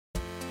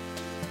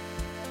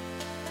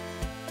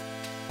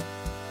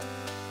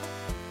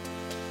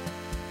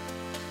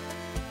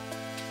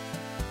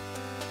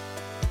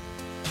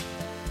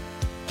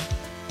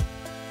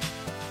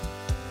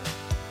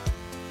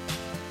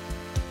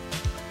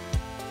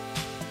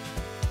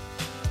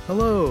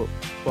Hello,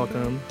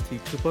 welcome to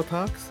Kupo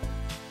Talks,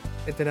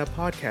 internet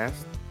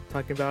podcast,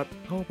 talking about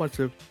a whole bunch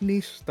of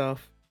niche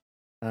stuff,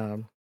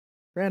 um,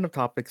 random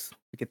topics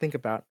we can think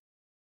about.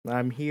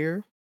 I'm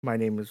here. My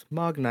name is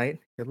Mog Knight,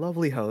 your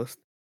lovely host,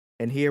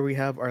 and here we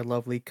have our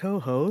lovely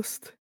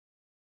co-host,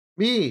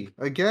 Me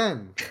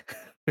again.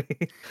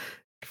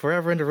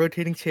 forever in the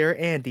rotating chair,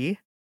 Andy.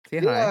 Say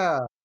hi. Yeah.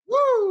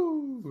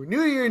 Woo!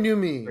 New year, new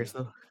We're me.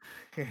 so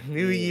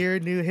new Yeah. year,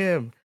 new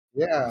him.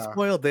 You Yeah.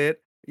 spoiled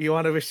it. You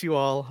want to wish you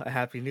all a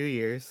happy New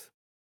Year's.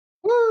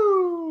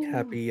 Woo!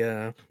 Happy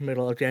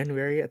middle of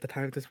January at the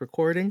time of this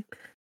recording.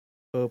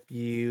 Hope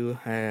you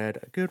had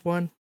a good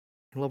one.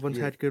 Your loved ones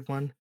Yeah. had a good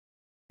one.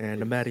 And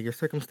no matter Yes. your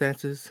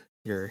circumstances,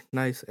 you're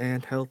nice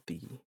and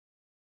healthy.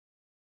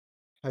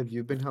 Have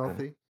you been Uh,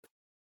 healthy?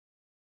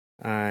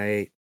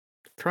 I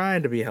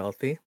trying to be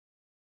healthy.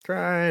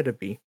 Try to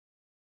be.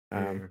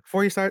 Yeah.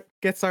 Before you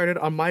get started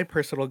on my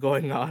personal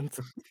going ons,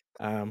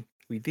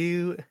 we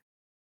do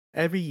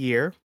every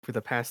year for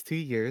the past 2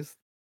 years.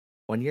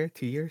 1 year,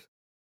 2 years?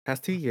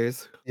 Past 2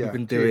 years, we've Yeah.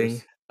 been 2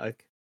 years. doing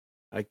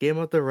a game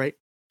of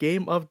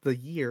the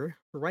year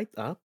write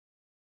up.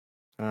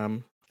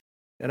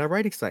 At our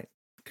writing site,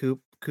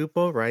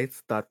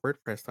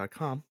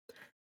 kupowrites.wordpress.com,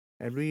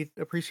 and we'd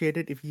appreciate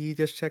it if you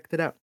just checked it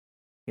out.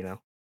 You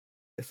know,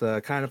 it's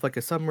a kind of like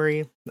a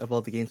summary of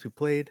all the games we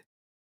played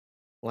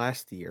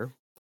last year,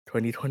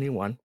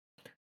 2021,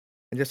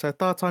 and just our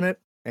thoughts on it.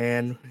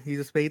 And he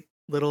just made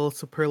little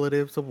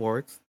superlatives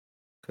awards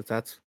because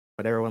that's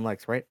what everyone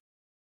likes, right?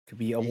 To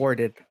be Ye-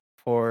 awarded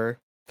for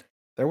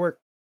their work.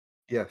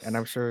 And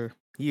I'm yes. sure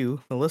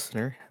you, the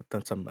listener, have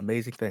done some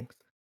amazing things.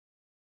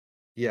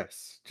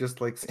 Yes.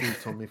 Just like Steve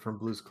told me from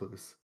Blue's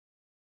Clues.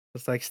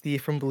 Just like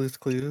Steve from Blue's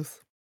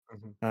Clues.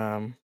 Mhm.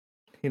 Um,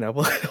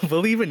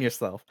 believe in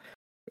yourself.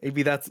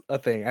 Maybe that's a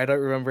thing. I don't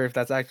remember if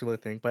that's actually a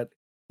thing, but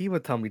he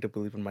would tell me to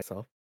believe in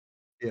myself.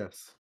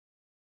 Yes.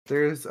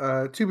 There's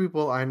two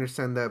people I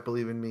understand that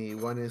believe in me.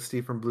 One is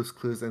Steve from Blue's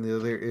Clues, and the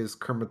other is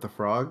Kermit the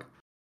Frog.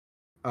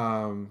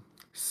 Um,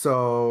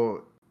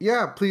 so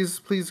yeah, please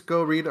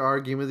go read our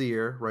Game of the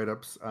Year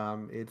write-ups.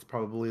 It's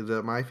probably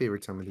my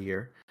favorite time of the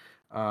year.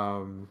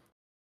 Um,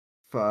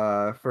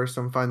 for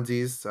some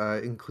funsies,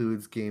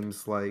 includes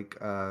games like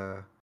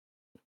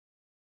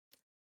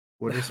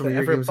what are some of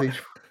the your ever games that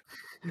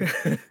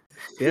po-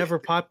 the ever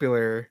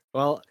popular.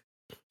 Well,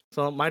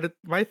 so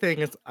my thing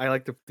is I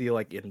like to do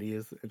like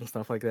indies and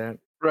stuff like that.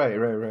 Right.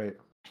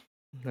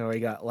 So I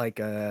got like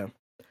a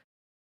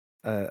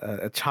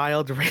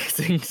child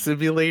raising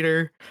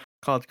simulator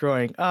called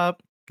Growing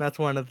Up. That's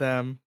one of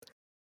them.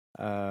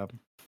 Um,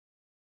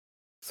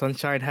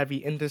 Sunshine Heavy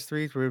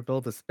Industries, where we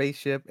build a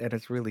spaceship and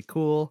it's really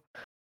cool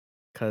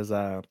because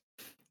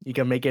you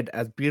can make it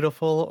as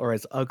beautiful or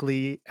as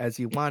ugly as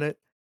you want it,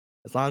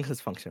 as long as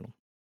it's functional.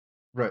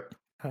 Right.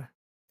 Huh.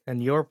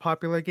 And your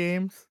popular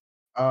games?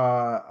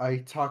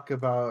 I talk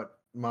about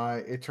my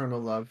eternal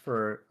love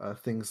for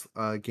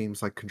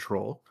games like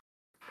Control,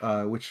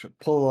 which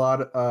pull a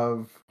lot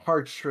of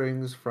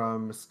heartstrings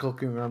from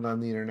skulking around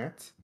on the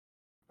internet.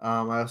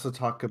 I also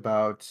talk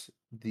about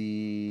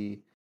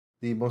the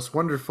the most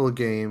wonderful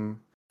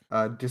game,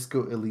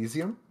 Disco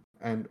Elysium,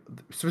 and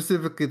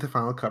specifically the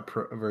Final Cut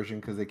version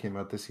because they came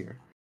out this year.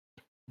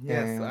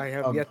 Yes, And I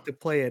have yet to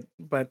play it,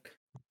 but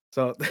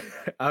so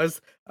I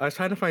was I was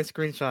trying to find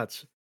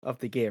screenshots of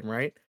the game,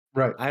 right?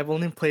 right, I've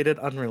only played it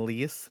on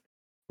release,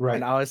 and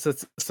right. I was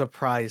just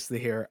surprised to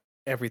hear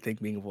everything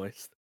being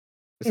voiced.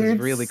 This is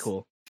really It's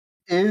cool.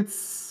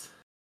 it's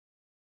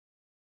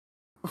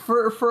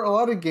for a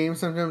lot of games.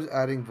 Sometimes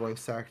adding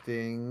voice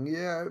acting,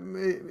 yeah,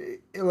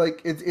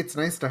 like it's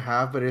nice to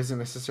have, but it isn't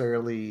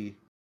necessarily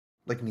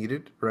like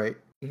needed, right?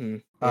 Yeah.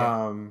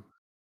 Um,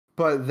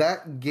 but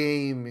that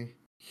game,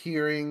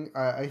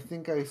 I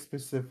think I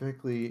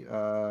specifically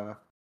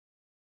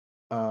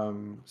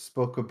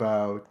spoke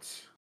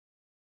about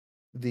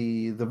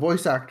the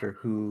voice actor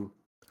who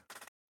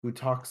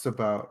talks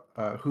about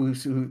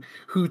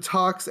who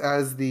talks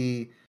as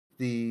the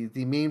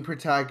main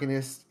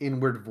protagonist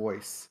inward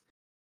voice.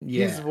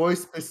 His Yeah.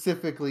 voice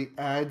specifically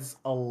adds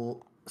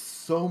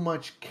so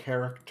much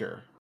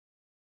character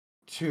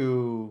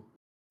to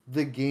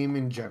the game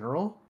in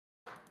general,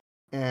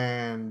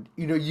 and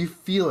you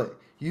feel it.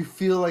 You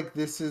feel like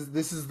this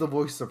is the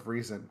voice of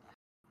reason.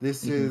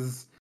 This hmm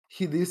is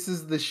this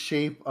is the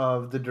shape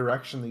of the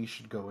direction that you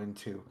should go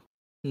into.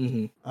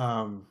 hmm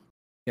um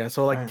Yeah,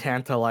 so like and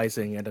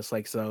tantalizing, and it's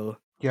like so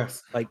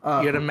yes. like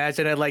you'd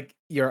imagine it like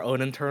your own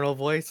internal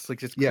voice, like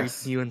just creeping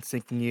Yes. you and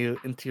sinking you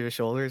into your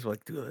shoulders.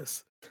 Like, do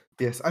this.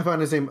 Yes, I found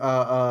his name,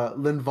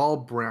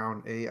 Linval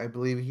Brown. I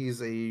believe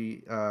he's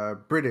a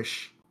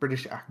British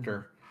Mhm.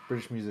 actor,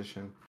 British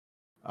musician.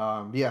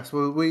 Yes,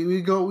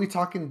 we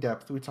talk in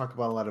depth. We talk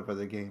about a lot of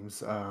other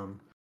games.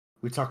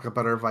 We talk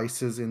about our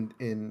vices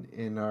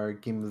in our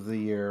Game of the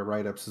Year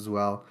write ups as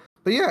well.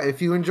 But yeah,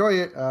 if you enjoy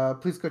it,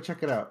 please go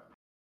check it out.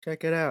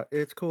 Check it out.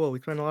 It's cool. We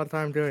spend a lot of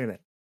time doing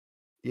it.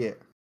 Yeah.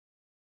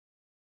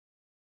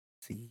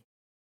 See,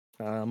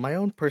 my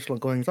own personal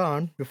goings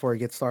on before I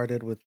get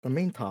started with the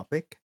main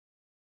topic.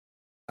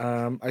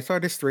 I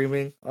started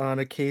streaming on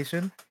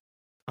occasion.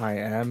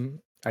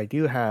 I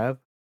do have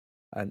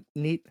a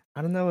neat.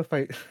 I don't know if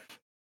I.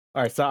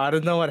 All right, so I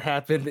don't know what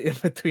happened in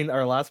between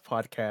our last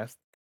podcast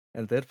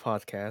and this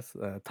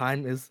podcast.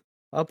 Time is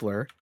a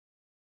blur.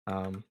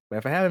 But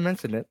if I haven't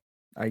mentioned it,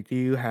 I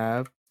do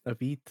have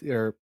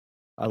or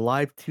a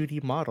live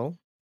 2D model,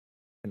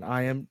 and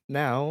I am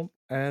now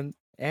an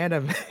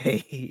anime.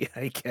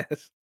 I guess.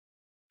 Just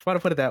want to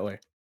put it that way.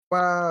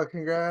 Wow,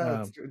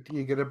 congrats. Um, Do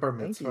you get a bar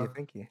thank you, mitzvah?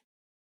 thank you.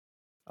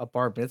 A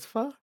bar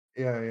mitzvah?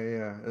 Yeah, yeah,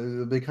 yeah.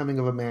 The becoming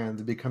of a man,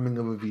 the becoming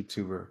of a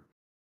VTuber.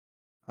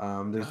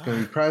 There's gonna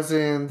be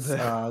presents. The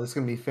There's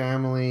gonna be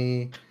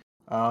family.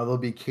 There'll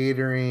be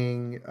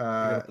catering. You're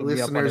gonna put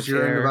me up on a Listeners,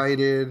 you're chair.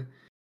 invited.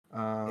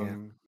 Yeah.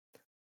 Um,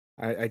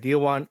 I do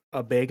want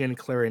a banging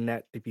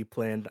clarinet to be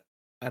playing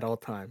at all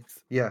times.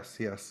 yes,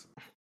 yes.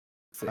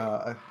 Sick.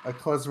 A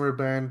klezmer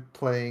band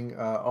playing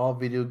all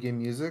video game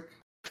music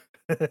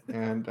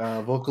and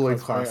Vocaloid Klezmer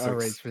classics.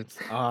 arrangements.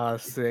 Ah,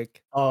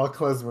 sick. All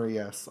klezmer,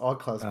 yes, all Uh,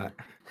 klezmer.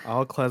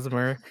 all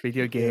klezmer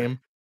video Yeah. game.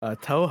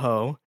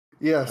 Toho.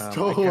 Yes, I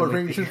Toho can't wait to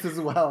arrangements as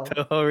well.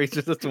 Toho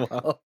reaches as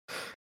well.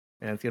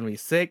 And it's gonna be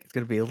sick. It's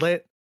gonna be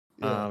lit.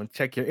 Yeah.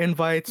 Check your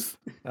invites.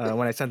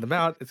 When I send them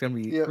out, it's gonna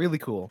be Yep. really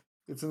cool.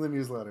 It's in the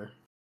newsletter.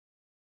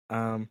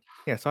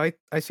 Yeah, so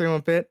I stream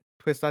a bit,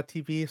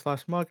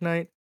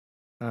 twitch.tv/Mognight.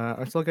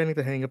 I'm still getting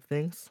the hang of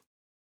things.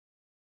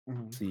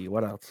 Mhm. See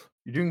what else?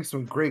 You're doing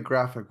some great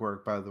graphic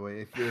work, by the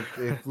way.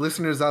 If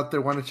listeners out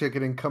there want to check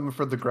it in, come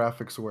for the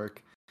graphics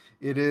work.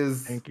 It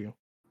is Thank you.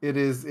 it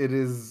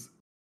is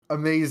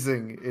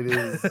amazing. It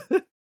is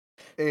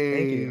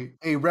Thank you.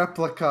 a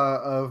replica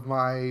of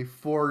my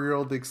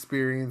 4-year-old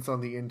experience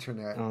on the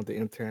internet. On the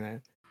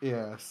internet.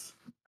 Yes.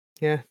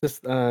 Yeah,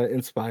 just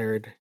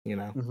inspired,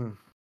 Hmm.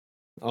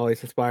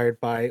 always inspired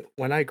by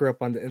when I grew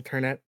up on the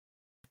internet,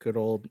 good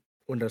old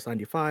Windows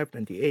 95,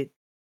 98.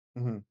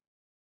 Hmm.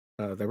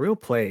 The real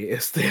play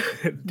is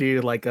to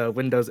do like a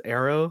Windows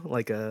Arrow,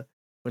 like a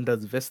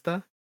Windows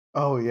Vista.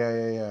 Oh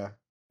yeah, yeah,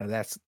 Now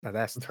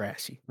that's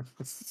trashy.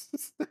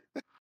 yeah.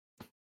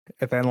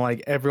 And then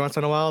like every once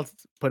in a while,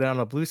 put it on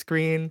a blue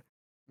screen,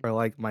 or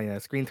like my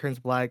screen turns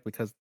black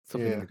because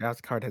something in Yeah. the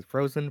graphics card has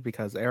frozen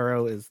because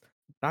Arrow is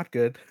not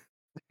good.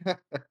 Yeah.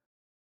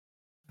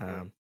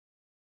 Um,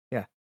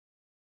 yeah,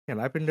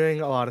 and I've been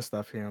doing a lot of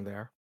stuff here and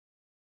there.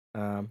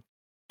 Um,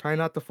 trying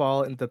not to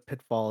fall into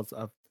pitfalls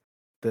of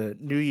the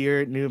new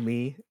year, new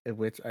me, in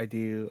which I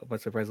do a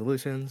bunch of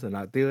resolutions and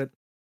not do it.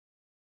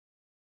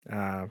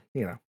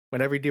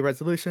 Whenever you do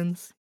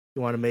resolutions,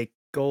 you want to make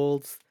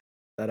goals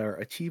that are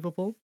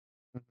achievable.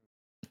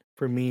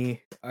 For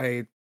me,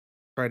 I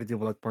try to do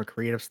like more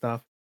creative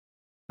stuff.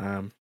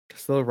 Um,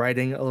 Still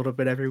writing a little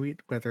bit every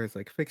week, whether it's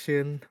like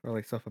fiction or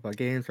like stuff about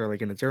games or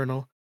like in a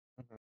journal.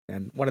 Mhm.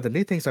 And one of the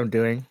new things I'm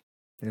doing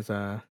is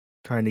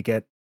trying to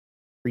get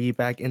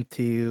back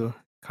into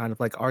kind of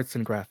like arts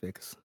and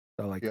graphics.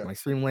 So like Yeah. my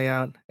stream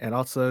layout and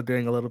also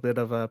doing a little bit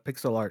of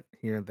pixel art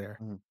here and there.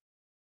 Mhm.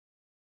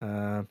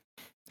 Uh,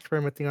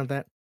 Experimenting on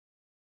that.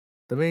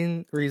 The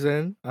main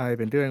reason I've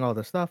been doing all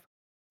this stuff,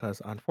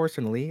 because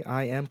unfortunately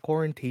I am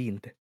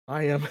quarantined.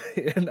 I am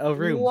in a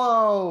room.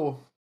 Whoa.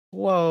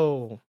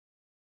 Whoa.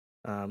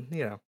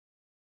 You know,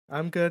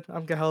 I'm good.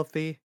 I'm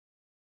healthy.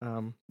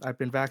 I've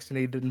been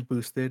vaccinated and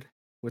boosted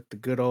with the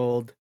good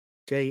old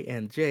J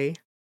and J.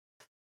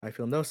 I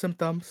feel no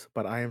symptoms,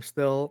 but I am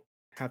still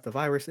have the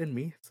virus in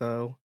me,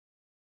 so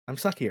I'm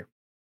stuck here.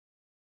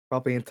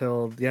 Probably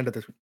until the end of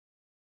this.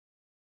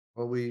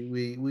 Well,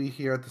 we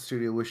here at the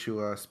studio wish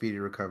you a speedy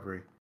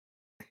recovery.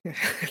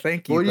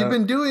 Thank you. What have you The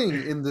been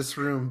doing in this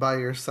room by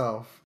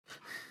yourself?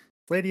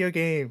 video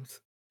games.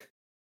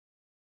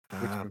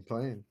 What you Uh, been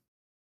playing?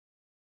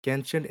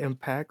 Genshin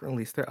Impact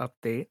released their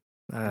update,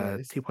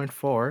 Nice.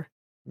 2.4.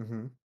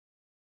 Mm-hmm.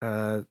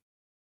 Uh,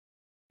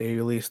 they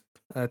released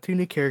two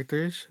new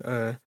characters,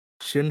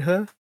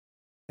 Shinha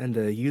and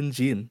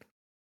Yunjin.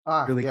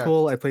 Ah, Really yes.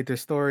 cool. I played their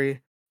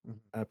story.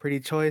 Mhm,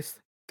 Pretty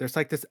choice. There's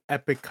like this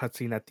epic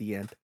cutscene at the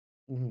end.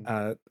 mhm.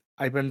 Uh,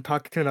 I've been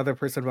talking to another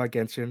person about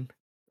Genshin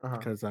Uh-huh.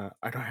 because I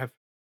don't have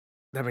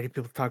that many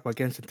people to talk about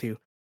Genshin to.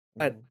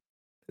 But Mhm,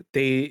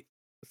 they,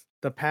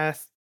 the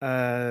past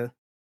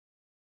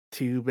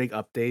two big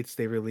updates,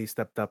 they really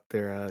stepped up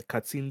their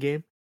cutscene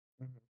game.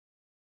 mhm.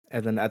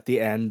 And then at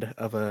the end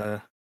of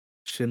a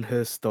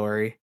Shinha's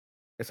story,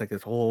 it's like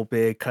this whole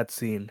big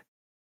cutscene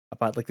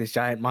about like this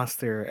giant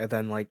monster, and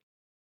then like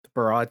the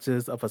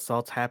barrages of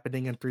assaults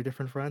happening in three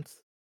different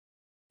fronts.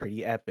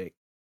 Pretty epic,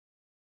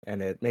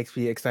 and it makes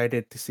me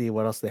excited to see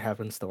what else they have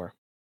in store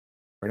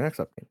for the next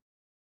update.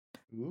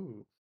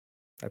 Ooh.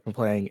 I've been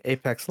playing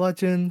Apex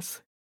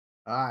Legends,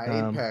 Ah,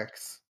 um,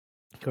 Apex.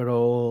 good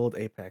old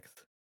Apex.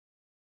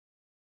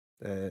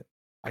 Uh,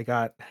 I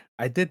got,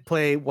 I did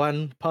play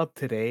one pub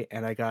today,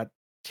 and I got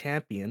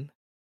champion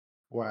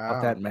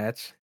of that Wow.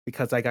 match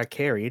because I got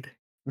carried,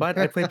 but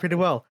I played pretty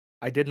well.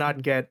 I did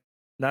not get,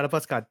 none of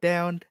us got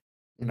downed.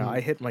 I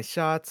Mhm, hit my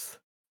shots.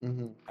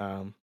 mhm.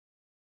 Um,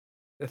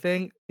 the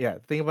thing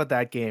about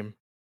that game,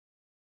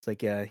 it's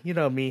like, yeah, you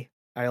know me.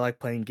 I like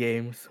playing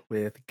games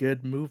with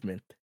good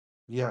movement,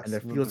 and Yes,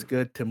 it feels movement.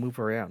 good to move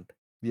around.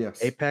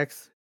 Yes.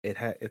 Apex,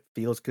 it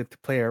feels good to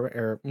play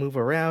or move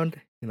around,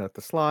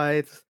 the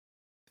slides,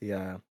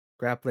 the,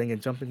 grappling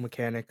and jumping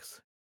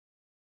mechanics,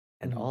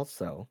 and Mhm.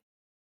 also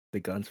the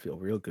guns feel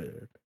real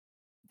good.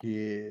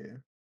 Yeah.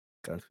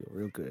 Guns feel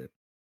real good.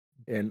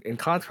 And in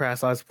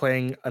contrast, I was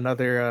playing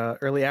another,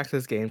 early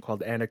access game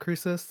called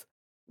Anacrusis.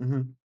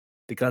 Mhm.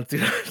 The guns do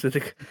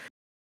not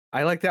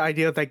I like the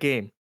idea of that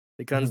game.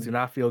 The guns do Mhm.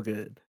 not feel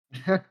good.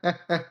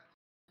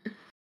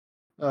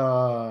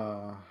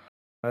 Ah,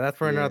 But that's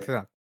for yeah, another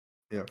time.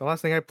 yeah. The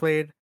last thing I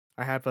played,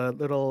 I have a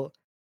little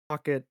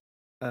pocket,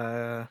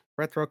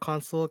 retro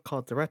console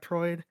called the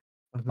Retroid.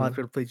 Allows Mhm.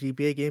 me to play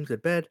GBA games in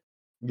bed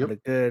on a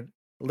Yep. good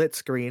lit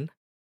screen,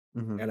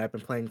 Mhm. and I've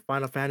been playing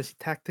Final Fantasy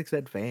Tactics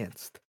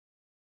Advanced.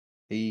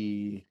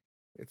 Hey.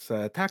 It's,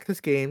 tactics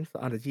games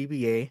on a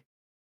GBA,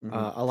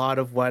 Mhm. a lot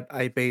of what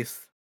I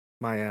base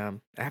my,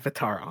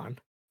 avatar on.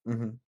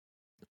 Mhm.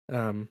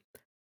 Um,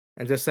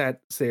 and just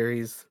that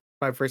series,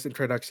 my first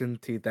introduction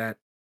to that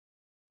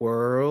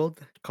world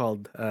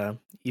called,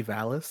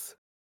 Ivalice.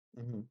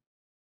 Mhm.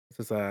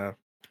 This is,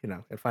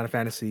 in Final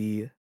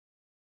Fantasy, is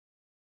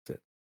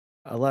it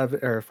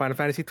 11 or Final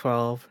Fantasy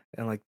 12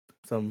 and, like,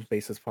 some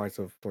basis parts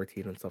of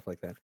 14 and stuff like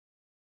that.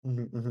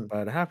 Mhm. Mhm.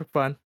 But having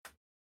fun.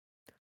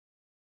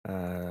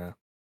 Uh,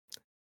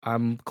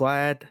 I'm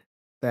glad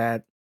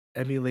that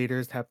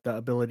emulators have the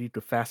ability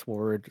to fast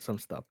forward some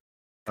stuff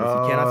because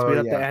you cannot Oh, speed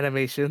up the yeah.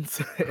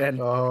 animations, and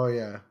Oh,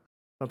 yeah.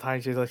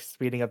 sometimes you're, like,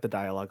 speeding up the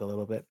dialogue a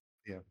little bit.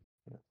 Yeah.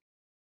 Yeah.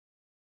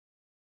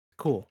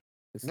 Cool.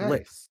 It's lit.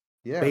 Nice.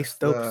 Base Yes,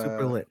 dope,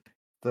 super lit.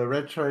 the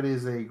Retroid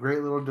is a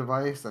great little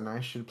device, and I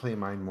should play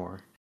mine more.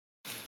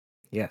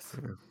 Yes.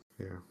 Yeah.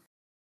 Yeah.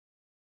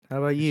 How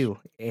about I sh you,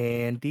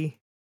 Andy?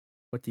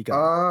 What you got?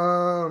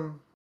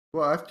 um,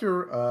 well,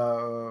 after,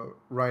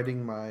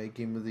 writing my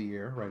Game of the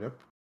Year write-up,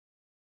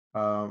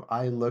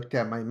 I looked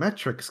at my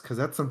metrics because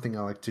that's something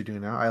I like to do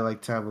now. I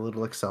like to have a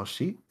little Excel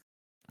sheet,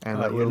 and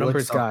that You're a little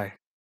numbers Excel guy.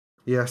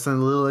 yes, and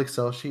the little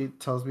Excel sheet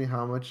tells me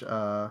how much,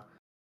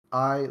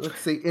 let's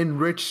say,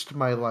 enriched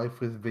my life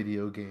with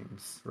video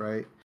games,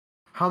 right?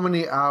 How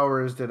many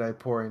hours did I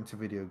pour into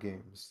video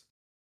games?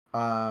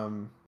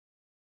 Um,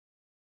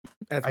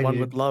 As I one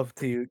would needed love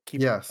to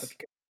keep yes.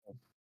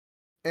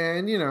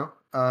 And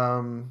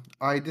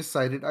I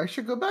decided I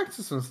should go back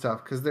to some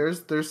stuff because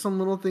there's some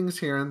little things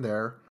here and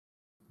there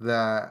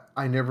that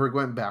I never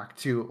went back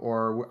to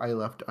or I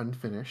left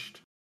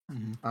unfinished.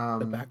 The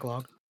Um,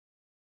 backlog.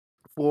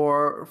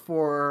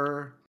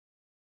 for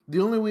the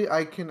only way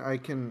I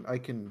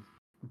can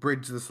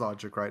bridge this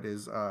logic right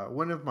is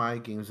one of my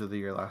games of the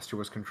year last year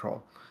was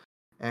Control,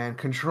 and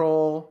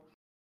Control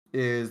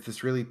is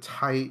this really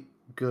tight,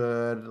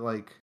 good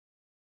like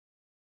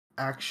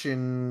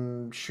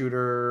action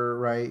shooter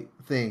right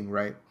thing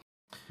right.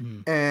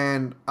 Mm.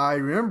 And I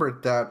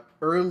remembered that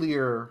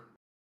earlier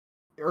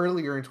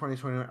in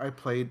 2020, I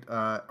played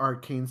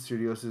Arcane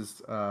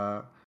Studios'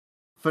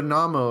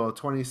 phenomenal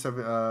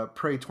 27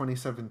 Prey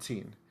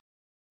 2017,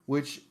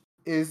 which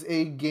is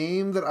a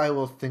game that I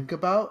will think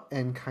about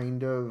and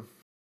kind of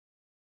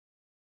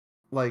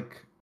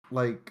like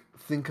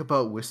think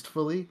about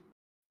wistfully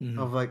Mhm.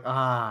 of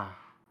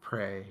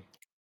Prey.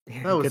 That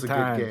Yeah, was good a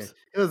good game. times.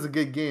 It was a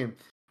good game.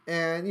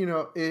 And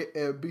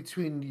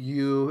between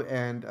you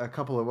and a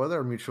couple of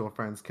other mutual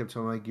friends kept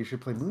telling you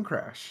should play Moon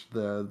Crash,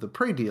 the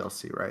Prey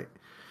DLC, right?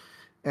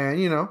 And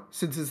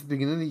since it's the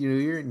beginning of the new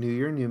year,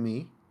 new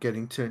me,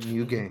 getting to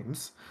new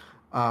games,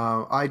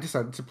 I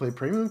decided to play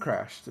Prey Moon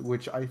Crash,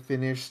 which I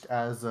finished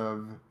as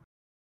of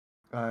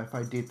if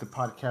I date the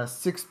podcast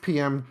 6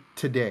 p.m.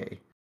 today,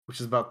 which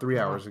is about three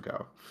Wow, hours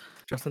ago.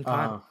 just in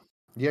time. Uh,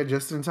 yeah,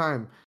 just in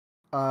time.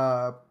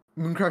 Uh,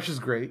 Moon Crash is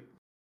great.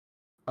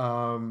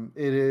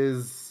 It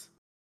is.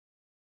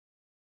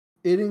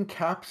 It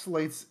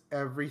encapsulates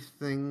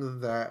everything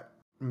that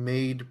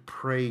made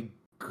Prey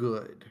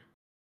good.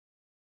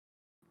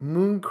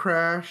 Moon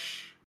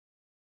Crash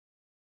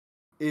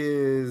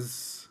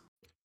is.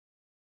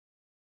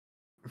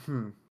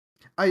 Hmm.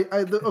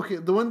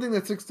 The one thing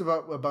that sticks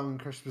about Moon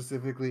Crash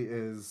specifically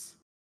is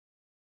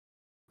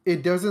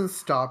it doesn't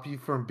stop you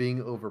from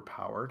being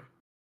overpowered,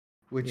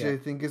 which Yeah. I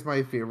think is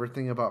my favorite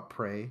thing about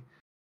Prey,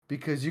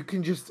 because you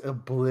can just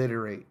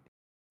obliterate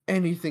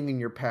anything in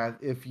your path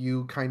if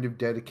you kind of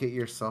dedicate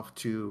yourself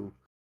to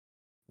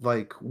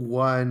like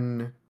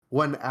one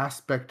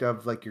aspect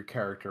of like your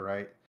character,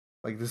 right?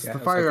 Like this is Yeah, the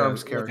it's like a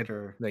firearms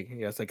character.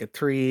 it's like a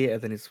tree,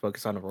 and then it's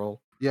focused on a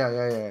role. Yeah,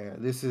 yeah, yeah, yeah.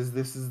 This is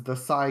the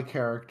Psy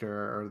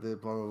character or the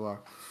blah blah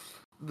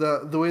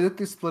blah. The way that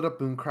they split up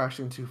Moon Crash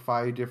into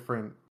five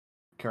different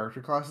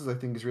character classes, I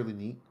think, is really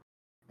neat,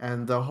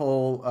 and the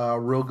whole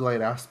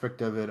roguelite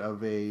aspect of it, of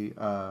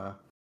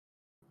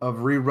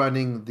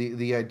rerunning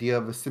the idea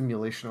of a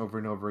simulation over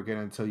and over again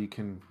until you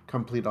can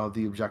complete all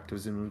the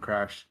objectives in Moon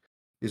Crash,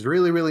 is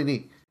really really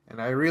neat,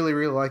 and I really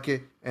really like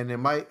it, and it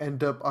might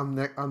end up on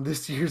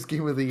this year's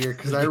Game of the Year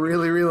because I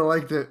really really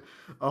liked it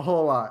a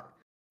whole lot.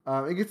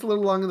 It gets a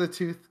little long in the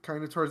tooth,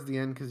 kind of towards the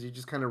end, because you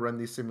just kind of run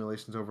these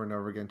simulations over and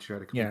over again to try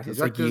to complete Yeah, the it's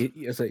like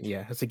objectives.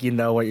 it's like you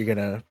know what you're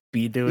gonna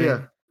be Yeah, doing,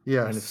 and it's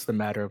yes, just a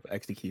matter of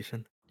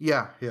execution.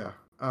 yeah, yeah.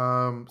 So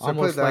I played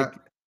Almost like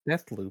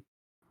that. Deathloop.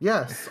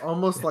 Yes,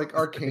 almost like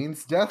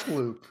Arcane's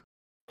Deathloop.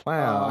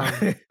 Wow.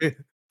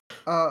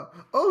 Um,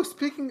 oh,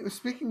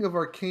 speaking of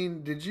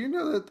Arcane, did you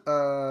know that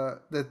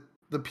that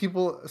the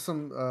people,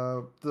 some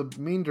the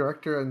main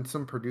director and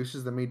some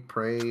producers that made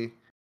Prey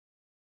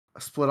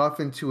split off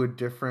into a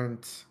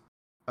different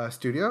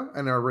studio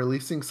and are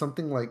releasing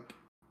something like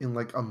in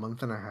like a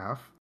month and a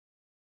half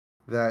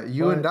that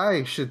you and What?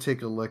 I should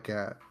take a look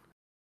at.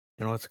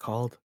 You know what it's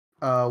called?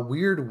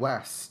 Weird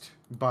West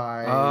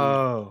by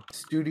Oh,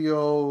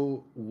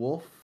 Studio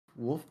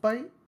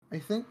Wolfbite, I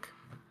think.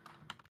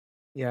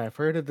 yeah, I've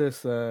heard of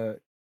this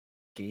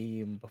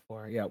game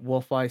before. Yeah,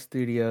 Wolf Eye Yeah,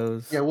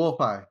 Studios.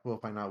 Wolfeye,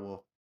 not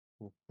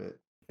Wolfbit.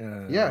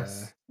 Uh,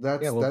 Yes, yeah,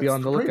 we'll be that's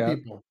on the the Prey lookout.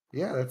 people.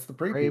 Yeah, that's the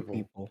Prey Prey people.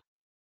 people.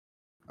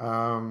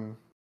 Um.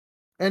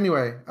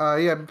 Anyway,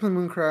 yeah, I've been playing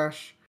Moon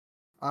Crash.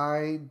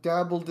 I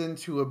dabbled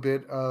into a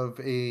bit of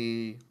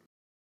a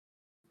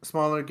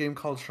smaller game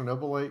called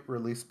Chernobylite,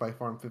 released by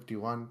Farm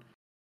 51.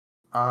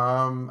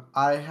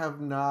 I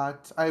have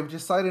not. I've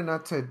decided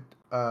not to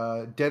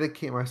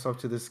dedicate myself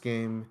to this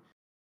game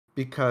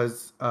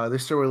because they're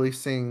still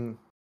releasing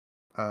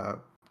uh,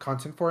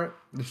 content for it.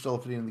 They're still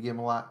updating the game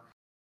a lot,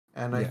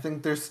 and I Yeah,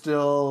 think there's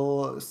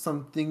still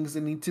some things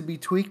that need to be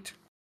tweaked.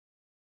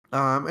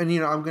 And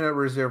I'm gonna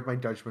reserve my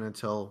judgment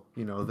until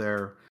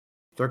their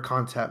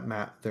content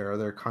map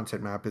their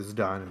content map is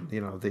done,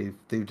 and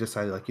they've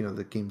decided, like,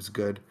 the game's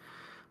good.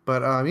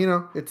 But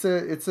it's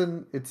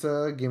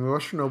a game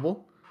about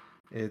Chernobyl.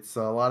 It's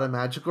a lot of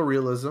magical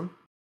realism,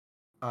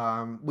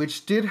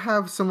 which did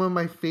have some of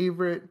my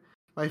favorite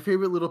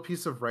little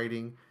piece of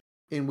writing,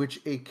 in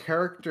which a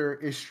character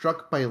is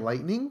struck by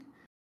lightning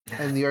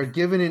and they are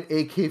given an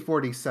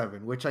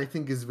AK-47, which I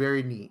think is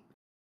very neat.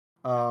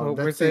 well,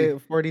 where's That's a the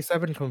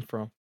 47 come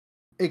from?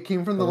 It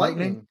came from The the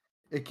lightning?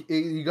 lightning.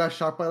 You got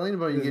shot by lightning,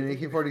 but you get an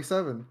Is-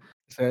 AK-47.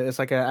 So it's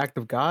like an act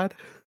of God.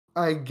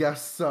 I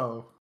guess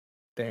so.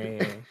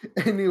 Dang.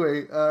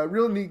 Anyway,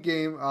 real neat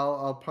game.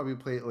 I'll probably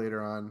play it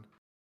later on.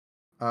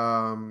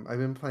 I've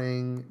been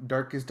playing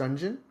Darkest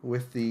Dungeon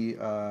with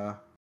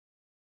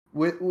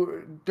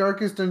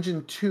Darkest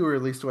Dungeon 2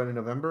 released in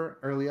November,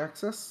 early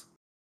access.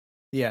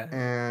 Yeah,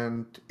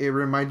 And it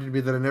reminded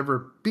me that I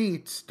never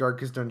beat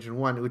Darkest Dungeon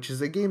 1, which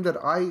is a game that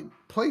I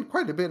played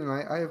quite a bit and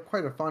I have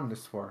quite a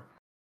fondness for.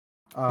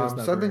 it was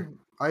So I've never been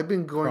I've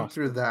been going crossed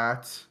through over.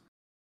 that.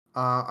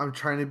 I'm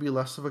trying to be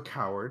less of a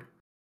coward,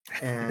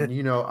 and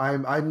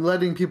I'm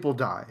letting people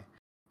die,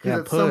 because Yeah,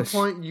 at some push.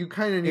 point you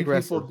kind of Be need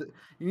aggressive.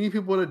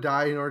 people to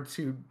die in order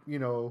to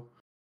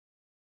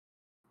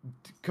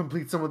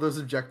complete some of those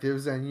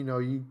objectives, and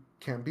you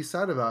can't be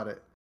sad about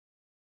it.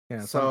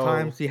 Yeah, So,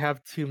 sometimes you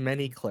have too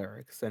many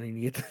clerics and you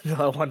need to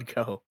let one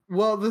go.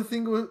 well, the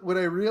thing what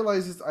I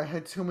realized is I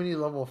had too many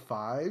level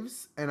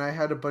 5s, and I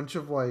had a bunch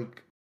of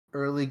like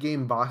early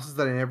game bosses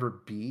that I never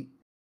beat,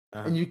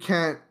 Uh, and you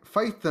can't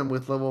fight them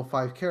with level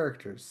 5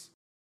 characters.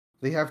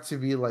 They have to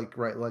be like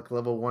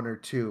level 1 or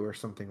 2 or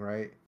something,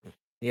 right? And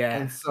yeah,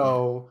 yeah.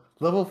 so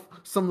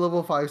some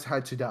level 5s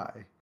had to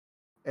die.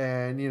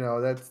 And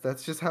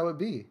that's just how it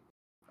be.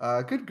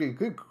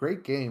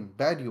 Great game.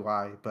 Bad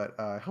UI, but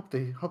hope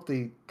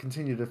they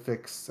continue to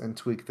fix and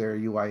tweak their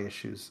UI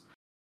issues.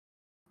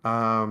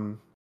 Um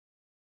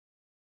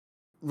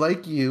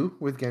like you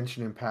with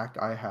Genshin Impact,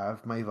 I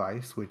have my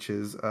vice, which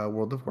is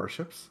World of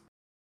Warships.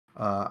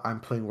 I'm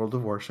playing World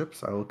of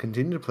Warships. I will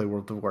continue to play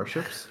World of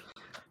Warships.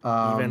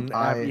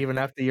 I Even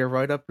after your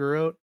write up you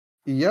wrote.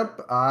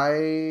 Yep,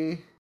 I'm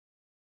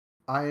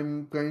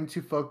going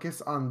to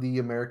focus on the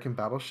American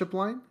Battleship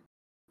line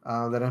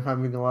that I'm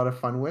having a lot of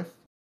fun with.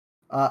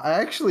 I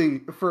actually,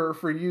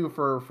 for you,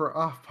 for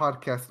off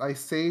podcast, I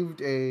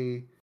saved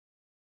a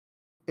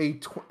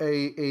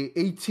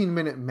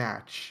 18-minute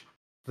match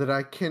that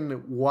I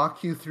can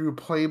walk you through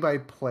play by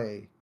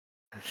play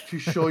to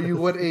show you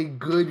what a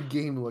good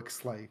game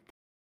looks like.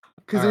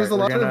 Because All there's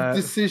right, a lot of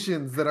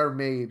decisions that are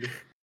made.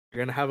 we're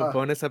gonna have a Uh,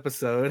 bonus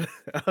episode.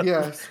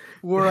 yes,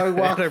 where I on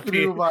walk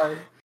through my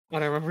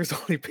on our members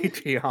only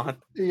Patreon,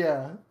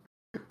 yeah,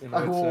 in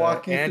I which will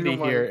walk you through Andy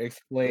here my yeah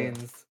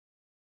explains.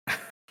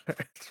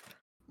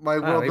 my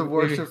Wow, World of maybe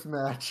Warships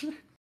match.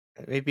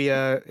 maybe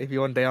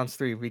one day on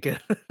stream we can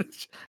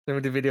send me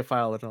the video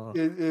file and all.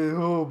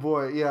 Oh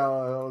boy, yeah,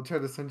 I'll try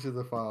to send you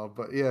the file.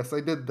 But yes,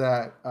 I did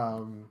that.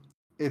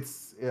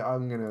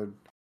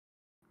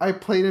 I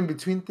played in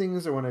between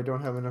things, or when I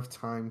don't have enough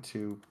time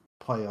to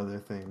play other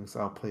things,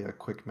 I'll play a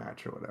quick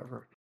match or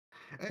whatever.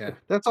 Yeah,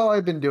 That's all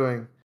I've been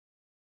doing.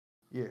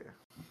 Yeah.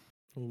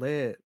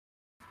 lit,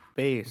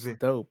 bass, Vi-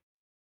 dope.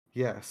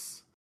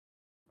 Yes.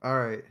 All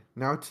right.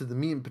 Now to the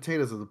meat and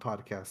potatoes of the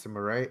podcast. Am I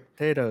right?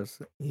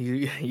 Potatoes.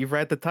 You've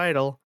read the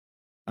title.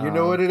 You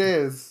know what it Um,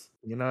 is.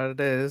 you know what it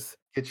is.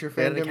 Get your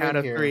Get a fandom count in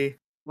of here. three.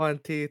 1,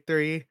 2,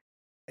 3.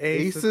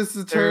 Ace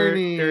Aces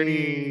Dirty.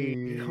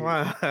 Attorney.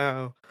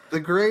 Wow. The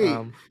Great.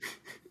 Um,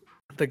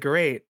 the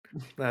great,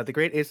 the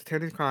Great Ace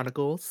Attorney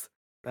Chronicles,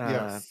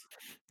 uh,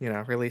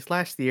 Yes. released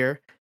last year,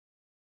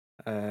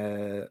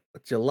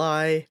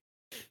 July.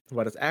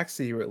 What is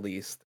actually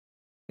released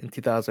in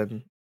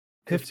 15.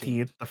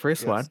 2015, the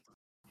first Yes. one.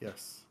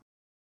 Yes.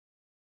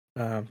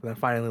 Then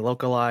finally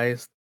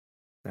localized.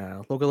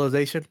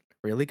 Localization,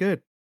 really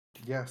good.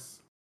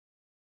 Yes.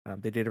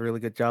 They did a really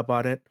good job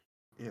on it.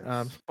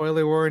 Yes.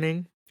 Spoiler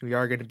warning: we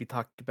are going to be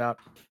talking about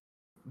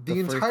the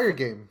The first, entire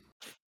game.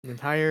 the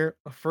entire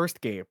first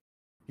game.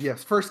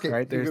 Yes. First game.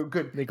 Right? There's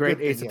Good. the Great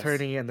Good thing. Ace Yes.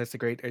 Attorney, and there's the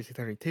Great Ace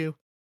Attorney 2.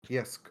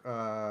 Yes.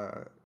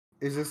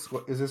 Is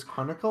this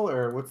Chronicle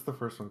or what's the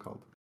first one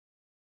called?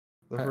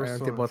 The first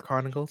Aren't they one. both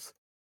Chronicles?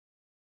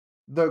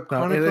 The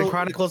No, and then Chronicle.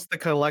 Chronicles the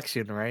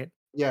collection, right?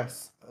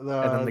 Yes. And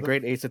then the The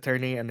Great Ace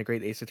Attorney and the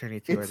Great Ace Attorney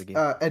 2 are the it's game.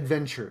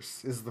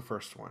 Adventures is the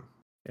first one,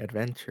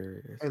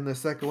 Adventures. and the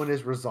second one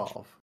is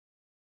Resolve.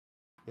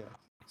 Yeah.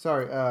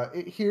 Sorry.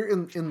 Here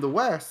in the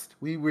West,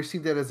 we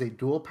received it as a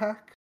dual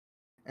pack,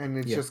 and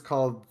it's Yeah, just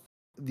called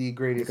the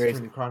Great the Ace Great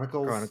Attorney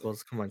Chronicles.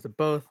 Chronicles combines of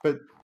both.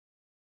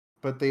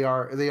 But they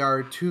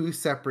are two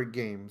separate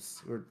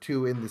games or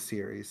two in the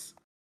series.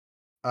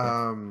 Yes.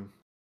 Um.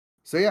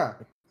 So yeah.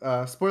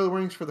 Spoiler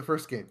warnings for the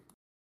first game.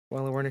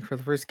 Spoiler warning for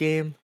the first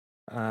game.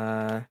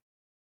 Uh,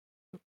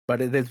 but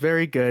it is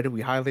very good.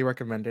 We highly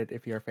recommend it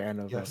if you're a fan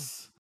of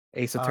Yes.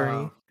 Ace Uh,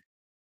 Attorney.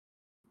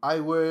 I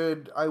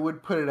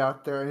would put it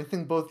out there, and I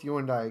think both you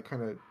and I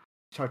kind of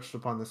touched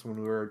upon this when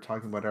we were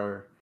talking about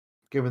our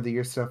Game of the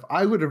Year stuff.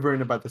 I would have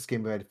written about this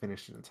game if I had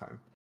finished it in time.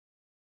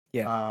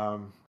 Yeah,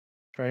 Um,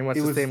 very much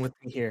it the was same with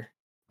me here.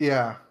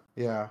 yeah,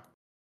 yeah,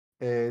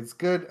 it's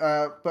good.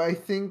 But I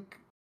think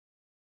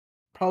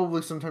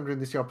probably sometime during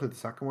this year I'll play the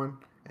second one,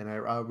 and I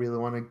really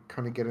want to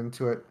kind of get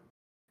into it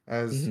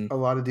as Hmm. a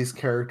lot of these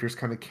characters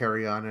kind of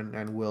carry on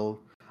and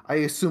will, I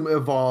assume,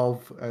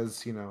 evolve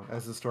as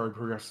as the story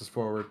progresses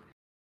forward.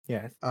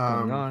 Yeah, it's going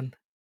Um, on.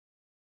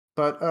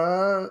 But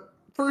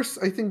first,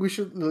 I think we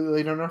should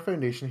lay down our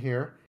foundation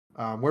here.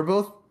 We're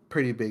both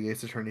pretty big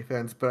Ace Attorney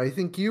fans, but I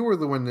think you were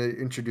the one that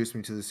introduced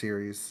me to the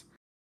series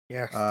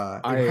Yes, in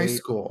high I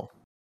school.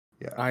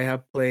 Yeah. I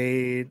have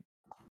played.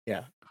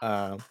 Yeah,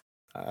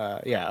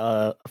 yeah.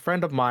 A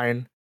friend of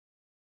mine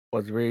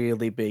was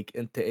really big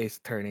into Ace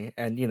Attorney,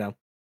 and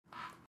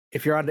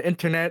if you're on the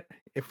internet,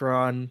 if you're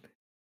on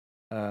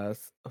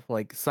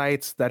like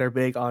sites that are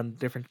big on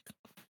different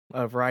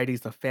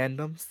varieties of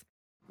fandoms,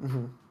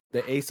 Hmm.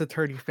 the Ace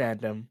Attorney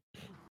fandom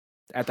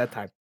at that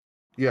time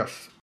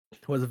Yes.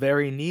 was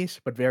very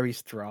niche but very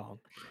strong.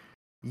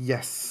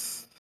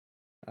 Yes.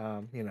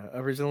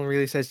 Originally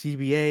released as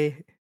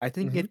GBA. I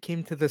think Hmm. it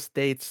came to the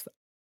States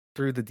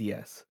through the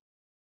DS.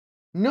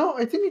 No,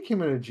 I think it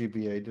came out of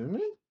GBA, didn't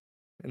it?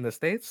 In the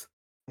States?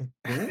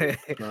 I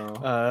think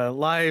so.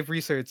 Live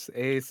research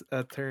Ace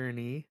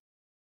Attorney.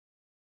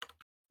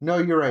 No,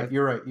 you're I, right.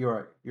 You're right. You're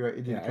right. You're right.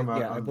 It did come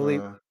out I on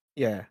believe. the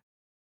Yeah,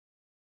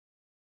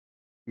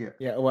 yeah.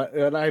 yeah.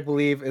 What I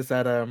believe is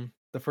that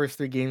the first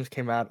three games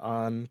came out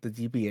on the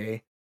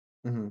GBA,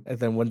 Hmm. and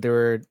then when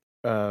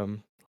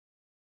um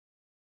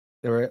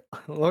they were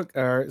look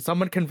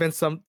someone convinced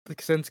some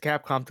since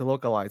Capcom to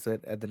localize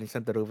it, and then they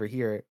sent it over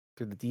here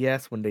through the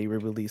DS when they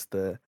re-released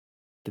the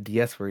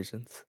DS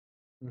versions.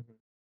 Hmm.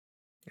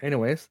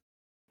 Anyways,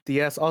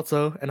 DS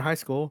also in high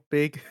school,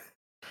 big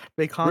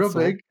big Real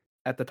console big.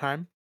 at the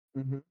time.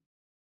 Hmm.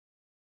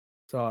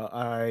 So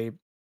I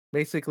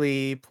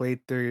basically played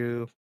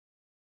through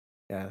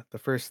the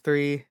first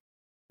three.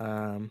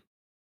 Um,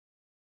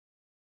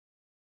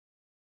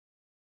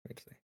 wait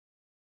a second.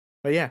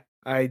 But yeah,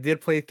 I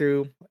did play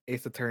through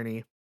Ace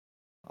Attorney,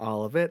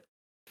 all of it,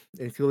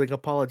 including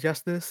Apollo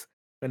Justice.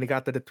 When they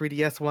got to the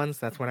 3DS ones,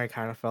 that's when I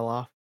kind of fell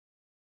off.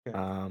 Okay.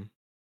 Um,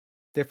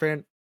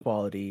 Different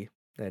quality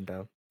and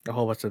a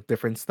whole bunch of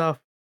different stuff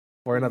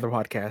for another Hmm.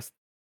 podcast.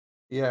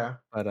 Yeah.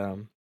 But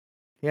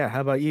yeah.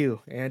 How about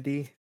you,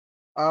 Andy?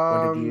 When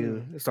did Um.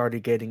 you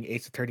started getting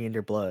Ace Attorney in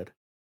your blood?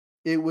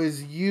 It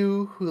was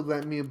you who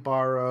let me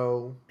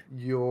borrow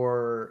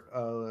your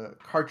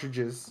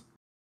cartridges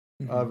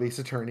Hmm. of Ace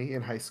Attorney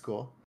in high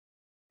school,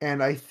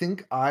 and I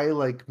think I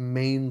like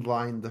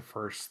mainlined the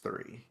first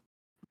three,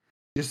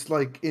 just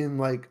like in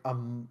like a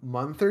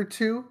month or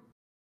two,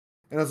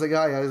 and I was like,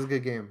 "Oh yeah, this is a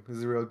good game. This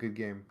is a real good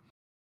game."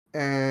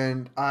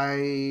 And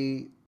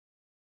I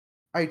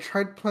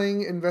tried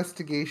playing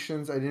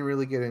Investigations. I didn't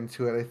really get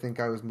into it. I think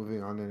I was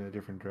moving on in a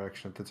different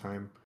direction at the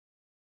time.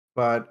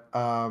 But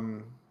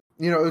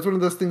it was one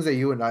of those things that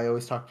you and I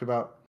always talked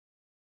about.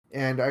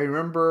 And I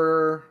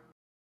remember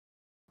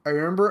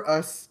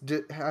us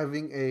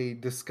having a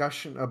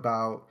discussion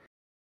about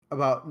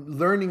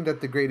learning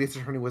that the Great Ace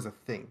Attorney was a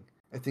thing.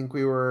 I think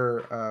we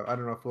were I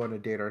don't know if we want to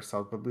date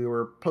ourselves, but we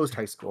were post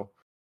high school,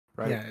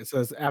 right? Yeah, it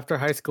says after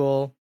high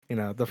school.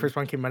 The first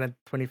one came out in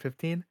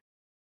 2015.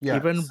 Yeah.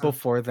 Even So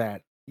before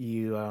that,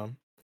 you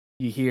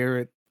hear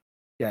it.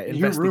 Yeah, you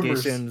hear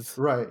rumors, investigations.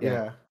 right? Yeah,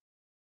 Yeah.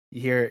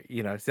 you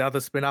hear see all the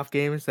spin-off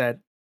games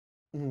that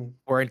Mhm.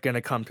 weren't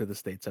gonna come to the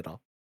states at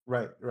all.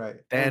 Right, right.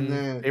 And Then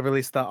then they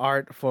released the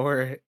art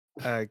for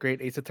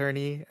Great Ace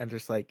Attorney, and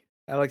just like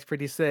That looks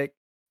pretty sick.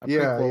 A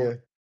Yeah, prequel, yeah,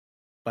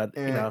 but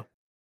and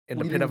in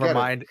the we pit didn't of our get it.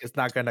 mind, it's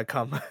not gonna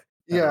come. uh,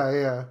 Yeah,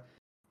 yeah,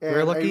 we were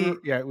and lucky.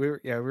 We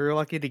were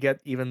lucky to get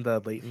even the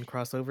Leighton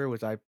crossover,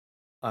 which I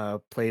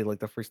played like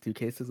the first two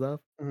cases of.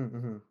 mhm,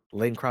 mhm,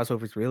 Leighton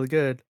crossover is really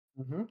good,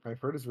 I've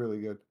heard it's really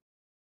good.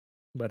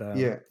 but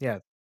Yeah, yeah.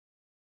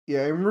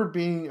 yeah, I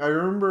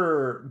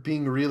remember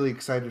being really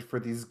excited for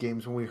these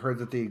games when we heard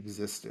that they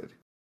existed.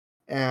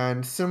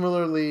 And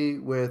similarly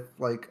with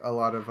like a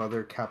lot of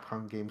other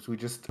Capcom games, we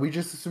just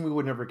assumed we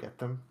would never get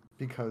them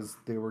because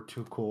they were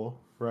too cool,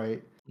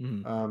 right?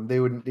 Mhm.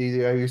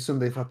 I assume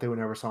they thought they would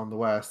never sell in the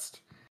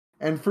West.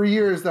 And for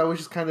years that was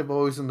just kind of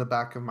always in the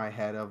back of my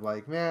head of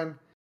like, man,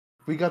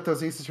 if we got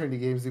those Ace Attorney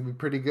games, they'd be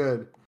pretty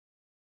good.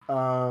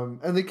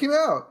 And they came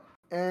out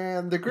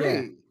and they're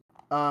Yeah. great.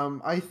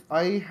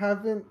 I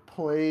haven't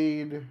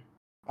played.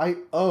 I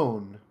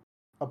own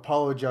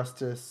Apollo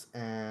Justice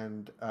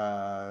and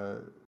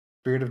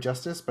Spirit of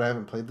Justice, but I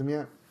haven't played them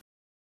yet.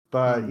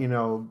 But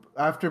Mm.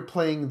 after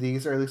playing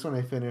these, or at least when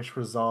I finish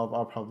Resolve,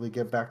 I'll probably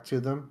get back to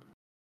them.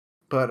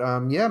 But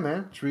yeah,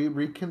 man, it's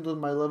rekindled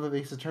my love of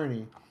Ace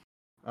Attorney.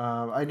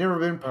 I've never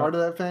been Uh, part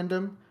of that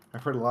fandom.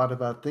 I've heard a lot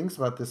about things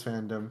about this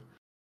fandom.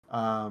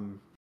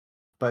 Um,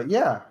 but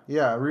yeah,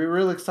 yeah, we're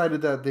real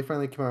excited that they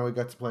finally came out. We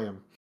got to play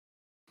them.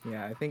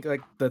 yeah, I think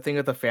like the thing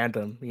with the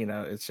fandom,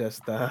 it's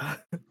just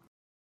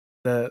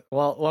the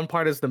well, one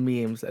part is the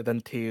memes, and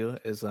then two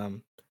is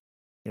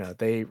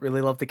they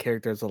really love the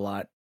characters a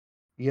lot,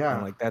 and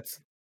Yeah, like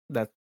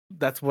that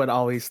that's what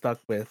always stuck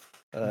with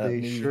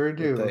they me sure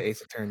with the do.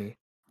 Ace Attorney is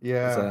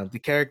Yeah, the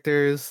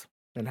characters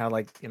and how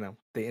like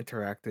they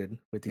interacted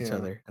with each yeah,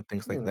 other and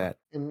things like yeah. that.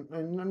 And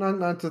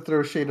not to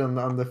throw shade on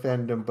the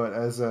fandom, but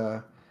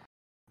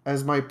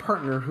as my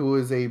partner who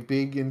is a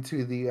big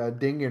into the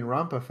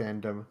Danganronpa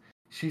fandom,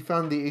 she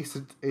found the Ace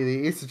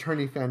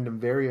Attorney fandom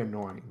very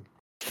annoying,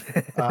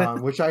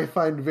 which I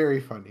find very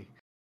funny.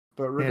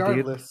 But Yeah,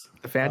 dude, regardless,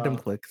 the fandom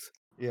clicks.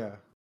 yeah.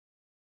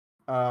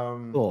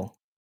 Um. Cool.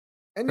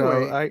 So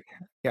Anyway,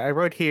 I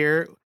wrote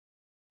here.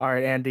 All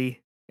right, mhm,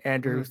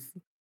 Andrews,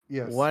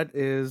 yes. what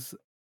is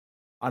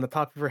on the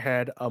top of your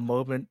head a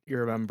moment you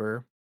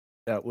remember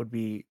that would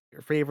be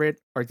your favorite,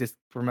 or just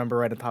remember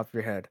right on top of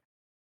your head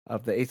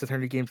of the Ace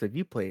Attorney games that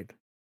you played,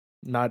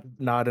 not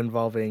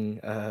involving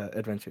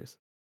adventures.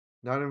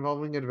 Not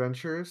involving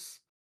adventures.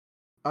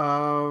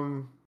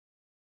 Um.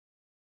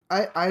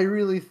 I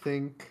really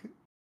think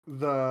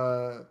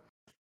the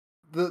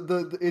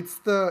it's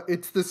the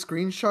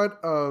screenshot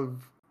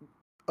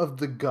of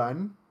the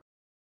gun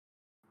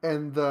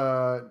and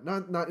the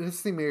not it's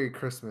say Merry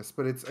Christmas,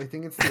 but I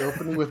think it's the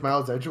opening with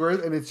Miles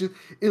Edgeworth, and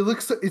it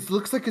looks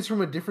like it's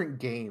from a different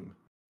game,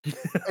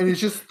 and it's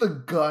just the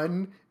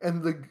gun Yeah,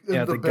 and the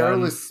the barrel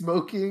gun. is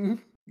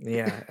smoking.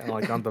 Yeah, and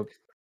like on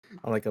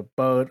like a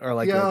boat or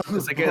like Yeah, a on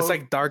the it's boat.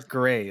 like dark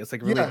gray.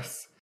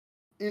 Yes,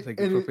 It's like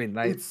and supposed to be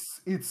night.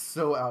 it's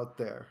so out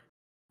there.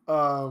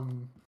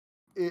 Um,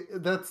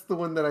 that's the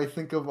one that I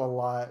think of a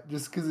lot,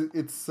 just because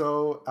it's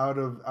so out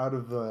of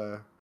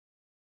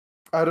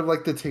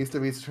like the taste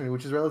of Ace Attorney,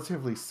 which is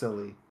relatively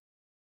silly.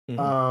 Mhm.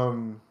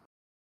 Um,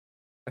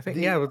 I think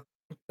the yeah,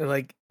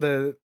 like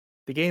the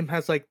game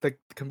has like the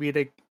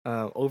comedic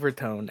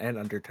overtone and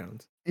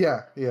undertones.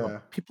 yeah, Oh, yeah,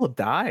 people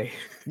die.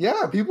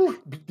 yeah. People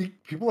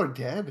are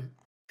dead.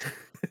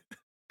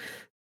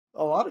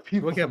 A lot of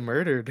People get people.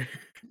 murdered.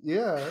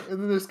 Yeah,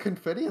 and then there's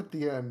confetti at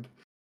the end.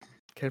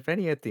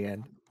 Confetti at the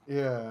end.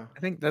 Yeah, I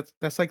think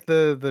that's like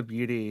the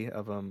beauty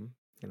of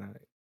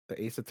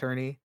the Ace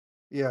Attorney,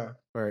 yeah,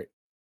 where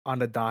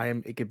on a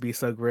dime it could be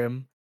so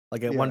grim.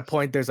 Like at one yes,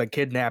 point there's a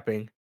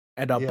kidnapping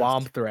and a yes,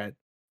 bomb threat,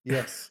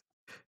 yes,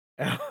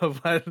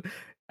 but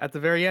at the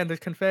very end there's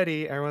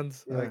confetti.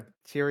 Everyone's yeah, like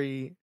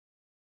cheery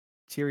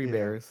yeah.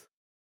 bears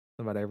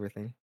about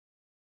everything.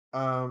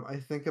 I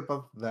think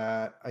about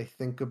that. I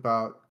think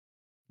about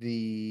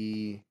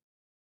the.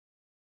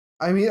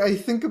 I mean, I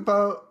think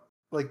about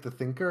like the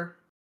thinker,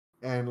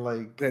 and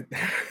like That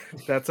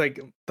that's like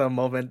the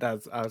moment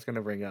that I was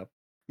gonna bring up.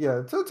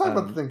 yeah. So talk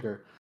about the Um,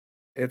 thinker.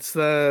 it's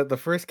the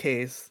first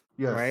case,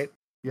 Yes, right?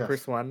 yes.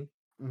 First one.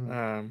 Hmm.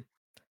 Um,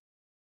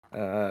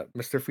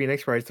 Mr.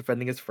 Phoenix Wright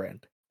defending his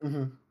friend,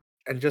 Hmm.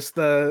 and just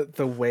the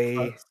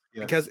way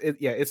because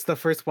Yes. it's the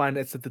first one.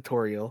 It's a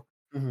tutorial,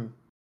 Hmm.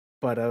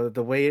 but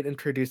the way it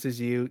introduces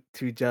you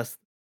to just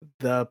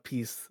the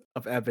piece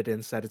of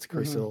evidence that is Hmm.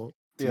 crucial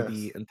to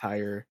the Yes.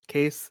 entire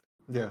case,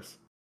 Yes.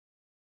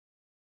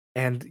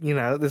 and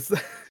this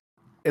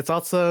it's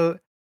also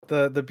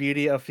the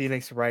beauty of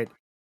Phoenix Wright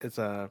is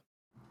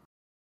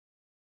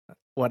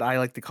what I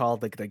like to call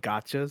like the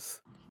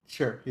gotchas,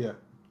 Sure. Yeah.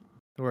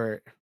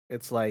 where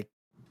it's like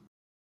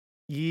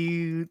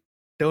you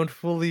don't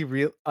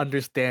fully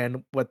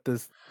understand what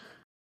this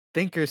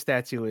thinker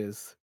statue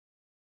is,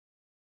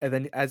 and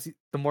then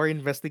the more you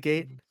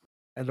investigate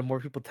and the more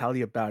people tell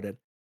you about it,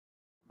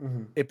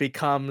 Hmm. it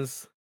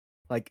becomes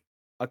like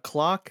a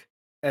clock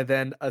and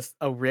then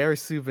a rare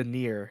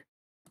souvenir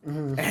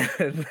Hmm.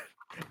 and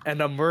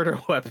and a murder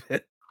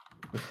weapon.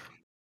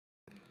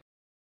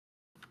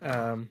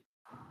 Um,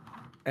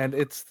 and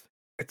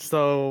It's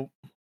so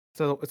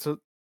it's a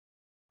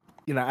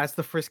as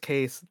the first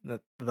case,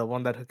 the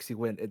one that hooks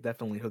you in, it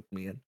definitely hooked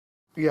me in.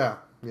 Yeah,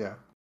 yeah,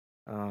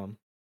 Um,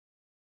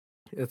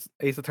 it's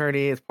Ace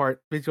Attorney is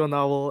part visual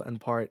novel and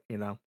part,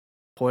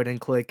 point and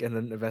click and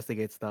then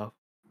investigate stuff,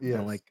 and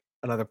yes. like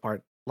another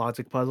part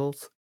logic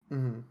puzzles.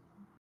 Hmm.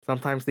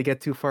 Sometimes they get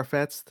too far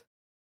fetched,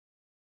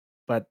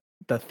 but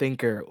the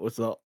thinker was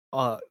the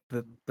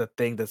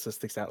thing that just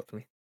sticks out to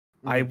me.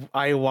 Hmm.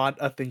 I want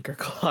a thinker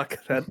clock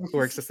that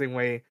works the same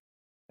way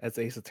as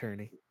Ace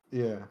Attorney.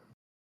 Yeah,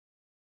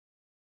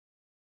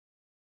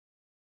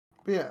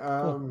 but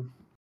yeah, Cool.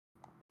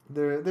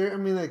 there. I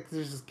mean, like,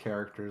 there's just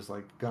characters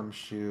like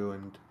Gumshoe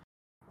and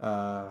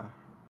uh,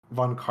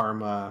 Von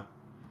Karma,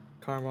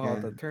 Karma, the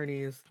and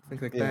attorneys,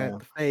 things like that. yeah.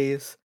 The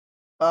face.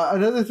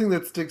 Another thing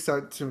that sticks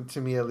out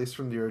to me, at least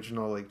from the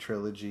original like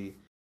trilogy,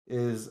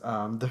 is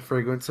the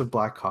fragrance of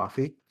black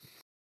coffee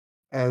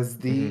as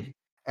Hmm.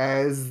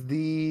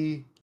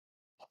 the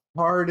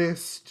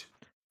hardest,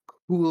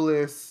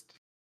 coolest,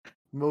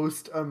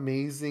 most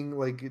amazing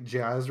like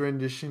jazz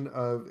rendition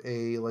of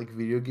a like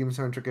video game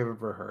soundtrack I've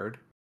ever heard.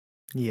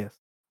 Yes.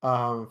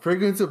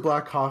 Fragrance of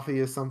Black Coffee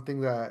is something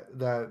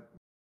that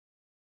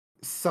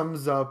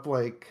sums up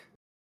like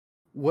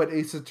what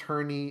Ace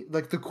Attorney,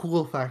 like the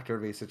cool factor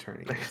of Ace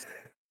Attorney is.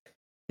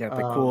 Yeah,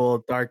 the Um,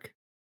 cool dark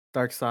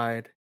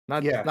side.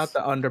 Not yes, the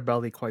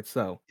underbelly quite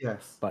so,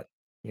 yes, but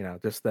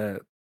just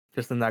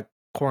in that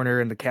corner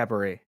in the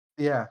cabaret.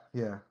 yeah,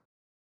 yeah,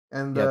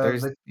 and Yeah,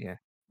 there's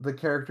the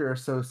character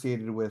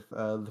associated with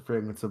the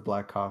fragrance of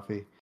Black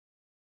Coffee,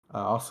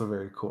 also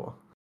very cool.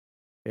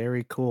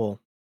 very cool.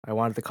 I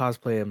wanted to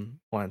cosplay him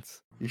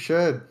once. You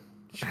should,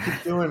 you should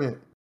keep doing it.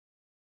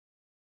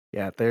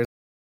 Yeah, there's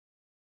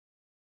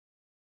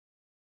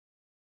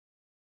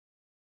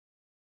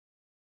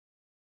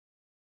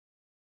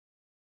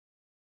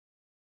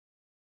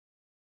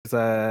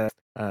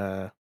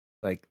uh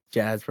like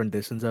jazz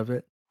renditions of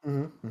it.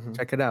 Hmm. Hmm.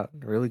 Check it out.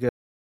 Really good.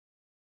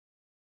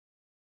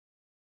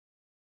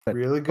 But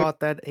Really good. about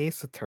that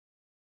Ace Attorney,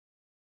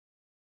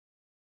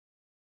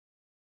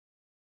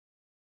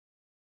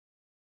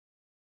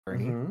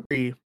 Hmm.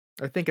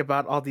 or think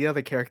about all the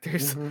other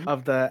characters Hmm.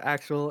 of the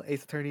actual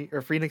Ace Attorney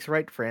or Phoenix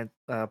Wright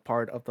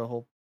part of the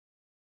whole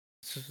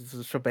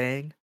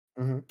shebang.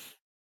 Hmm.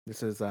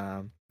 This is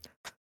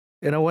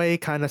in a way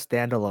kind of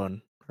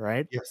standalone,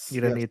 right? Yes, You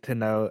don't yes. need to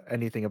know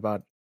anything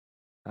about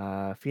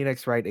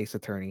Phoenix Wright Ace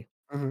Attorney,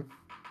 Hmm.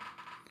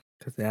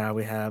 because now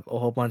we have a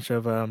whole bunch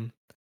of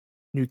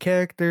new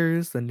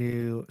characters, a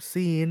new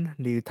scene,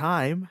 new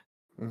time,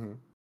 Hmm.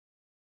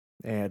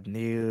 and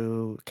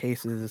new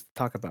cases to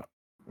talk about.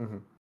 Hmm.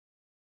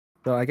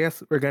 So I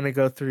guess we're gonna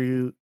go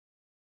through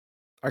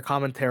our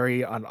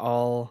commentary on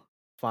all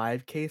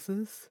 5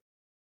 cases,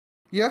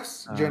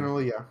 Yes, uh,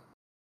 generally, yeah.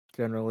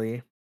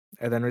 generally,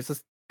 and then we're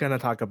just gonna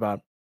talk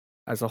about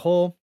as a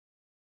whole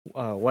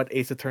what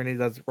Ace Attorney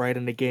does right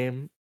in the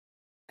game,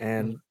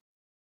 Mhm.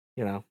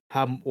 and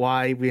how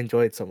why we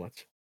enjoy it so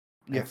much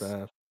as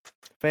Yes.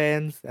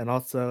 fans and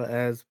also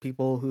as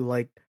people who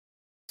like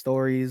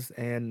stories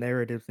and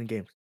narratives in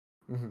games.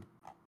 Mhm.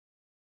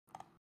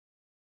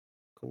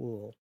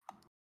 Cool.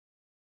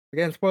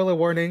 Again, spoiler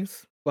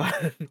warnings,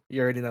 but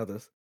you already know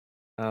this.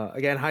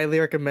 Again, highly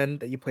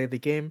recommend that you play the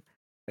game.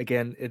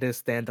 Again, it is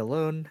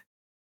standalone,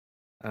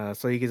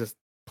 so you can just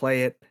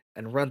play it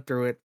and run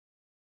through it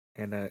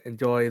and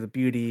enjoy the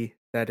beauty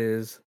that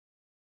is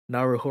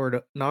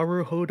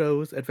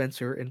Naruhodo's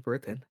adventure in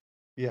Britain.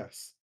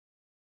 Yes.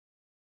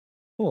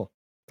 Cool.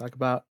 Talk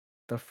about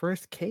the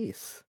first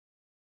case,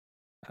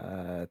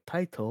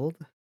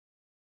 titled.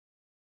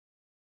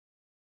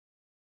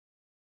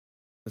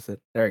 Is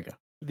it? There you go.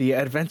 The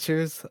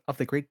Adventures of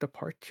the Great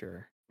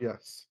Departure.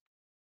 Yes.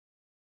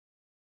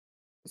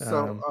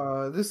 So,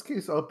 Um, this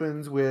case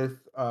opens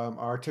with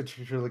our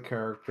titular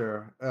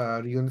character,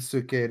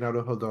 Ryunsuke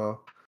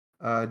Naruhodo,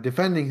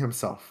 defending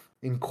himself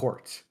in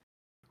court,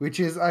 which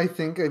is, I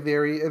think, a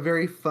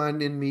very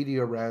fun in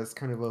media res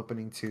kind of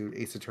opening to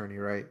Ace Attorney,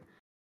 right?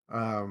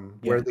 Where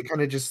yeah, they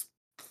kind of just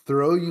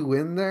throw you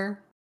in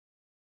there.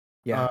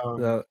 yeah.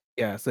 Um,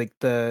 It's like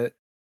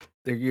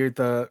you're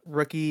the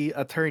rookie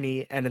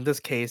attorney, and in this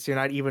case, you're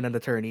not even an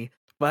attorney,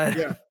 but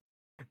yeah,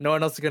 no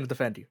one else is gonna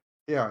defend you.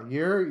 yeah.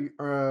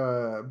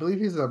 I believe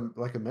he's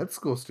like a med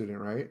school student,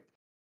 right?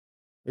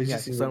 He's Yeah,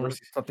 just a she's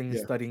university.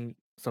 Yeah, studying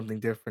something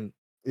different,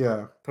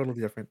 yeah. totally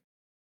different.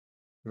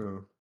 Yeah.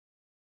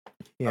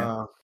 Yeah,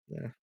 Uh,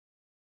 yeah,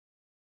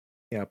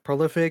 yeah.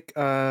 Prolific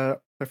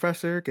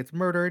professor gets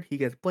murdered. He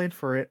gets blamed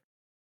for it.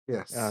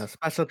 yes.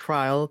 Special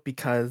trial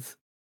because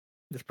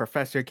this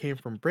professor came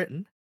from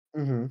Britain.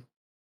 Mhm.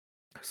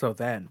 So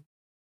then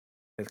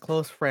his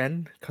close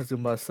friend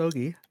Kazuma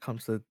Sogi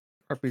comes to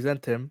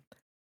represent him,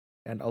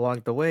 and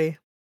along the way,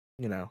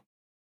 you know,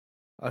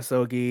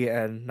 Asogi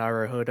and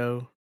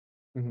Naruhodo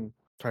Mhm.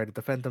 try to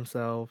defend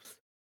themselves,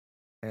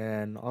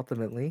 and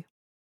ultimately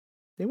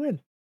they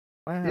win.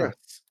 Wow.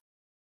 Yes.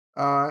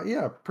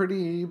 Yeah,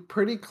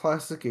 pretty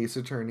classic Ace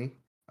Attorney.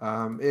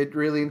 It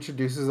really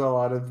introduces a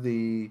lot of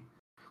the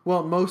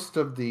well, most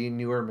of the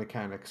newer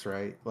mechanics,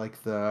 right?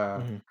 Like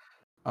the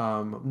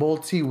Mhm.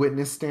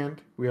 multi-witness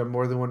stand. We have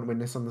more than one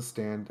witness on the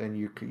stand, and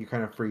you're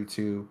kind of free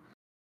to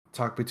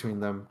talk between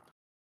them.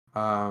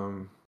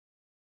 Um,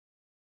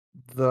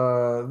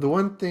 the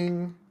one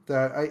thing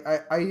that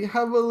I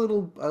have a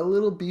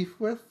little beef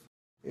with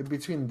in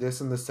between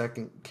this and the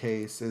second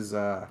case is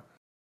I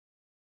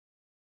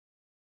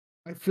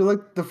feel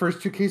like the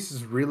first two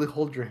cases really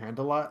hold your hand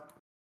a lot.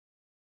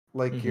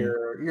 Like Mhm.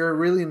 you're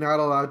really not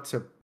allowed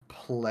to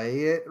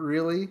play it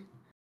really.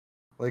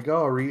 Like,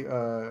 oh,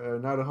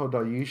 not a hold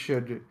on. You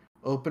should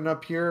open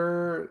up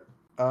your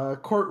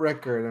court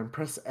record and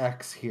press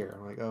X here.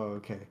 I'm like, oh,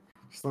 okay.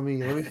 Just let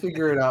me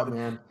figure it out,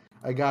 man.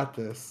 I got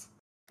this.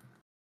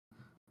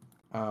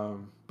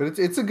 But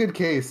it's a good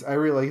case. I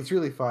really like. It's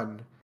really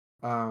fun.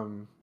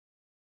 Um,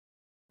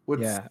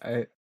 what's Yeah,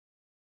 I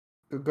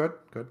good?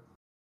 Good.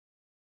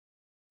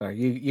 sorry,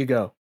 you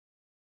go.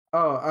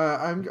 Oh,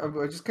 I'm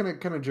just gonna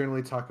kind of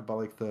generally talk about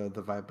like the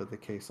vibe of the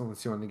case,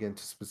 unless you want to get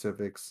into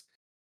specifics.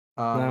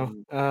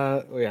 No,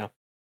 Um, yeah.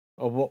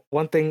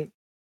 One thing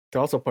to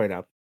also point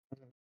out,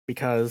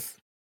 because,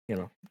 you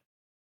know,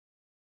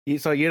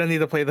 so you don't need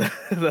to play the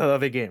the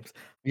other games,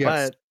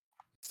 yes, but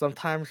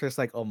sometimes there's,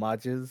 like,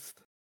 homages,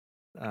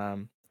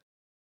 um,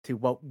 to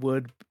what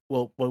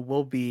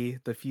will be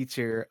the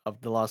future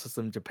of the law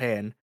system in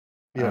Japan,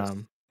 yes,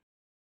 um,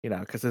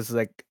 because it's,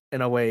 like,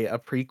 in a way, a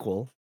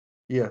prequel.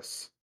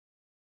 yes.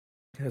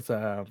 'Cause,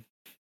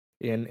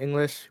 in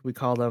English, we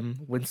call them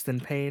Winston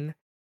Payne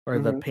or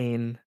the Hmm.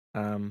 Payne,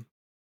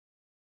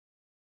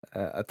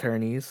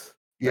 attorneys, or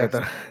Yes.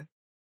 the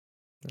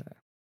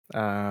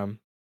um,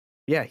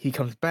 yeah, he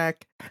comes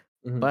back,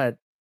 Hmm. but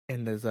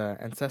in his,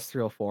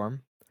 ancestral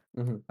form,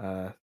 Hmm.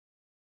 uh,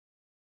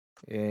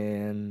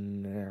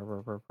 in,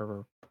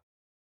 I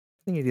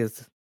think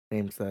his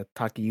name's,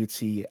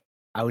 Takeuchi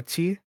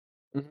Ouchi,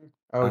 Hmm.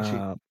 Ouchie.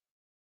 uh,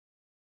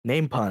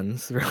 name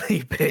puns, really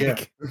Yeah.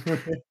 big.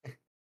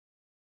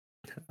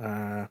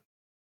 Uh,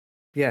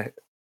 yeah,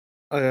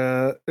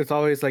 it's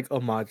always, like,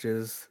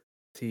 homages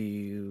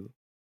to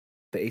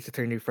the Ace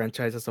Attorney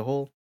franchise as a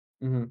whole,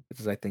 Hmm. which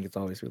is I think it's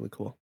always really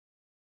cool.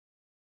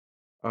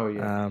 Oh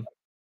yeah. Um,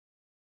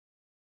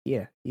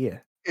 yeah, yeah.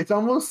 It's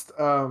almost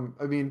I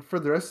mean, for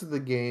the rest of the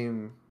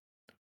game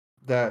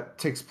that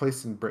takes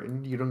place in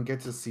Britain, you don't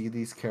get to see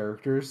these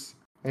characters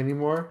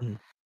anymore. Mhm.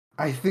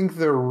 I think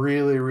they're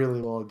really,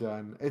 really well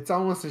done. It's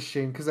almost a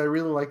shame because I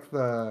really like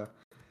the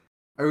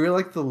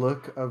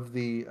look of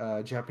the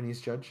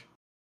Japanese judge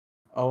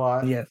a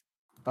lot. Yes,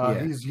 yeah.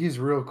 He's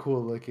real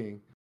cool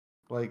looking,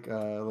 like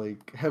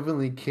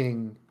Heavenly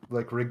King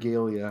like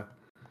regalia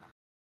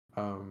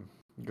um,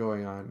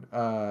 going on.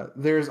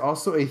 There's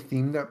also a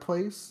theme that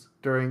plays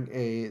during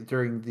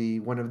the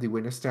one of the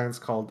witness stands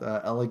called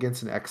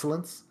Elegance and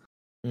Excellence.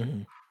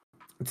 Mhm.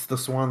 It's the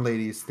Swan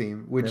Ladies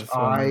theme, which That's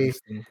one lady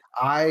scene.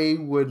 I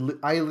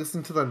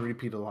listen to that on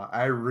repeat a lot.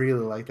 I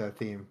really like that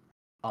theme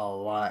a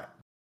lot.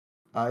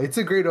 It's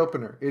a great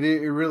opener. It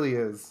really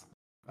is.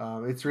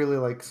 It's really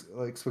like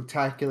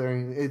spectacular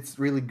and it's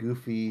really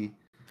goofy.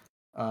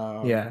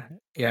 Um, Yeah,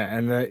 yeah,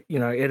 and,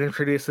 it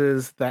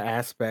introduces the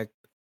aspect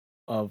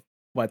of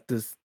what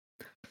this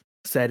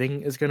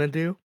setting is gonna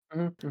do,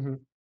 mhm, mhm.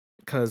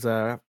 'cause,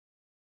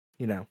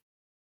 you know,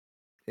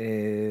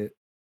 it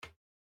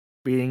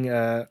being,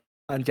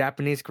 on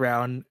Japanese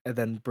ground and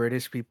then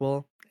British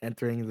people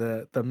entering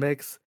the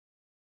mix,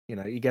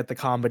 you get the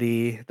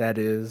comedy that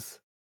is,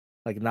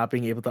 like, not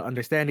being able to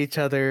understand each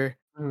other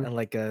Mhm, and,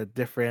 like, a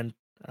different,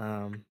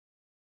 um,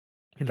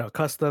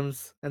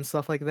 customs and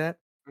stuff like that.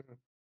 mhm.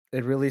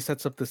 It really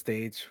sets up the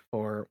stage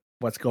for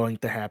what's going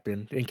to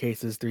happen in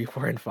cases 3,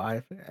 4, and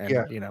 5,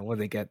 Yeah, and, when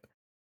they get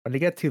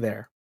to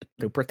there,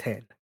 to mm,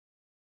 pretend.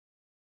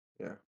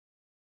 yeah.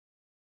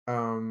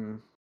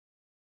 Um,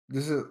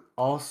 this is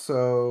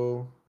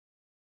also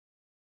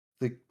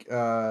the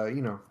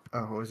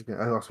what was it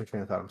again? I lost my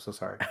train of thought. I'm so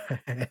sorry.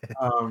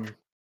 Um,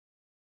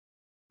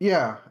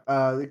 yeah,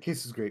 the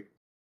case is great.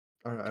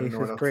 I don't Case know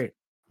what is else. great.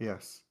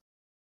 Yes.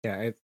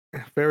 Yeah,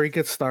 very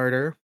good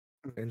starter.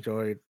 Mm.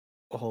 Enjoyed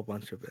a whole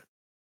bunch of it.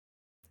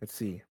 Let's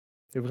see.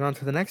 Moving on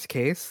to the next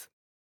case.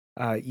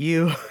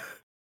 You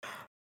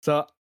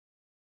so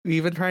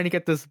we've been trying to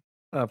get this,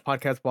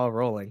 podcast ball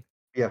rolling.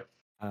 Yeah.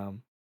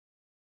 Um,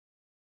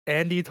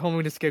 Andy told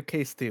me to skip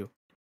case 2,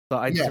 so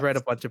I just read a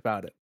Yes. bunch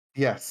about it.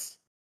 Yes.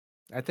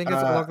 I think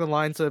it's Uh, along the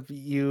lines of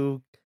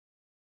you.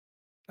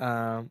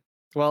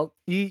 Well,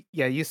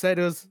 you said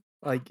it was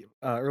like,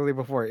 earlier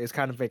before, it's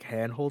kind of like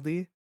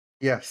handholdy,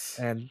 yes.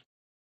 and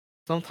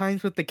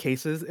sometimes with the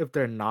cases, if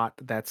they're not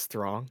that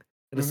strong,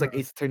 and it's like Mhm.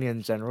 Ace Attorney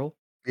in general,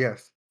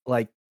 Yes.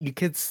 like you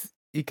could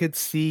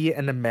see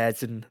and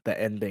imagine the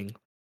ending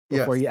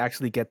before Yes. you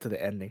actually get to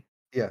the ending.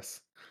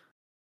 Yes.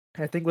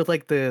 I think with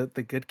like the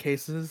good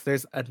cases,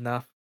 there's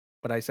enough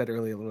what I said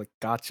earlier, like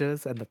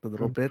gotchas and like the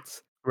little Mhm.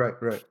 bits Right,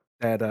 right.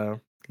 that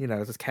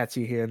just catch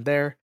you here and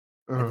there,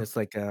 and Uh-huh. just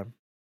like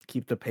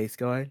keep the pace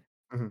going.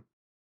 Mhm.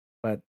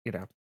 But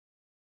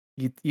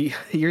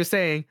you're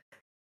saying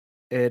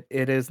it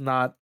is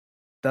not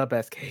the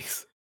best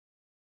case.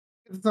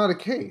 It's not a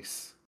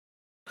case.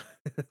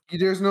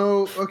 There's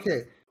no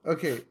okay,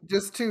 okay.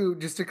 Just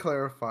to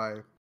clarify,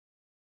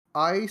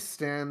 I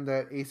stand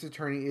that Ace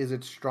Attorney is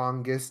its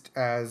strongest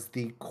as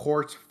the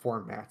court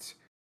format.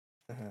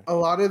 Uh-huh. A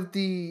lot of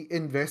the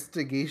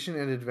investigation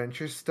and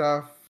adventure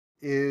stuff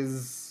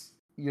is,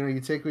 you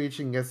take what you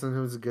can get.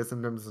 Sometimes it's good,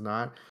 sometimes it's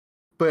not.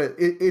 But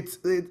it's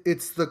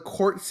the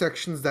court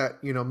sections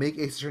that make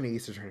Ace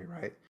Attorney,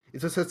 right?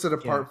 It's what sets it Yeah.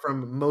 apart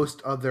from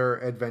most other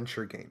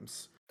adventure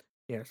games.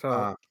 Yeah. So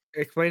Uh,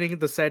 explaining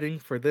the setting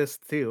for this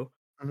too.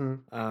 mhm.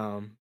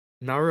 Um,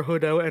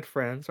 Naruhodo and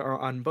friends are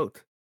on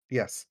boat.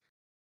 Yes,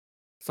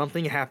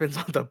 Something happens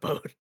on the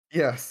boat.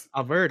 yes,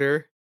 A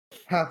murder.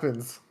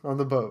 happens on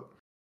the boat.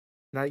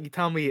 Now you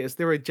tell me, is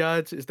there a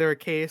judge? Is there a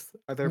case?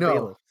 Are there No,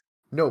 bailiffs?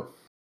 no,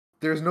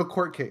 there's no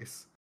court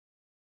case.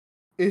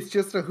 It's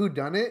just a who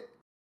done it,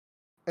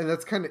 and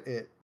that's kind of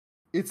it.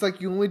 It's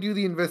like you only do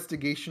the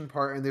investigation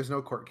part, and there's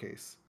no court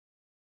case.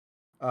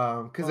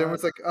 Because What?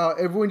 everyone's like,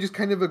 everyone just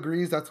kind of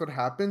agrees that's what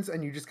happens,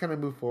 and you just kind of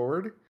move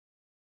forward.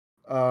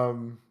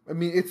 I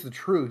mean, it's the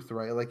truth,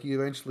 right? Like you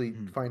eventually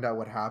Mhm. find out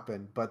what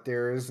happened, but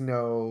there's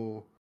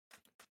no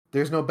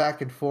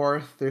back and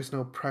forth. There's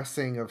no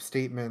pressing of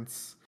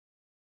statements.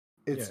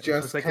 Yeah, It's it's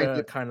just just like kind a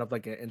of kind of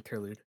like an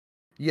interlude.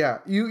 yeah.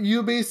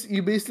 You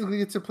basically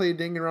get to play a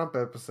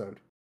Danganronpa episode.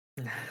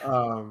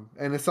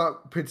 And it's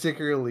not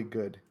particularly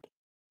good.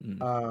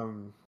 Mm.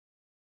 Um,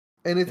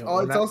 and it's You know, all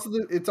when it's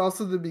that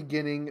also the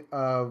beginning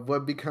of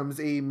what becomes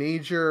a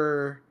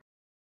major,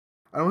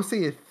 I don't want to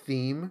say a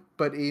theme,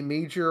 but a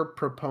major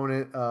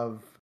proponent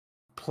of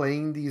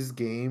playing these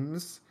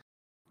games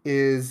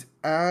is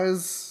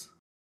as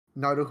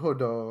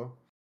Naruhodo,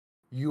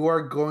 you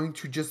are going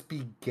to just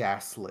be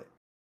gaslit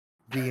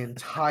the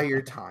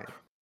entire time.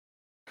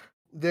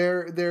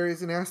 There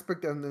is an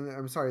aspect, and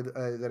I'm sorry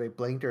that I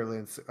blanked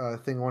earlier.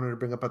 Thing I wanted to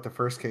bring up at the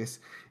first case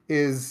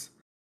is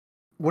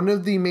one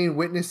of the main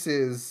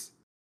witnesses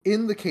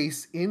in the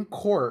case in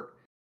court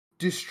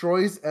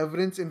destroys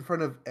evidence in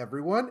front of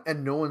everyone,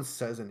 and no one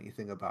says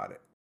anything about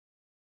it.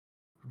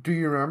 Do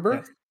you remember?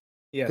 yes,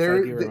 yes, I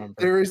There, do remember.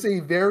 there is a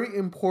very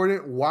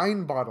important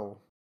wine bottle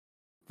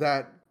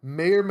that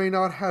may or may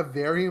not have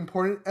very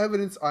important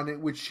evidence on it,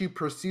 which she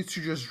proceeds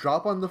to just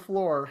drop on the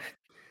floor,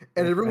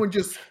 and everyone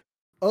just,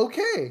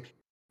 okay,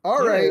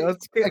 all Yeah, right,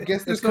 that's I good.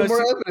 guess It's there's no cause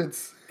more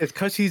evidence. it's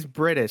cause she's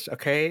British.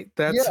 Okay,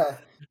 that's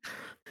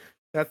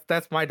Yeah,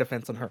 that's my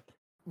defense on her.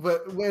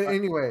 but well, But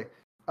anyway,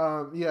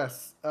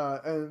 yes,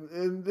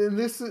 and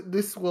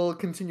this will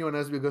continue on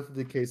as we go through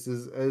the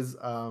cases as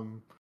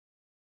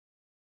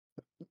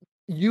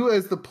you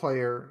as the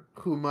player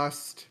who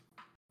must,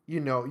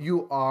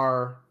 you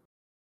are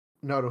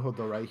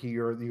Naruhodo, right?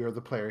 You're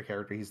the player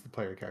character. He's the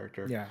player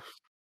character. yeah,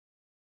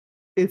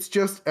 It's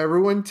just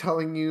everyone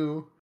telling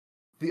you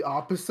the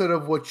opposite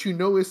of what you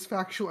know is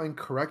factual and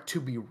correct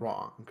to be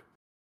wrong.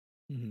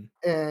 mhm,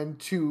 And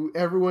to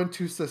everyone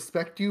to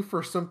suspect you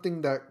for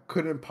something that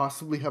couldn't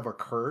possibly have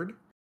occurred.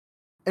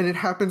 And it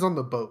happens on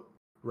the boat,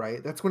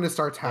 right? That's when it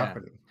starts yeah,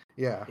 happening.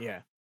 Yeah.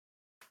 yeah.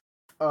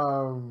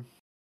 Um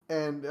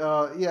and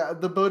yeah,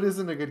 the boat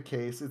isn't a good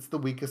case. It's the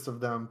weakest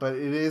of them, but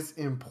it is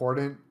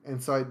important,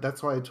 and so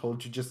that's why I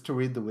told you just to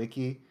read the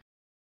wiki.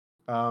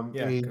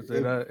 Yeah, because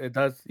it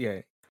does,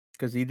 yeah,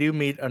 because you do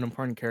meet an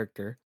important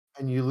character,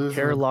 And you lose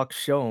an Kerlock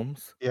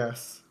Sholmes.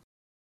 yes,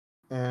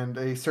 and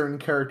a certain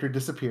character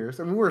disappears.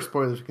 I mean, we're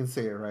spoilers. We can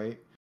say it, right?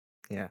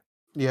 Yeah,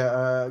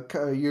 Yeah,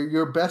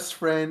 your best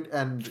friend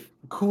and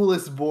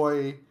coolest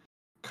boy,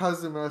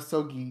 Kazuma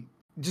Sogi,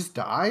 just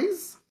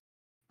dies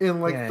in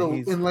like yeah,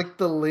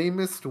 the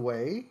lamest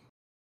way.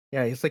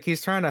 he's like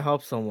he's trying to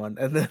help someone,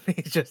 and then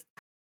he just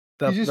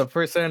He the just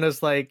person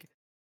is like,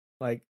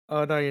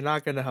 oh no, you're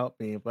not gonna help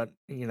me, but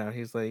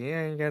he's like,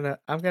 yeah,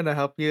 I'm gonna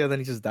help you, and then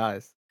he just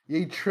dies.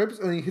 he trips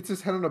and he hits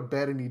his head on a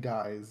bed and he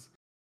dies,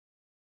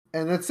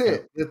 and that's Yeah,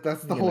 it.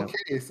 That's the you whole know,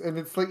 case, and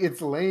it's like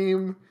it's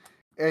lame,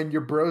 and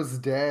your bro's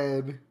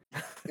dead,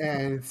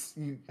 and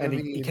I and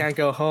he mean, can't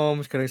go home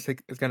because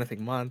it's gonna take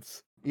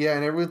months. yeah,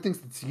 and everyone thinks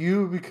it's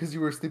you because you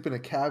were asleep in a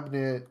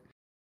cabinet.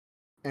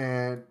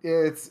 And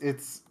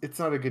it's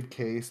not a good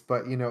case,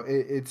 but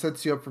it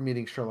sets you up for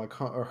meeting or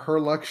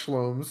Herlock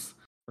Sholmes,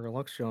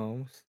 Sherlock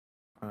Holmes,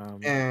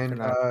 and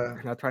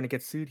they're not trying to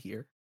get sued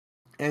here.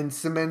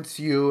 cements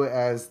you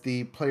as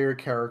the player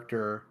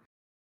character,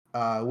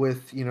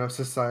 with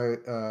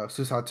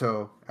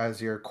Susato as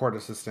your court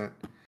assistant.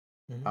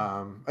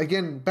 Mhm.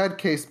 Again, bad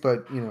case,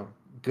 but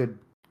good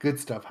good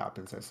stuff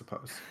happens, I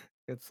suppose.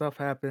 Good stuff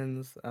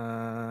happens.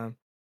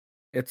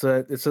 It's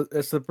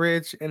a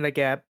bridge and a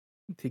gap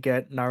to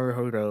get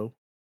Naruhodo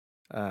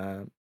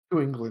uh,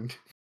 To England,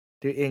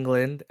 to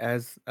England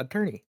as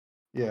attorney.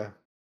 yeah,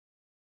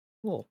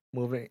 Cool.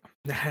 Moving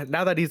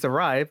now that he's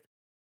arrived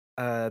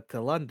to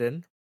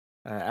London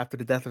after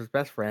the death of his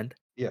best friend.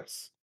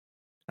 yes,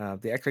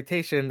 The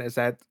expectation is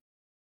that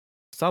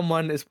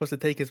someone is supposed to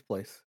take his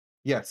place,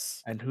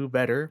 yes, and who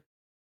better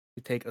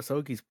to take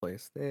Asogi's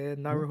place than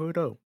mhm,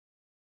 Naruhodo?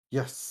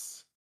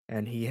 yes,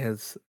 And he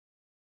has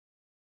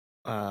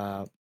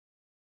uh,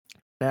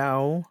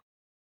 now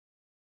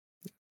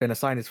been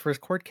assigned his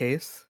first court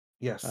case,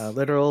 Yes.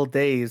 literal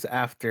days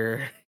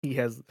after he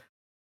has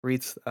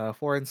reached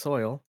foreign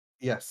soil.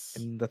 Yes.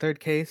 In the third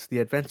case, the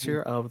Mhm.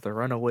 adventure of the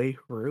runaway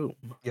room.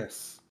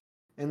 Yes.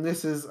 And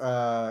this is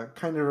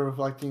kind of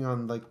reflecting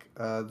on like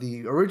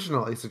the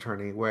original Ace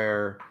Attorney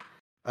where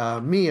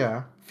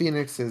Mia,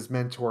 Phoenix's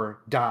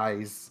mentor,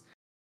 dies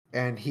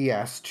and he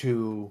has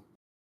to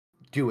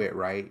do it,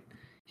 right?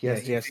 He Yeah,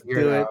 has he to has to figure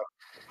it do out.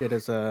 it. Get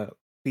his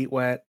feet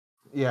wet.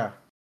 Yeah.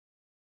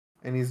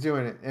 And he's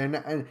doing it.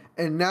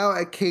 And now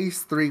at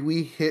case 3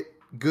 we hit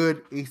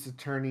good Ace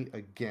Attorney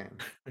again.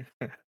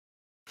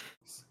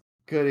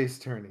 Good Ace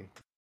Attorney.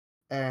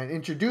 And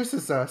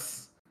introduces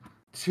us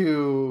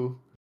to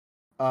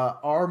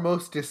our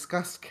most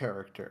discussed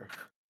character.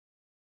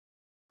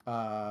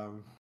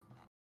 Um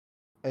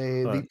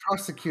the But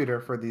prosecutor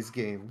for these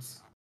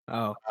games,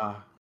 oh,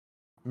 uh,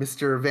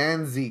 Mr.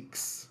 Van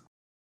Zeeks.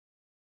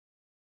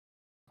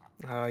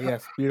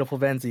 yes, beautiful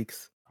Van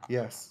Zeeks.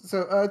 Yes.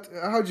 So,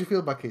 how'd you feel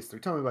about case 3?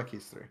 Tell me about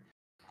case 3.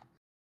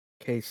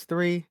 Case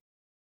three.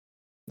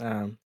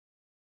 Um,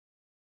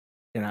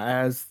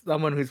 as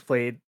someone who's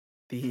played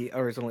the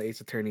original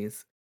Ace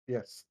Attorneys,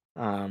 Yes.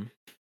 um,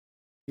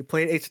 you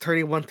played Ace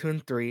Attorney 1, 2,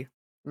 and 3,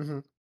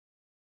 Mhm.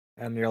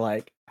 and you're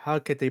like, how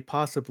could they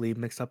possibly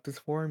mix up this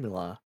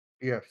formula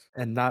Yes.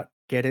 and not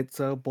get it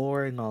so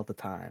boring all the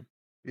time?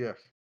 Yes.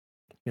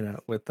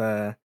 With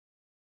I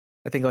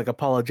think like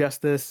Apollo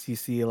Justice, you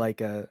see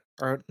like a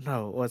or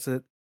no, was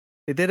it?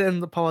 They did it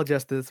in Apollo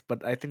Justice,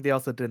 but I think they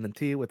also did it in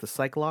 2 with the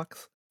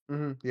Cyclops.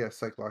 Mhm. Yes,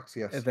 Cyclops,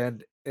 And yes.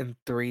 then in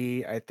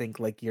 3, I think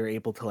like you're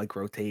able to like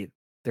rotate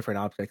different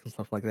objects and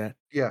stuff like that.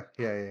 Yeah,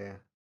 yeah, yeah,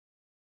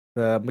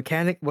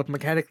 yeah. What's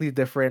mechanically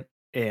different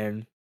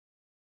in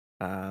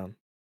um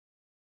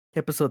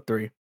episode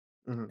 3,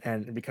 Mhm.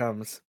 and it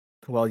becomes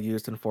well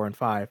used in 4 and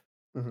 5,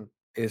 Mhm.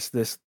 is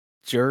this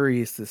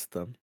jury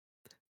system.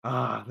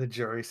 Ah, the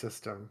jury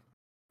system.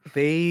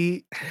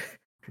 They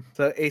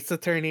so Ace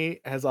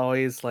Attorney has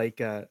always like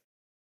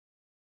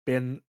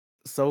been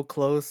so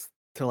close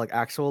to like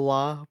actual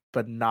law,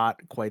 but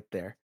not quite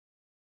there.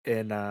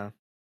 In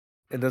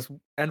in this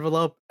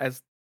envelope,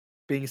 as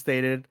being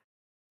stated,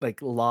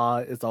 like law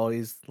is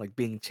always like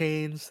being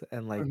changed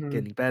and like Mhm.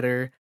 getting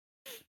better.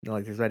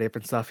 Like there's many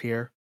different stuff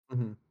here.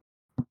 Mhm.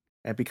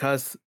 And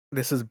because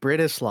this is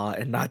British law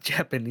and not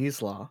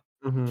Japanese law,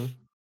 Mhm.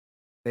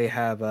 they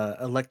have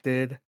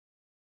elected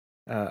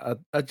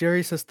a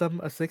jury system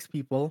of 6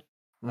 people.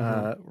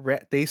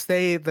 Mhm. They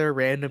say they're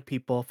random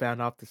people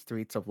found off the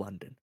streets of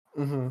London.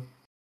 Mhm.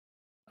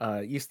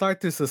 You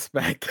start to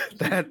suspect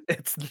that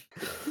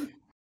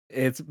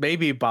it's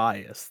maybe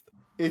biased.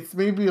 It's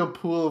maybe a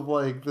pool of,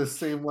 like, the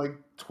same, like,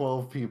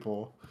 12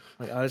 people.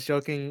 Like I was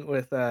joking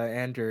with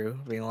Andrew,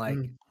 being like,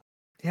 Mhm.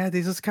 "Yeah,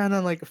 they just kind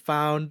of like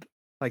found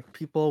like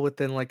people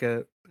within like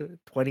a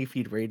 20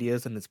 feet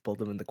radius and just pulled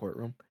them in the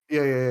courtroom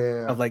Yeah, yeah,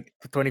 yeah, of yeah. like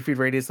the 20 feet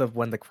radius of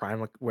where the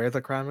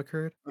crime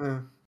occurred."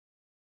 Uh,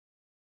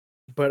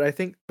 But I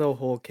think the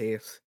whole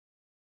case,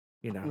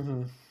 you know,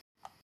 mhm.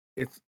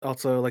 it's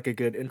also like a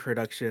good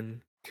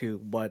introduction to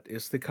what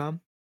is to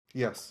come.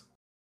 Yes.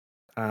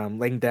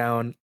 Laying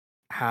down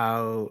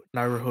how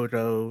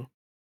Naruhodo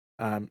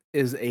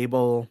is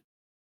able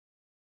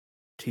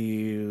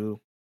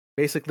to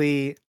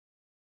basically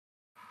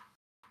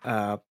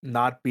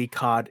not be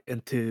caught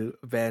into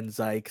Van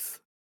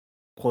Zyke's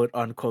quote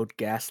unquote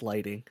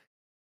gaslighting,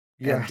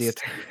 and Yes.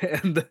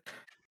 and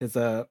is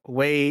a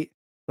way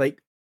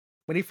like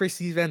when you first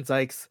see Van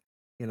Zyke's,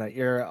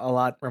 you're a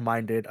lot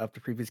reminded of the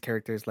previous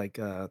characters like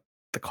the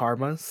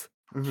Karmas,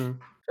 Mhm.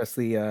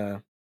 especially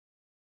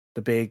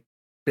the big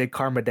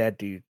Karma dad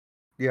dude.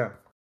 Yeah.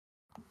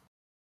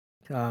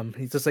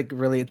 He's just like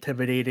really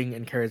intimidating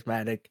and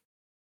charismatic,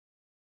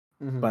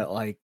 Mhm. but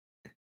like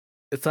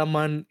it's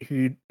someone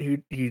who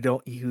you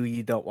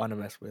don't want to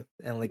mess with,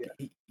 and like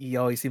Yeah. he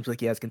always seems like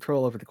he has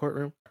control over the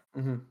courtroom.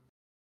 Mhm.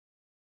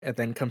 And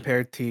then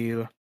compared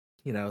to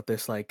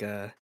this like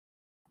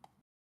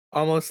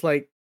almost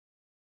like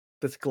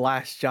this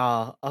glass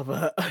jaw of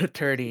a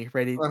attorney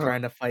ready Uh-huh.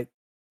 trying to fight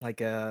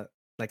like a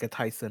Mike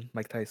Tyson.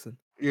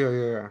 Yeah,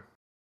 yeah, yeah.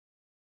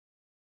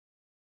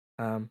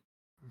 Um,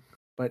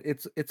 but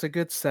it's a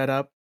good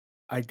setup.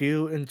 I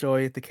do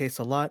enjoy the case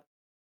a lot.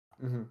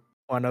 Mhm.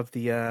 One of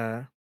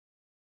the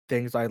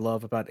things I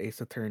love about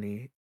Ace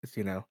Attorney is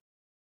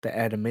the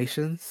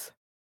animations,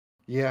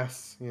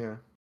 Yes, yeah.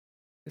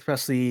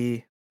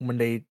 especially when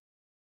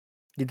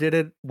you did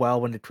it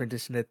well when they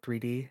transitioned it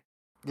 3D.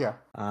 Yeah.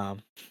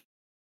 Um,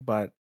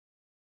 but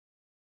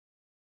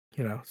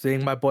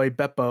seeing my boy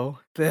Beppo,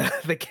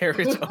 the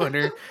carriage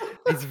owner,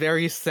 he's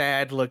very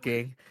sad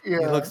looking. He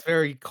Yeah, looks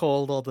very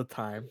cold all the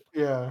time.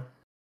 yeah.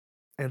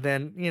 And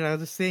then,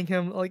 just seeing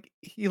him like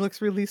he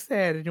looks really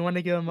sad and you want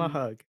to give him a Mhm.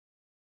 hug.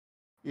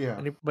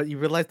 Yeah. But you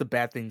realize the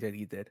bad thing that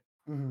he did.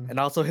 Mhm. And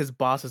also his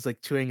boss is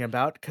like chewing him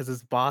out because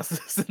his boss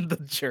is in the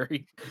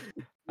jury.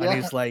 And Yeah.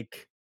 he's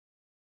like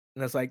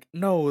and it's like,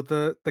 no,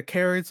 the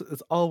carriage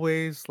is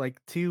always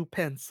like 2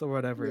 pence or Yeah,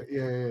 whatever.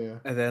 yeah, yeah, yeah.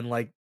 And then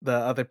like the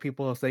other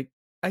people is like,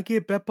 I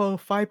give Beppo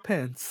 5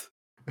 pence.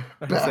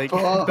 And it's like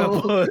Beppo.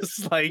 Beppo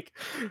is like,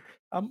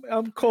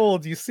 I'm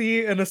cold, you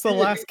see, and it's the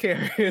last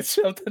carriage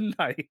of the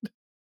night.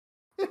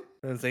 And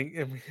it's like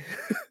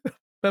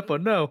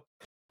Beppo, no.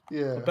 But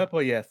Yeah.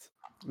 Beppo, yes.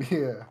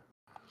 Yeah.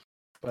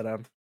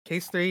 But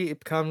case three, it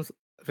becomes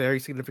very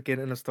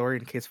significant in the story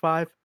in case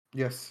five.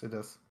 Yes, it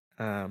does.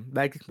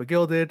 Magnus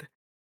McGilded.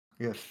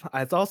 Yes.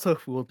 It's also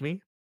fooled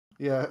me.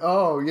 Yeah.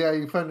 Oh, yeah.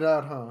 You found it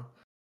out, huh?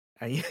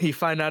 And you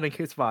find out in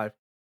case five.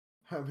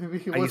 Maybe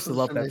he I used to wasn't such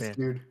love a that nice man.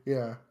 dude.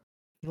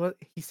 Yeah.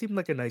 He seemed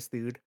like a nice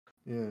dude.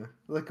 Yeah.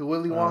 Like a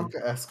Willy Um,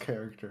 Wonka-esque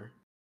character.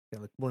 yeah,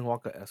 like Willy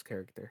Wonka s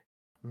character.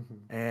 Hmm.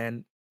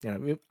 And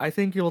I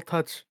think you'll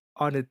touch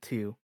on it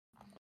too.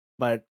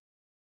 But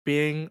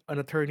being an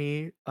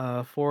attorney,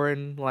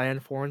 foreign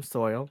land, foreign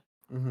soil,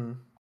 Hmm.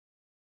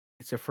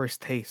 it's your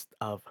first taste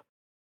of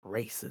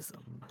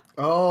racism.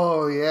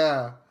 Oh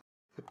yeah.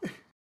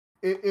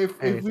 If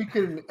And we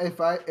could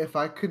if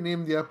I could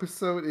name the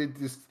episode, it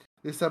just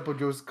this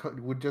episode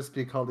would just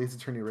be called Ace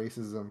Attorney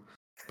Racism.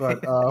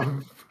 But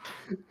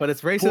but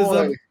it's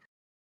boy,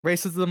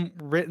 racism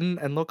written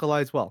and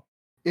localized well.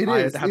 it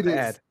I'd is. have It to is.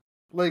 add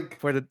Like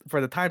for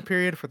the time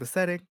period, for the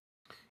setting.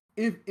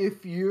 if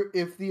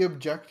the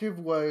objective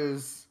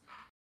was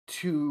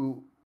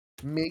to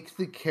make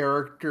the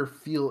character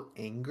feel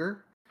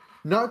anger,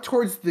 not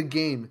towards the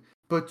game,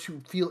 but to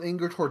feel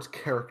anger towards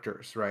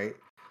characters, right?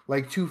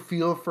 Like to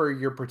feel for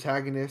your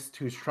protagonist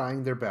who's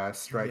trying their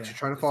best, right? To Yeah,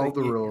 trying to it's follow like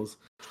the rules.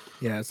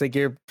 it's like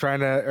you're trying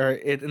to, or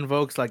it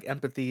invokes like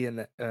empathy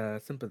and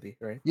sympathy,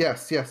 right?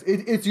 Yes, yes.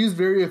 It's used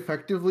very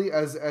effectively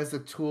as a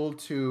tool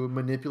to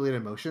manipulate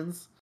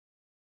emotions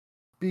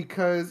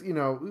because,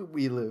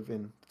 we live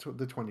in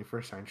the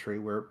 21st century.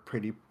 We're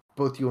pretty,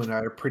 both you and I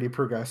are pretty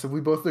progressive.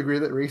 We both agree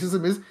that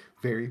racism is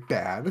very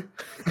bad.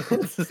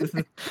 And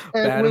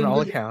Bad on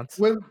all accounts.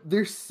 when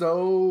they're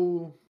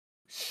so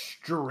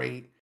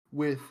straight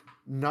with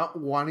not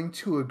wanting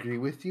to agree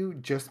with you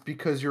just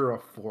because you're a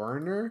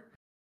foreigner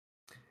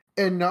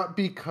and not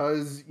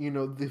because,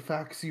 the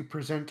facts you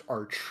present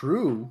are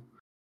true,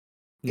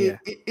 it, Yeah,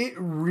 it it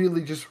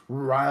really just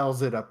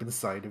riles it up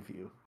inside of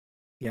you.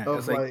 yeah. Of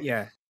It's like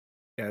like,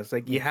 it's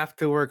like you have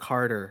to work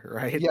harder,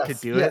 right, to yes,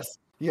 do it. yes,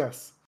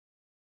 yes.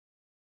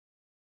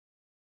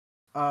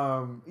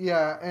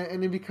 Yeah,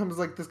 and it becomes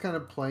like this kind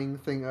of playing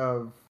thing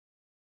of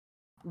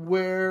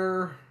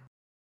where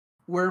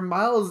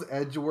Miles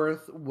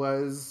Edgeworth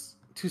was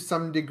to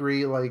some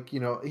degree like,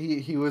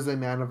 he was a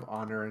man of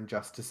honor and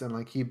justice, and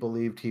like he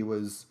believed he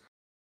was,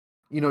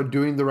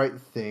 doing the right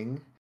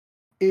thing.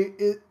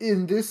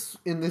 In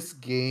this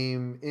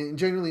game, and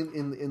generally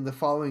in the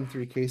following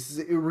three cases,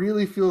 it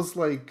really feels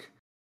like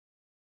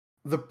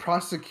the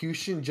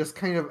prosecution just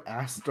kind of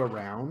asked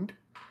around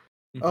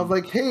of Hmm.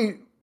 like, hey,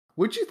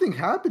 what you think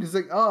happened? He's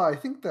like, oh, I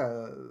think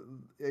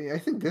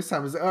this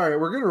time is all right.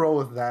 We're gonna roll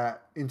with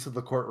that into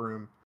the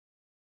courtroom,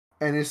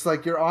 and it's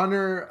like, Your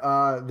Honor,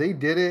 they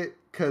did it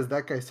because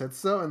that guy said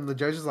so, and the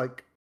judge is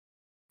like,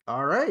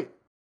 all right,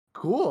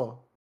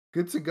 cool,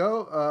 good to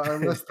go.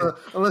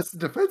 Unless the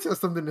defense has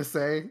something to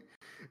say,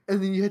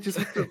 and then you just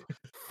have to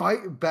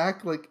fight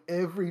back like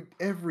every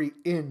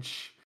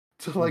inch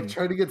to like Hmm.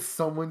 try to get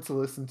someone to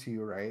listen to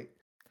you, right?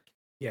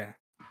 Yeah,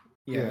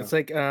 yeah. Yeah. It's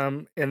like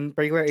in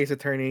regular Ace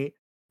Attorney,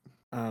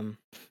 um,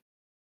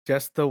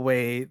 just the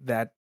way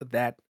that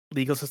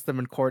legal system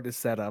in court is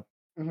set up.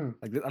 Hmm.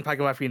 Like I'm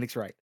talking about Phoenix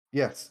Wright.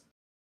 Yes.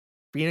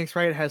 Phoenix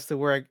Wright has to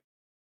work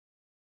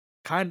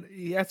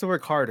he has to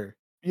work harder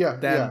Yeah.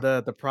 than Yeah.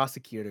 the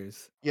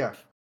prosecutors Yeah.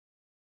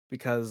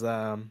 because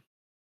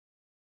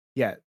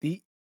yeah,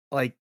 he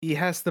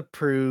has to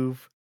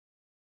prove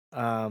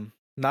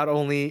not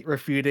only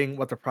refuting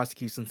what the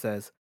prosecution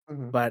says,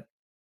 Hmm. but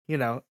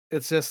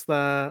it's just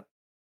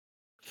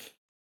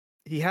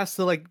he has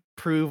to like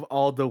prove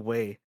all the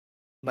way,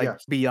 like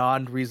Yes.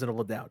 beyond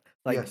reasonable doubt.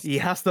 Like Yes. he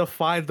has to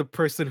find the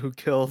person who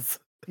kills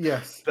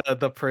Yes.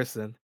 the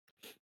person.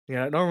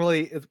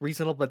 Normally it's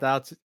reasonable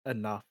doubt's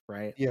enough,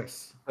 right?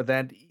 Yes. But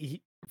then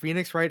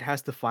Phoenix Wright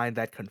has to find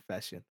that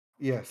confession.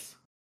 Yes.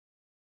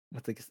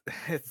 It's like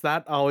it's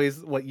not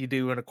always what you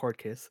do in a court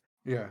case.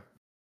 Yeah.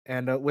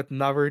 And with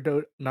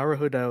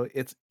Naruhodo,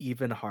 it's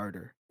even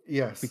harder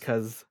Yes.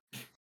 because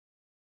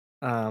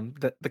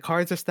the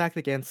cards are stacked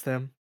against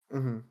him.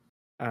 Hmm.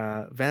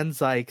 Van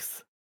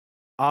Zykes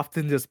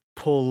often just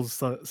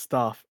pulls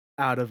stuff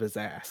out of his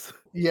ass.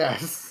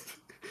 Yes.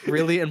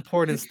 Really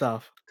important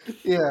stuff.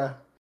 Yeah.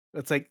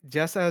 It's like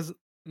just as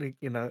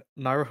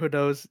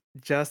Naruhodo's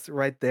just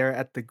right there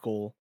at the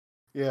goal.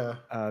 Yeah.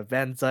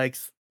 Van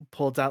Zykes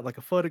pulls out like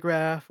a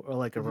photograph or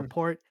like a Hmm.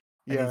 report,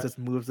 and he Yeah. just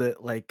moves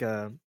it like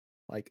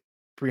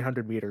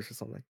 300 meters or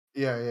something.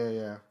 Yeah. Yeah.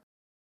 Yeah.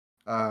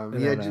 And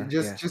Yeah. then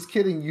yeah. Just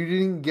kidding. You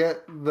didn't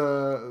get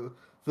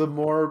the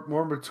more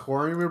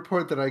maturing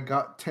report that I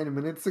got 10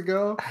 minutes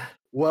ago.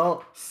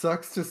 Well,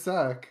 sucks to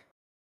suck.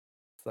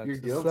 You're Sucks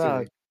to suck.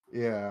 guilty.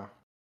 Yeah.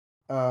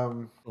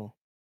 Um. Cool.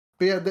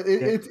 But yeah,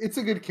 Yeah. it's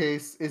a good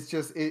case. It's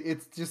just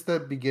the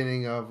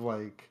beginning of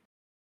like,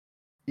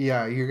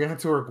 yeah, you're gonna have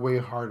to work way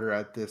harder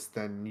at this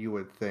than you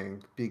would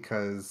think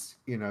because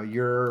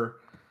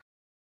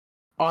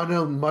on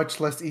a much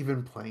less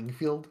even playing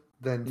field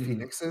than Mhm.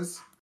 Phoenix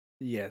is.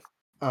 Yes.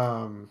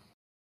 Um,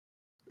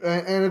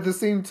 and at the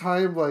same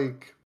time,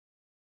 like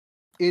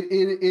it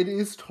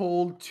is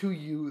told to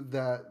you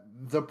that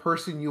the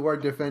person you are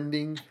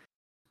defending,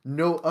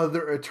 no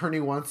other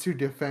attorney wants to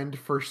defend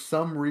for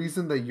some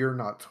reason that you're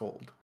not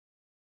told.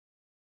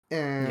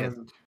 Yes.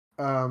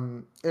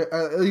 And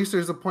at least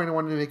there's a point I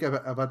wanted to make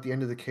about the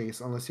end of the case,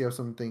 unless you have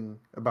something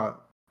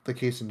about the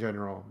case in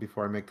general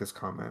before I make this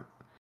comment.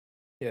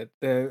 Yeah.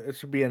 It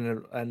should be in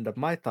the end of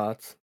my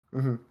thoughts.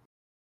 Hmm.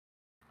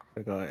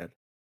 So go ahead.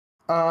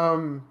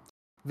 Um,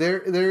 there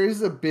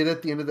is a bit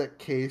at the end of that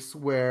case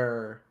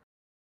where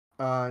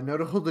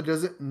Notohulda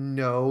doesn't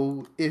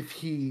know if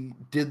he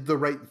did the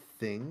right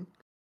thing.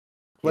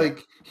 Yeah.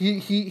 Like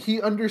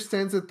he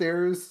understands that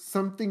there is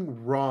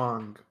something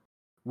wrong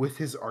with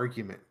his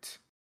argument.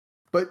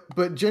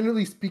 But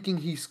generally speaking,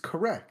 he's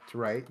correct,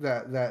 right?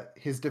 That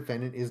his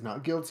defendant is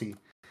not guilty.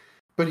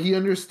 But he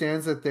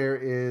understands that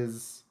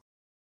there's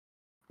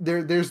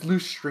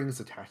loose strings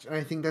attached. And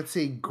I think that's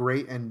a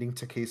great ending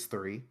to case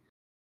 3.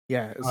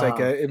 Yeah. It's like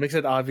Um it makes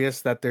it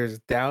obvious that there's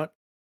doubt,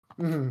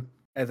 mhm,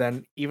 and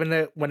then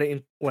even when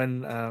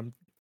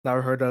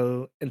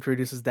Naruhodo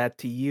introduces that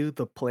to you,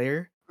 the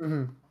player,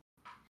 mhm.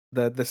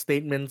 the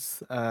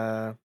statements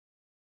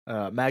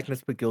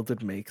Magnus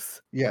Begilded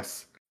makes,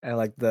 Yes. and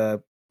like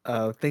the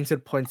things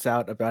it points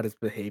out about his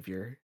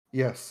behavior,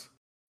 Yes.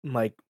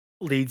 like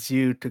leads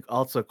you to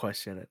also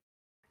question it.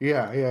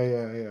 Yeah, yeah,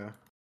 yeah,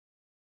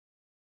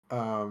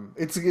 yeah.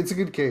 It's a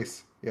good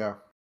case. Yeah.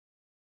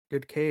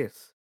 Good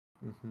case.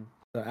 Hmm.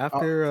 So Uh,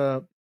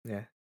 after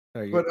yeah.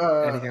 Sorry, but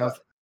anything else?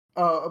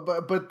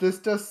 but this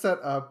does set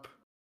up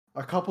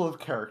a couple of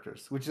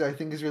characters, which I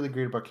think is really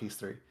great about case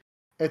 3.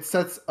 It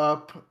sets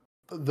up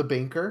the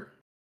banker.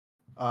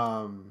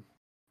 Um,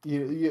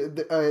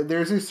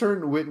 there's a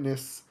certain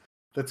witness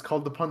that's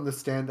called upon the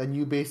stand, and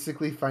you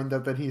basically find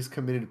out that he's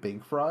committed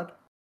bank fraud,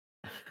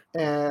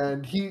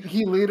 and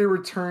he later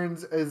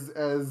returns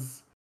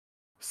as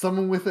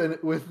someone with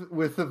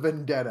a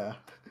vendetta.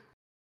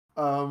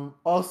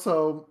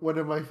 Also, one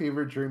of my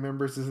favorite jury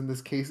members is in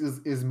this case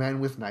is Man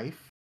with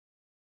Knife,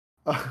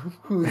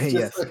 who's just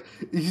Yes,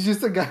 he's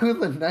just a guy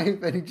with a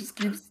knife, and he just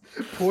keeps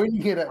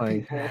pointing it at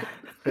playing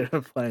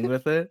people. playing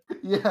with it.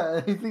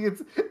 Yeah, I think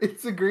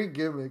it's a great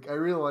gimmick. I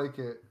really like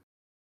it.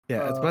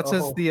 Yeah, as much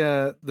as Oh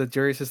the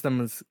jury system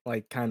is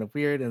like kind of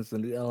weird and it's a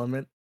new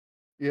element,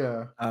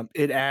 yeah,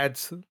 it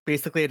adds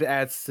basically it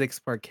adds 6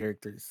 part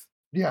characters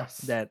yes,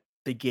 that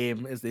the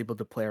game is able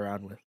to play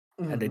around with,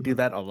 and they do mhm,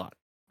 that a lot.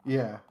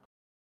 yeah,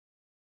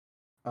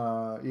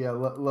 yeah.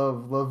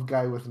 Love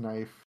guy with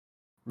knife.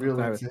 Love Real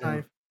Guy with into him.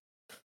 Knife,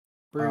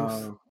 Bruce.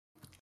 Um,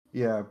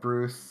 yeah,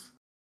 Bruce,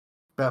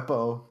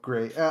 Beppo,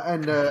 great,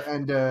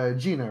 and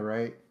Gina,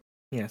 right?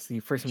 Yes,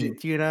 you first meet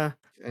G- Gina.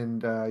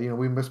 and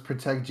we must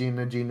protect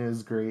Gina. Gina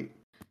is great.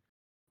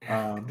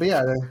 But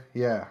yeah,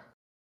 yeah.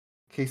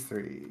 Case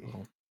 3.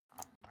 Cool.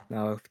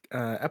 Now,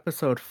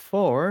 episode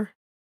 4,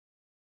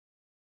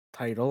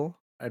 title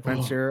Oh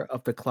Adventure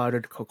of the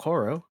Clouded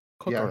Kokoro.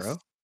 yes, Kokoro.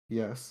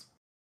 yes.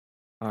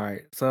 All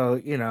right,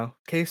 so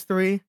case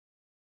 3,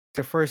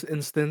 the first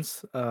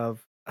instance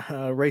of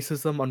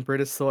racism on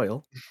British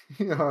soil.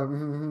 Yeah.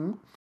 Mhm.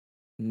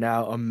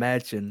 Now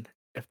imagine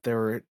if there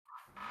were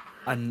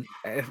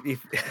if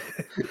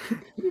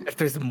if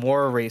there's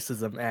more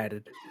racism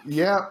added.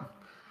 Yep.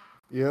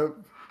 Yep.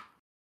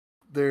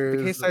 The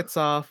case There's. starts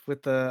off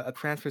with a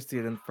transfer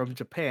student from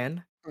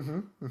Japan,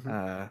 Mhm,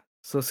 mhm.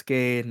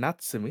 Sosuke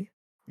Natsumi,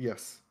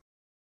 Yes.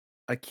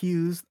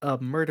 accused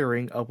of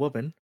murdering a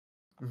woman.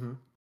 Mhm.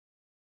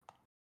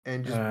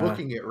 And just Uh,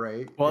 booking it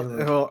right, well, and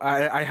like well,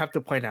 I have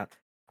to point out.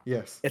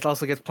 yes, It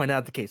also gets pointed out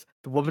in the case.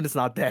 The woman is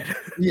not dead.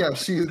 yeah,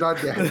 she's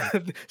not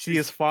dead. She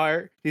is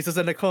fine. She's just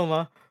in a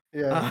coma.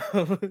 Yeah.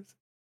 Um,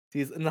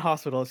 she's in the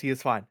hospital. She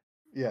is fine.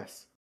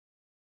 Yes.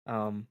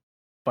 Um,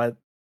 but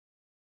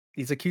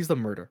he's accused of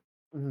murder.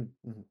 Mhm,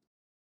 mhm.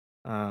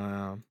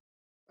 Um,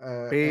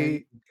 And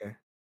okay.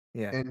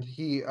 Yeah,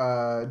 he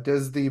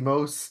does the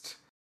most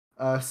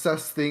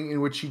sus thing in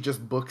which he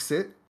just books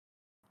it,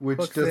 which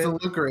books it.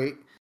 doesn't look great.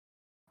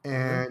 Hmm.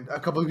 And a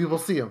couple of people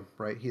see him,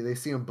 right? They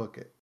see him book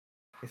it.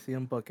 I see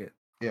him book it,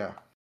 Yeah.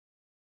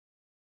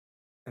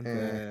 and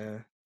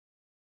And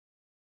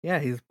yeah,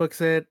 he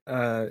books it.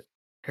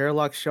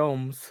 Hairlock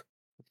Sholmes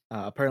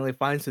apparently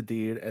finds the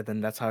dude, and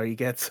then that's how he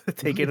gets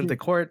taken into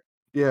court.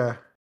 yeah.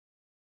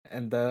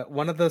 And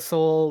one of the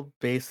sole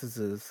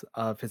bases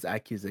of his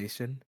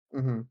accusation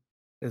Hmm.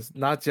 is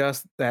not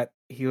just that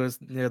he was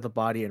near the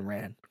body and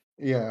ran,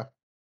 Yeah.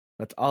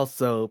 but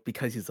also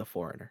because he's a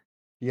foreigner.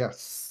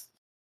 Yes.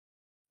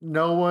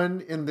 No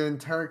one in the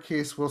entire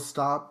case will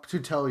stop to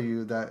tell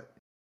you that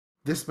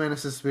this man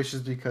is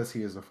suspicious because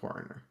he is a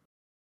foreigner.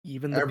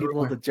 Even the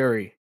people of the Everyone,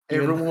 jury,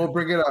 even everyone will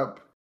bring it up.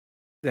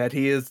 that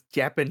he is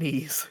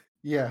Japanese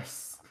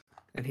Yes.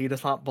 and he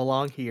does not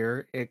belong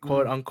here,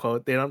 quote Mhm.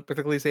 unquote. They don't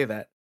particularly say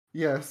that,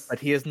 Yes. but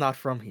he is not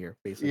from here,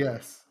 basically.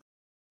 Yes.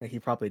 And he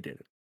probably did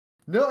it.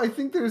 No, I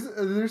think there's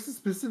a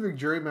specific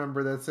jury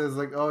member that says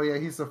like, "Oh yeah,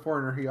 he's a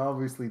foreigner. He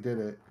obviously did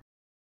it."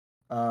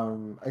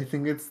 I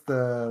think it's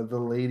the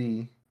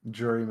lady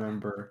jury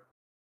member,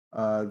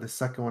 the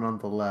second one on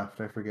the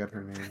left. I forget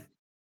her name.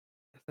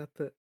 Is that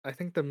the? I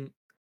think the.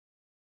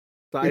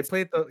 So I It's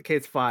played the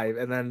case 5,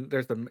 and then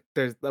there's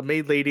the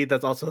maid lady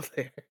that's also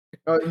there.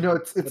 no,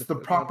 But it's the it's not the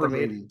proper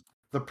maid. lady.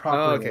 The Oh,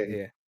 proper okay, lady.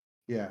 yeah,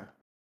 Yeah.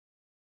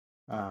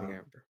 I think I Um.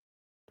 remember.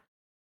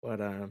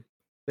 But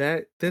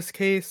that this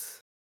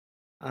case,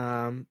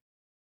 um,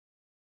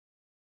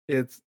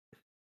 it's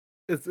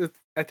it's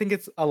I think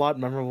it's a lot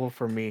memorable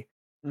for me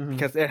Mhm.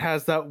 because it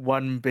has that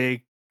one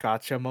big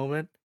gotcha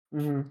moment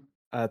Mhm.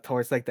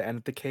 towards like the end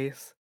of the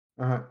case,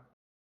 Uh-huh.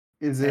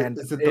 Is it and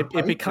is it the it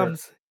pipe or?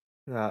 becomes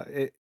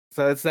it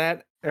so it's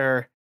that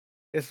or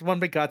it's one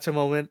big gotcha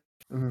moment,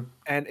 Mhm.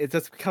 and it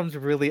just becomes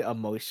really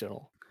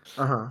emotional.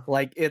 Uh-huh.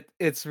 Like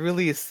it's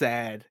really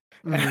sad.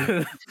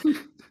 Mhm.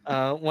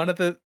 One of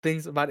the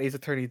things about Ace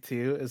Attorney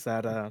 2 is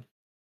that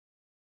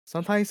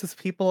sometimes these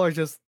people are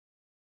just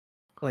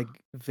like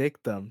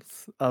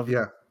victims of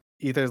Yeah.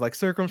 either like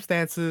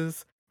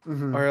circumstances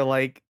Mhm. or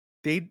like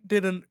they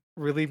didn't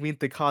really mean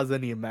to cause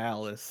any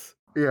malice.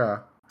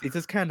 Yeah. They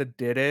just kind of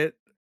did it,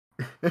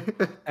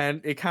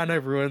 and it kind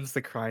of ruins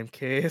the crime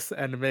case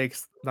and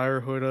makes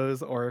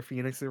Naruhodo's or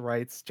Phoenix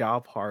Wright's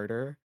job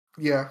harder.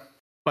 Yeah.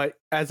 But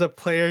as a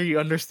player, you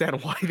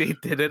understand why they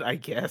did it, I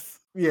guess.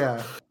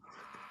 Yeah.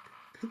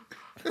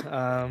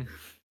 Um,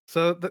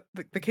 so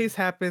the case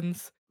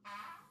happens.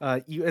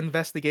 You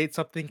investigate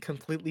something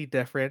completely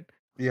different,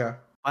 Yeah.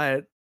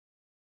 but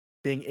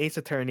being Ace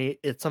Attorney,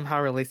 it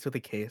somehow relates to the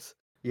case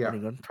Yeah.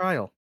 putting on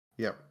trial.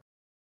 Yeah.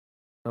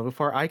 So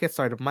before I get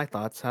started with my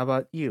thoughts, how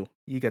about you?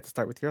 You get to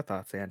start with your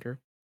thoughts, Andrew.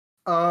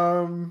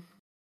 Um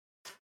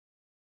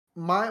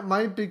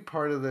my big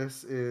part of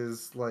this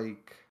is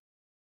like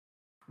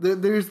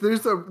there's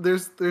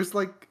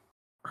like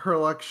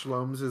Herlock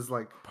Shlomes is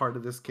like part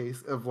of this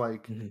case of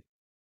like Mhm.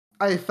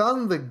 I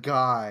found the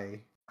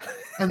guy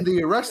and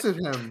they arrested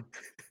him,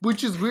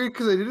 which is weird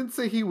because I didn't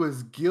say he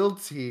was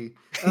guilty,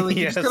 and like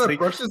he just Yes, kind of like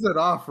brushes it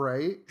off,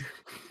 right?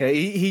 yeah,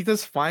 he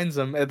just finds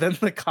him, and then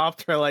the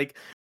cops are like,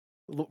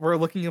 We're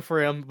looking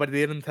for him, but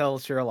they didn't tell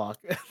Sherlock."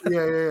 Yeah,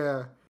 yeah,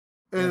 yeah,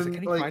 And I was like, and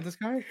 "Can you like find this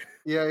guy?"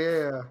 yeah, yeah,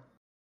 yeah.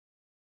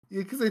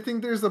 Yeah, because I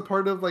think there's a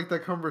part of like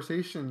that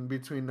conversation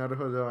between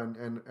Naruhodo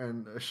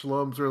and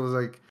Shlomes where it was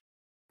like,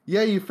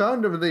 "Yeah, you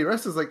found him," and the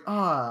rest is like,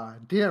 "Ah,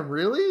 damn,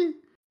 really?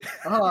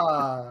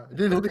 Ah,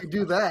 didn't they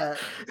do that?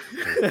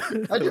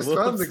 I just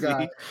found the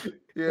guy." Whoopsie.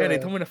 Yeah, they Yeah,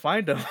 told me to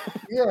find him.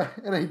 yeah,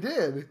 and I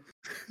did.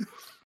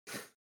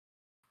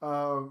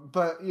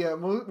 But yeah,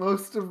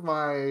 most of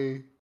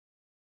my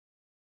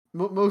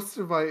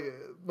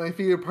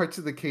favorite parts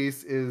of the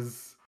case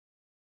is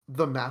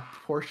the map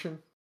portion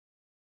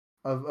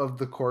of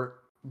the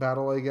court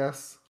battle, I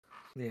guess.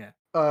 Yeah.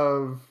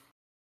 Of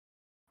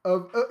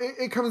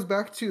it comes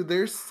back to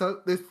there's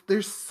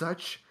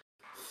such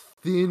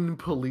thin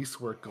police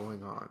work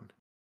going on.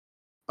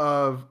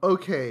 Of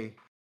okay,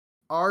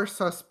 our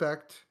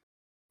suspect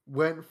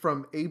went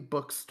from a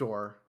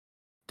bookstore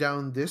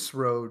down this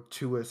road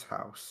to his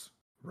house,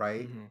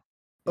 right? Hmm.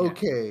 Yeah.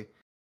 Okay,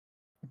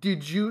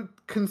 did you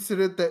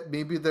consider that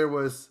maybe there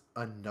was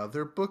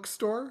another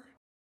bookstore?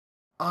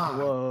 Ah,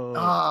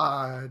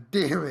 Whoa.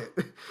 damn it.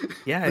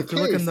 Yeah, The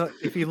case.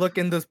 if you look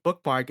in this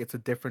bookmark, it's a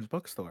different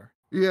bookstore.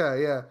 Yeah,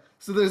 yeah.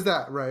 So there's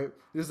that, right?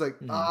 There's like,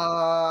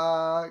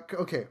 Mhm.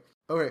 okay.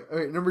 All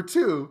right. Number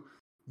two,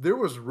 there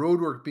was road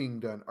work being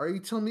done. Are you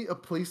telling me a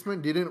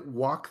policeman didn't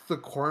walk the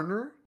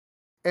corner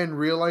and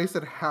realize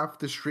that half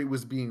the street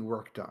was being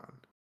worked on?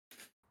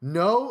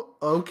 No?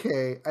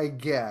 Okay, I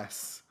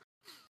guess.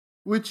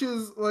 Which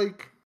is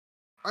like,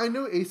 I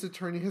know Ace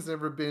Attorney has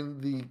never been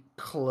the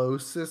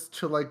closest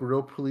to like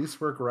real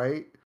police work,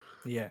 right?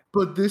 Yeah.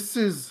 But this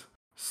is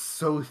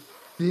so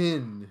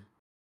thin.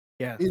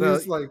 Yeah. It So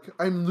is like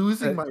I'm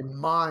losing uh, my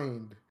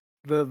mind.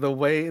 the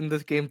way in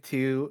this game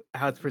too,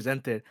 how it's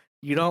presented,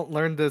 you don't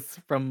learn this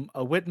from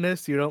a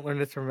witness. You don't learn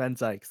this from Van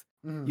Zykes.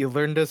 Mhm. You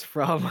learn this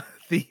from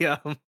the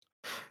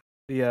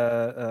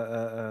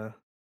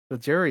the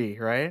jury,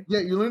 right? Yeah,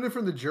 you learn it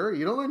from the jury.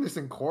 You don't learn this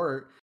in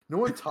court. No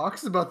one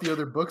talks about the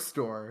other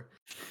bookstore.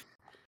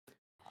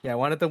 Yeah,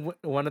 one of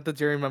the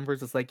jury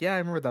members is like, "Yeah, I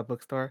remember that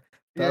bookstore."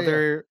 The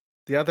Yeah,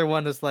 yeah. other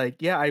one is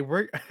like, "Yeah, I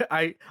work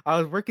I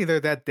was working there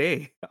that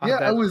day on Yeah, I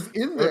that was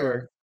in roadwork."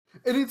 there.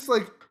 And it's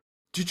like,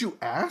 did you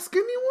ask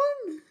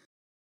anyone?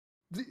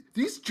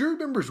 These jury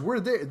members were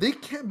there. They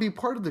can't be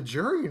part of the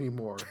jury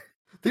anymore.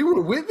 They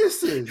were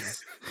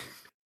witnesses.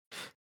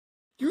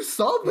 You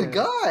saw the Yeah.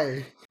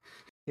 guy.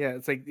 Yeah,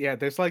 it's like yeah,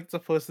 there's like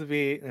supposed to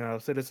be,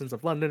 citizens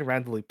of London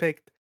randomly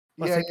picked.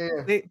 But it's Yeah,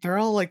 like yeah, yeah. they're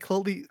all like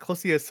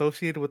closely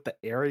associated with the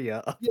area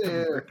of Yeah, the yeah,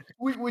 yeah. murder.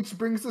 Which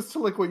brings us to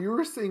like what you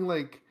were saying.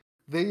 Like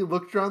they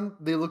looked around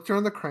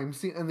the crime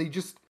scene, and they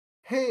just,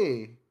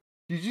 hey,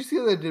 did you see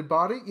that dead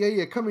body? Yeah,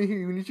 yeah, come in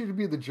here. We need you to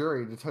be the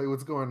jury to tell you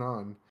what's going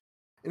on.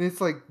 And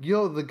it's like,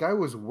 yo, the guy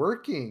was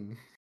working.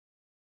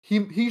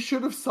 He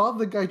should have saw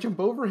the guy jump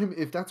over him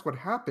if that's what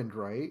happened,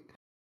 right?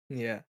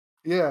 Yeah.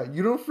 Yeah,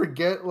 you don't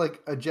forget,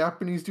 like, a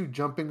Japanese dude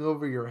jumping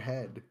over your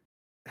head.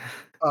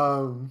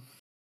 Um,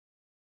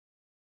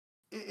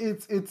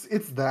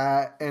 it's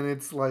that, and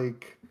it's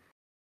like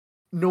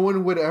no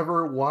one would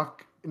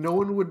walk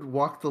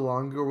the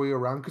longer way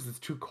around because it's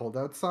too cold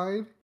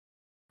outside,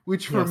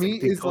 which Yeah, for it's me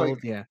like too is like cold.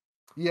 Yeah.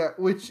 yeah,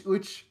 which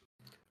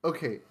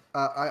okay,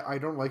 I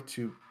don't like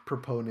to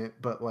propone it,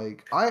 but,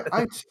 like,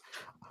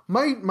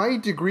 my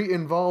degree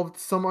involved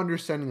some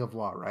understanding of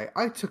law, right?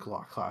 I took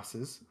law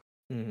classes.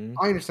 Hmm.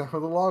 I understand how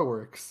the law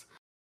works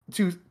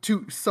to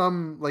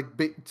some, like,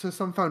 to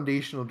some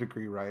foundational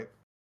degree, right?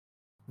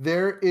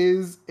 There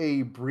is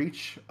a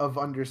breach of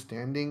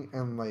understanding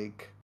and,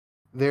 like,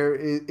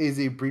 is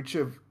a breach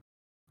of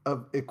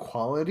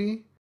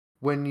equality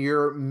when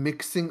you're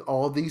mixing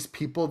all these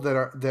people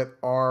that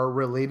are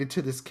related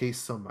to this case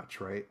so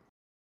much, right?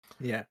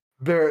 Yeah.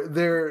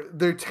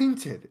 They're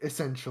tainted,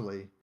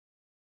 essentially.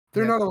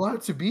 They're Yep. not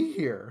allowed to be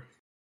here.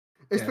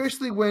 Yes.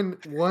 Especially when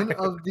one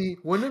of the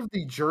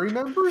jury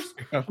members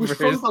was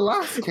from Members. the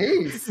last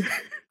case.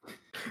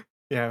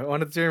 Yeah,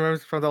 one of the jury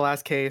members from the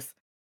last case,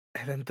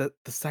 and then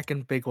the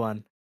second big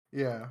one.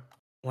 Yeah.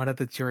 One of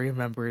the jury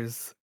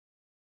members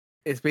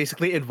is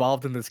basically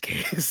involved in this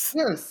case.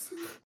 Yes.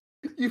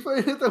 You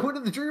find out that one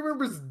of the jury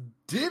members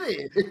did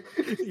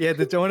it. Yeah,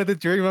 the one of the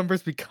jury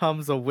members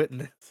becomes a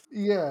witness.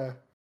 Yeah.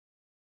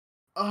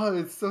 Oh,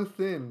 it's so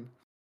thin.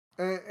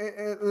 And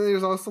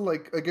there's also,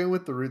 like, again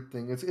with the root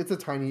thing, it's a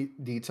tiny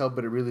detail,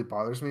 but it really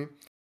bothers me.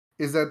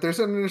 Is that there's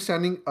an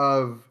understanding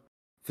of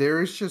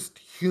there is just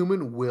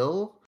human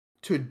will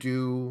to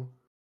do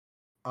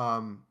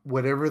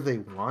whatever they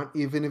want,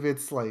 even if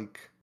it's, like,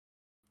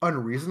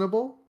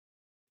 unreasonable.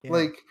 Yeah.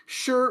 Like,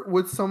 sure,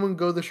 would someone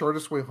go the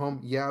shortest way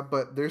home? Yeah,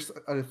 but there's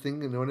a thing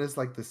known as,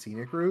 like, the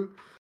scenic route.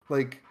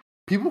 Like,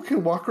 people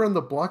can walk around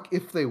the block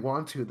if they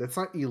want to. That's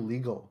not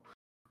illegal.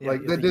 Yeah,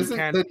 Like, it's like you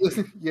can't. that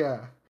doesn't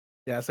yeah.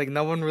 Yeah, it's like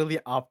no one really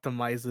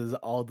optimizes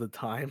all the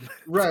time to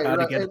Right, how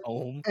to right, get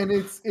home. and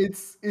it's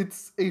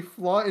a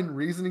flaw in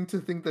reasoning to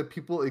think that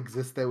people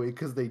exist that way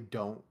because they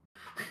don't.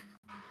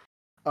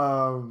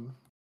 Um,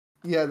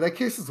 yeah, that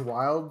case is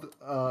wild.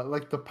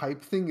 Like, the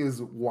pipe thing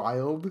is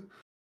wild.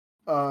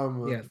 Yes.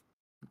 Um,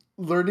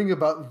 learning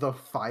about the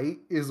fight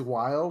is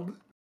wild.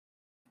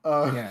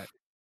 Uh Yeah.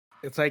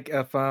 It's like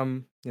if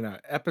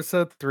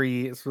episode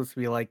 3 is supposed to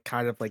be like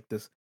kind of like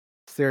this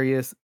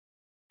serious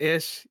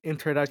ish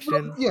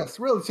introduction Yes,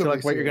 to relatively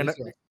like what you're serious,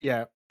 gonna yes.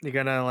 yeah, you're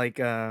gonna like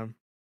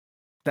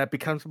that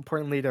becomes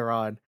important later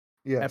on.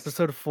 Yes.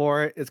 Episode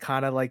 4 is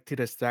kind of like to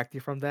distract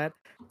you from that,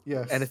 and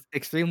Yes. it's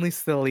extremely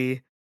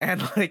silly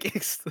and like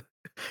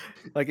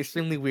like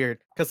extremely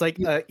weird. Cause like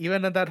Ye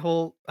even in that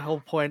whole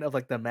point of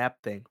like the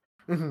map thing,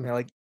 Mhm,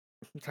 like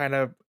trying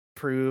to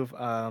prove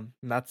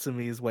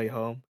Natsumi's way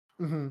home.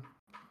 mhm.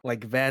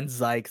 Like Van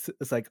Zykes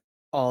is like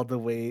all the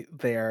way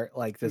there,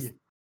 like just Ye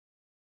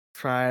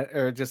try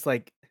or just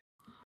like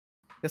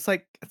it's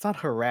not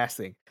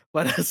harassing,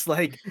 but it's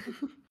like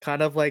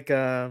kind of like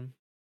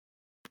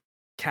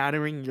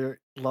countering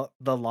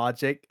the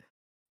logic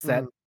Mhm,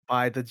 set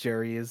by the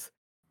juries,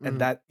 and mhm,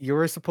 that you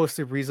were supposed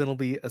to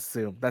reasonably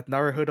assume that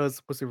Naruhodo is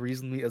supposed to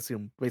reasonably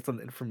assume based on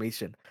the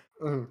information.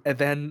 mhm. And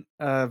then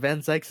Van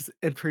Zykes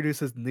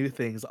introduces new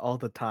things all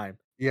the time.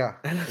 Yeah,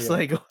 And it's yeah.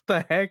 like, what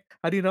the heck?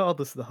 How do you know all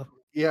this stuff?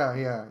 Yeah,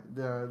 yeah.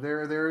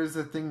 There is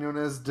a thing known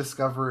as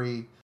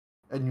discovery,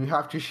 and you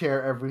have to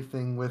share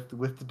everything with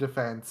the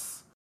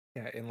defense.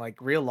 Yeah, in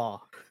like real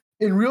law.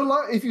 In real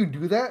life, if you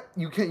do that,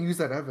 you can't use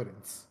that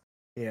evidence.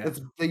 Yeah.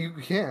 It's that you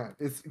can't.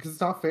 It's because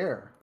it's not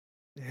fair.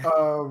 Yeah.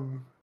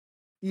 Um,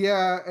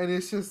 yeah, and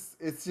it's just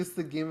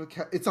the game of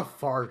it's a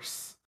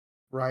farce,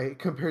 right?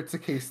 Compared to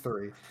Case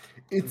 3.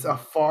 It's a Mhm.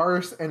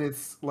 farce and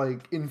it's,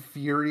 like,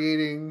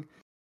 infuriating,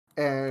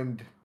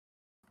 and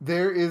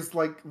there is,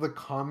 like, the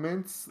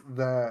comments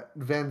that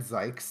Van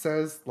Zyke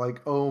says,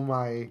 like, "Oh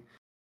my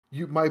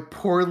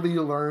poorly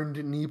learned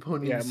Yeah,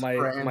 Nipponese my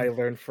friend."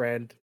 learned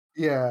friend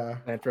Yeah.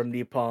 and from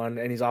Nippon,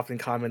 and he's often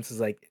comments is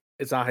like,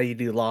 "It's not how you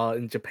do law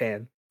in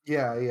Japan."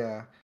 Yeah,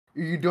 yeah.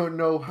 You don't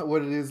know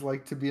what it is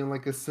like to be in,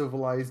 like, a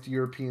civilized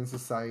European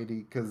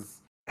society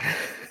because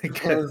Japan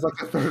 'Cause is like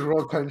a third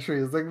world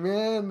country. It's like,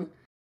 "Man,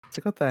 it's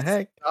like, "What the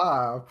heck?"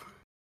 stop."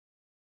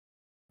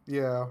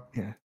 Yeah,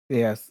 Yeah.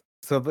 Yes.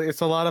 So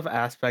it's a lot of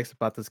aspects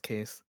about this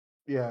case,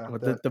 yeah,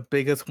 but that the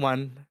biggest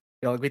one,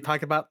 like we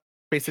talked about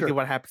basically sure,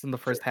 what happens in the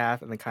sure. first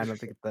half and then kind of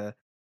the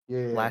Yeah,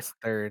 yeah, last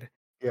third,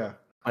 yeah.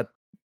 but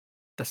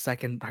the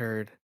second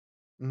third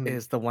Mhm.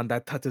 is the one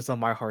that touches on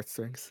my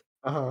heartstrings,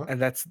 Uh-huh.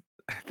 and that's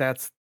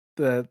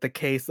the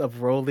case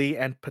of Rolly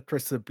and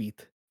Patricia Beat,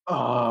 the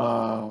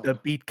Oh,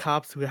 beat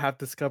cops who have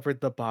discovered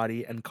the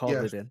body and called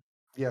yes, it in.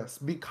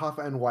 yes, Meet Cop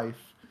and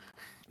Wife.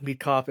 Beat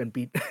cop and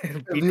beat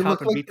And beat cop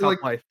and beat cop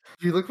wife.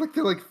 they look like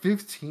they're, like,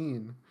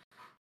 15.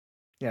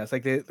 Yeah, it's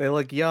like they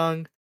look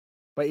young,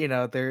 but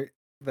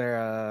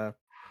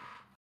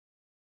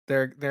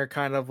they're they're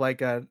kind of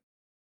like a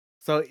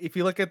so if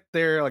you look at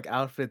their like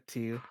outfit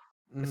too,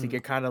 it's like Mhm.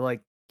 you kind of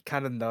like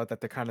kind of know that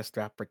they're kind of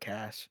strapped for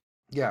cash.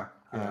 Yeah,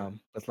 yeah.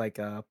 With like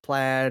a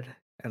plaid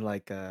and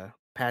like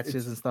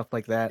patches and It's stuff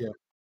like that.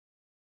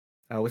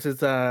 yeah. Which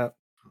is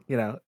you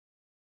know,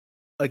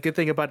 a good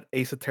thing about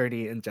Ace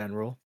Attorney in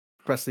general,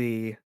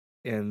 especially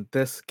in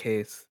this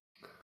case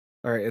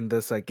or in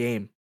this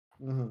game,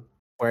 Mhm.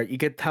 where you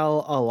could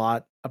tell a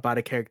lot about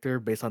a character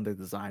based on their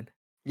design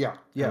Yeah, and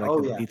yeah, like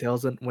oh, the yeah.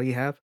 details and what you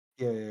have.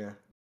 Yeah, yeah, yeah.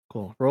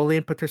 Cool. Rolly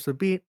and Patricia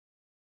Beat,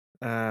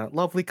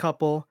 lovely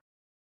couple.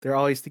 They're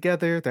always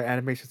together. Their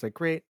animations are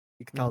great.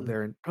 You can tell Mhm,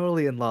 they're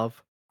totally in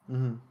love.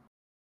 mhm.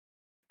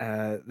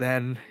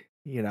 Then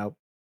you know,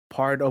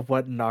 part of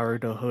what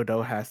Naruto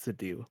Hodo has to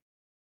do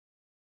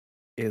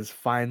is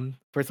find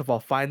first of all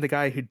find the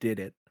guy who did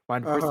it,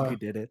 find the person Uh-huh, who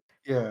did it,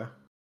 yeah.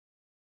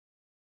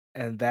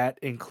 and that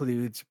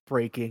includes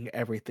breaking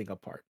everything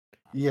apart.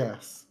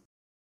 Yes.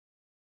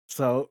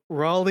 So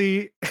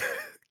Raleigh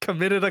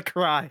committed a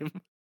crime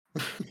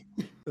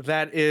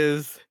that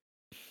is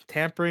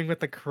tampering with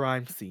the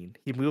crime scene.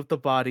 He moved the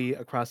body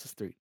across the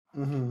street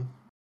Mhm,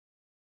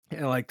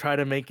 and like try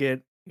to make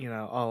it,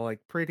 all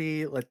like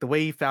pretty, like the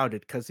way he found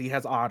it, because he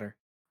has honor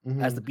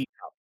as the mhm. beat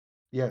cop.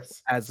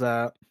 Yes. As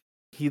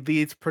he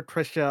leads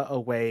Patricia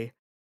away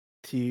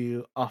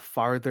to a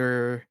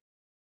farther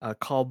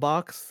call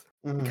box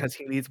Mhm. because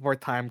he needs more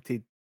time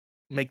to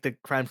make the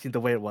crime scene the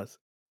way it was.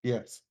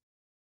 Yes.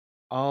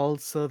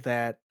 Also,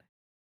 that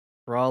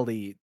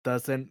Raleigh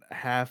doesn't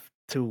have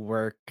to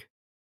work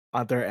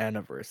on their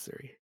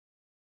anniversary.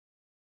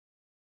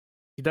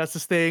 He does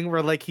this thing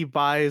where like he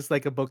buys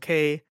like a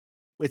bouquet,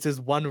 which is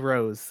one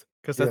rose,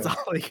 because that's Yes.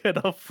 all he could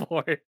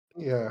afford.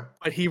 Yeah.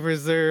 But he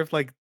reserved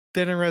like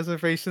dinner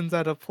reservations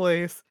at a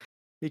place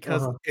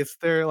because Uh-huh. it's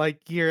their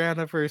like year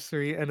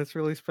anniversary and it's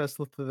really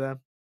special to them.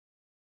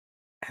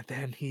 And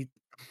then he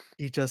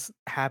just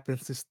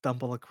happens to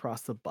stumble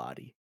across the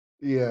body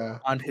Yeah.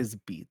 on his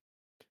beat.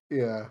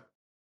 Yeah.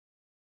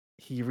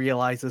 He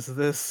realizes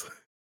this.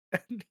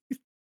 And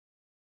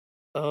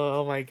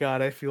oh my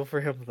god, I feel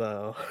for him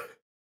though.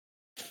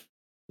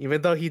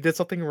 Even though he did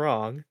something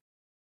wrong,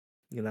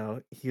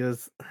 he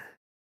was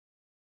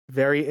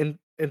very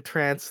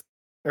entranced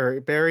or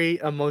very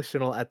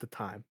emotional at the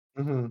time.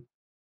 Mhm.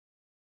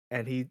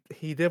 And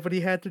he did what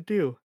he had to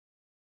do.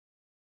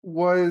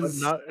 But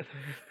Was not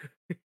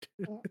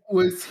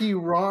was he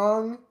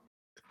wrong?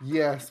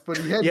 Yes, but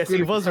he had Yes, good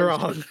he was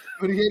intentions. wrong.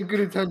 But he had good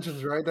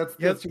intentions, right? Yes,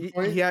 That's your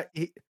point?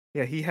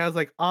 he has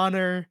like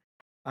honor.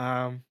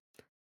 Um,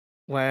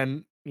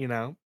 when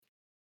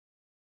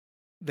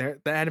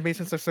the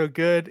animations are so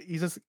good, you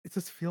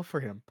just feel for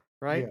him,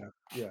 right? Yeah,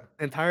 yeah.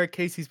 The entire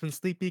case, he's been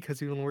sleepy because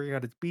he's been working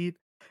on his beat,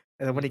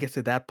 and then when he Mhm. gets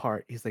to that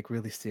part, he's like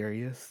really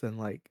serious and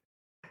like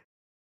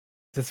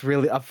just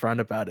really upfront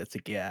about it. It's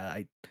like,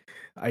 yeah,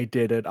 I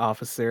did it,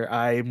 officer.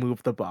 I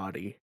moved the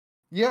body.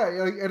 Yeah,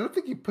 like, I don't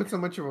think he puts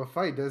on much of a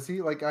fight, does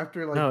he? Like,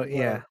 after, like, No,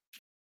 yeah,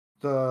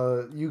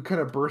 the you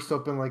kinda burst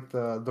open, like,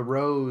 the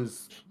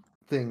rose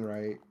thing,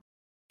 right?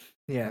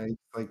 yeah. And he's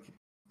like,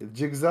 "The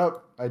jig's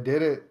up. I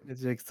did it." It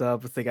jigs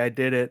up. It's like I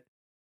did it,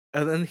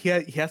 and then he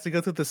has to go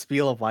through the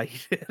spiel of why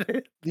he did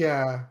it,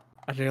 Yeah.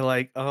 and you're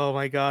like, oh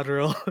my god,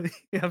 really?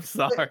 I'm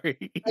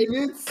sorry.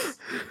 And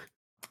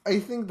I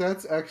think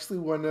that's actually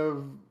one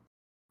of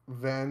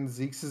Van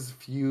Zeke's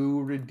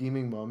few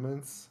redeeming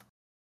moments.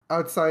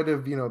 Outside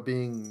of,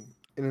 being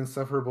an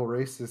insufferable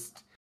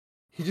racist,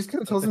 he just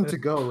kinda tells him to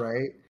go,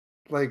 right?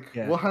 Like,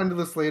 Yeah, "We'll handle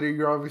this later.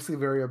 You're obviously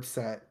very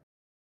upset.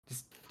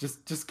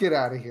 Just get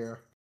out of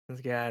here.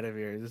 let's get out of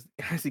here. Just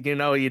so you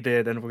know what you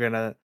did, and we're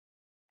gonna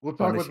We'll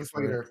talk punish about you this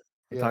for it. later."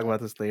 We'll talk Yeah, about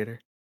this later.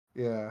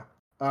 yeah.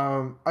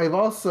 I've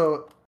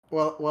also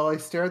while I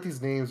stare at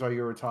these names while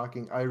you were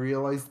talking, I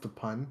realized the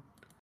pun.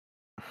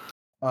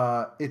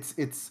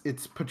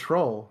 It's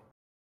Patrol.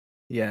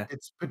 Yeah,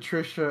 It's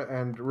Patricia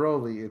and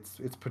Rolly. It's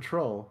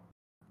Patrol.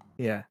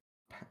 yeah,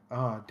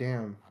 Ah,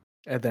 damn.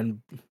 and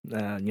then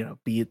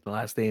beat the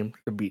last name.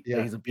 The beat.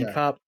 Yeah, He's a beat yeah.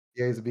 cop.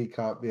 Yeah, he's a beat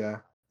cop, yeah.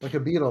 Like a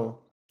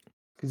beetle,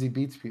 because he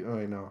beats people. Oh,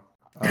 wait, no.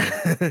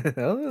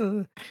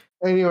 Oh,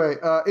 Anyway,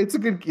 it's a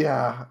good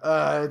yeah,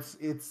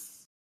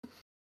 it's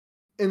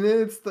and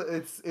then it's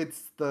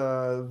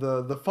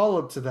the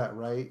follow-up to that,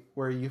 right?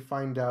 Where you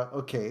find out,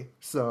 okay,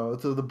 so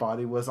the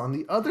body was on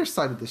the other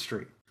side of the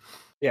street.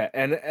 yeah,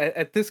 and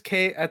at this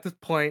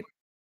point,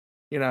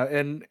 in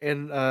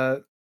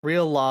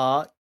real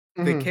law,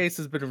 the Mhm. case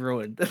has been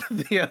ruined.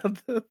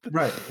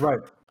 Right, right,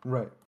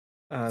 right.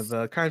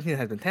 The crime scene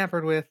has been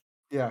tampered with.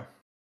 Yeah.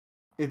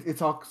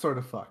 It's all sort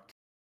of fucked.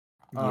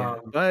 Yeah,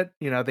 Um, but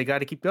they got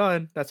to keep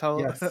going. That's how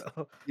yes,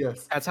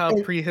 yes. that's how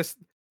And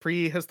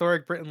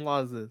prehistoric Britain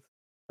laws is,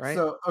 right?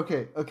 so,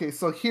 okay,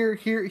 so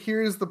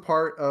here's the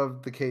part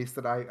of the case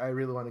that I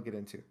really wanna get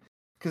into,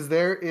 because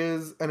there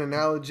is an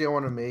analogy I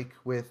wanna make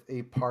with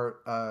a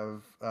part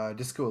of,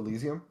 Disco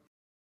Elysium,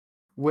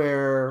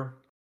 where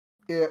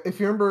if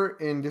you remember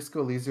in Disco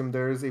Elysium,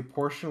 there is a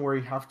portion where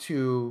you have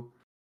to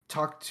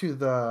talk to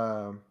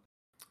the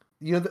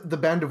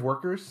band of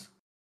workers,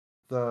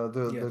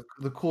 Yes,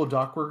 the cool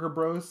dock worker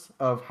bros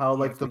of how,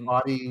 like, yes, the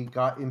body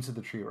got into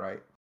the tree,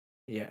 right?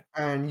 yeah,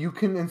 And you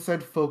can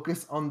instead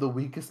focus on the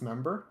weakest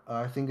member.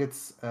 I think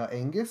it's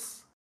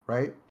Angus,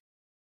 right?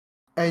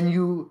 and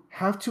you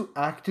have to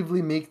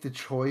actively make the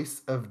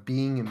choice of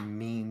being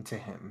mean to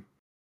him.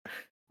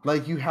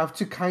 Like, you have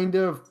to kind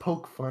of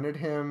poke fun at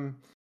him.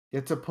 You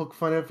have to poke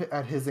fun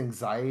at his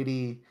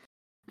anxiety,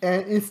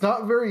 and it's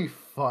not very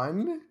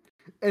fun,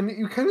 and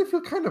you kind of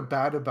feel kind of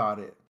bad about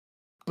it,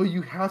 but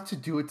you have to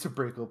do it to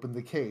break open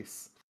the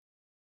case.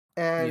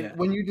 And Yeah.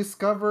 when you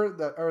discover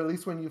that, or at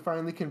least when you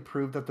finally can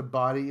prove that the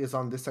body is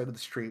on this side of the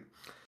street,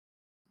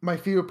 my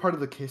favorite part of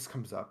the case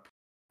comes up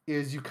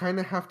is you kind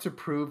of have to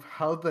prove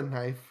how the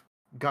knife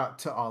got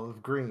to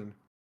Olive Green.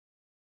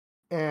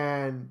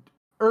 And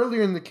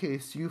earlier in the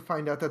case, you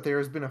find out that there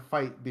has been a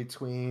fight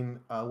between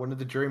one of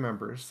the jury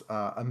members,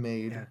 a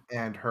maid, Yeah.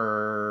 and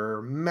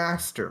her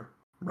master,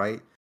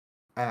 right?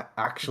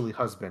 Actually,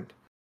 husband.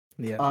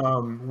 Yeah.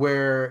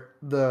 Where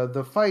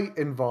the fight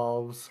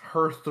involves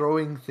her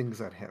throwing things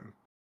at him.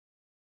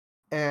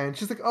 And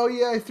she's like, "Oh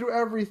yeah, I threw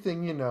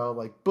everything,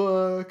 like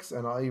books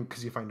and all,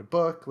 because you find a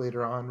book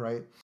later on,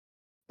 right?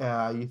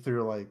 You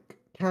threw like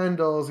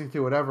candles, you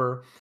threw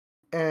whatever."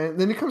 And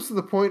then it comes to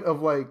the point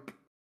of like,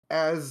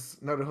 as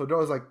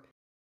Naruhodo is like,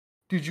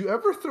 "Did you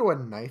ever throw a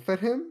knife at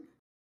him?"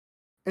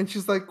 And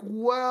she's like,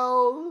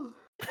 "Well,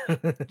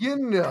 You you're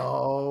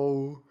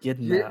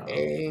know.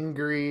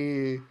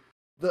 angry.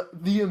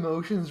 The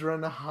emotions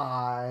run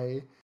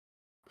high.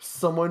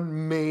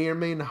 Someone may or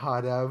may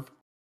not have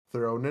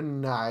thrown a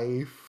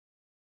knife."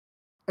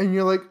 And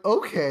you're like,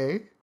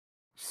 "Okay,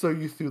 so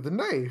you threw the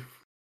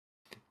knife."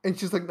 And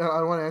she's like, "No,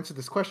 I want to answer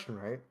this question,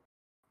 right?"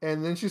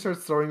 And then she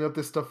starts throwing up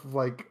this stuff of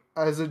like,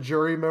 "As a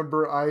jury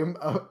member, I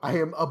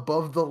am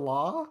above the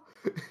law."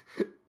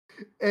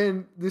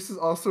 And this is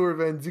also where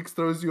Van Zeke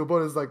throws you a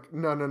bone. Is like,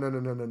 "No, no, no,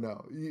 no, no, no,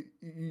 no.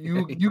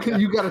 You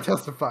got to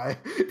testify.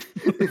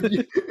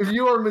 If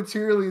you are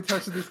materially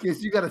attached to this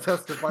case, you got to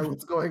testify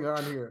what's going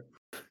on here."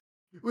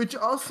 Which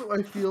also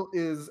I feel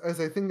is,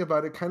 as I think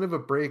about it, kind of a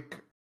break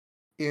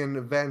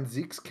in Van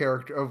Zeke's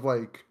character of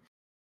like,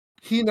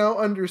 he now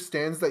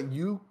understands that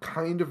you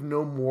kind of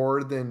know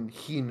more than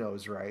he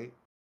knows, right?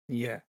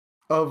 Yeah.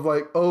 Of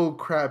like, oh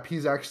crap,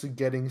 he's actually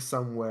getting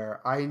somewhere.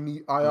 I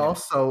Yeah.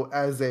 also,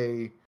 as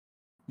a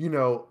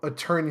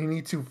attorney,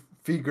 need to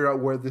figure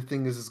out where the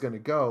thing is gonna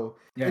go.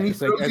 Yeah. And he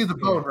It's like throws you as the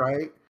yeah. bone,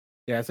 right?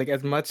 Yeah. It's like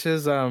as much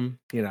as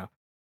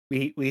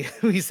we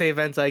we say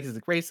Van Dyke is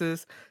like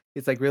racist.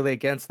 It's like really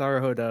against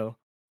Naruhodo.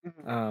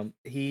 Mhm.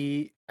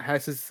 He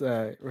has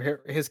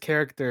his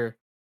character.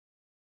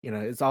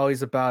 It's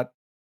always about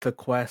the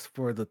quest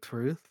for the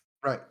truth,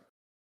 Right.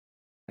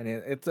 and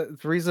it's the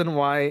reason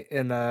why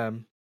in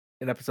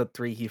episode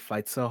 3 he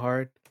fights so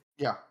hard,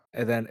 Yeah.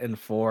 and then in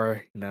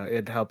 4,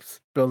 it helps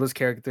build his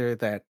character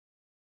that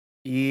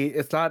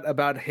it's not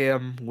about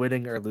him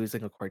winning or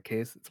losing a court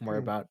case. It's more Mhm,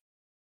 about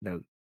you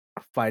know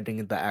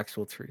finding the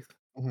actual truth.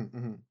 mhm,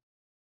 mhm.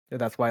 And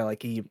that's why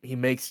like he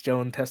makes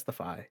Joan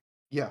testify.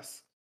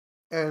 Yes.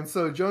 And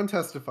so Joan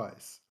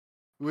testifies,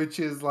 which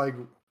is like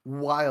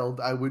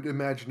wild, I would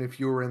imagine, if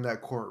you were in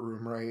that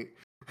courtroom, right?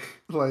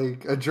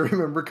 Like a jury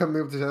member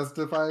coming up to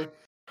testify.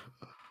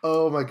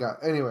 Oh my god.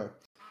 Anyway,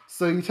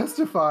 so you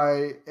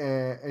testify,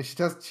 and she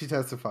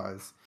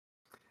testifies,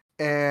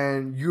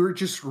 and you're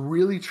just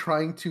really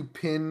trying to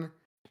pin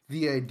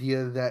the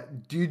idea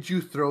that, did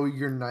you throw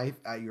your knife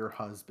at your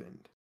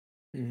husband?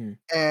 Mhm.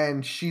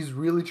 And she's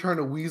really trying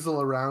to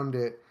weasel around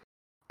it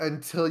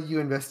until you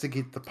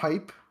investigate the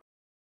pipe,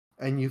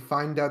 and you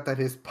find out that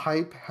his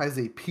pipe has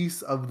a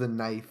piece of the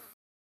knife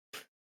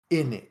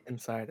in it.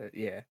 Inside it,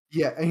 yeah.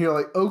 Yeah, and you're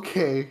like,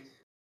 okay,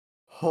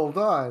 hold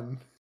on.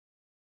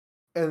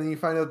 And then you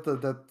find out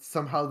that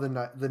somehow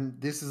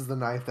this is the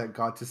knife that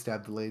got to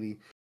stab the lady,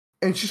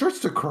 and she starts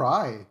to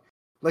cry,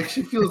 like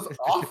she feels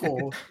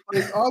awful.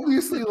 Like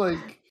obviously,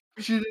 like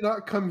she did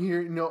not come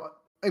here.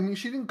 I mean,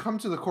 she didn't come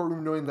to the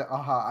courtroom knowing that,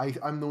 aha,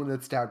 I'm the one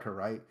that stabbed her,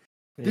 right?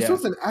 This Yeah,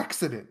 was an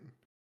accident.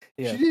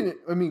 She yeah. didn't.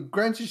 I mean,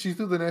 granted, she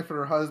threw the knife at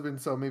her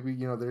husband, so maybe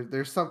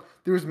there's Yeah,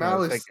 it's like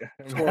malice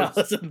towards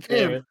malice in him,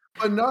 there.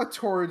 but not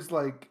towards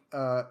like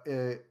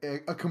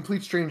a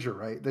complete stranger,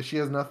 right? That she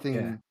has Yeah,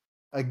 nothing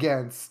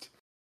against,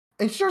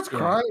 and she starts yeah,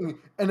 crying,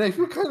 and I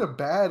feel kind of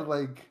bad.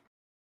 Like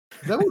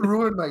that would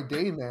ruin my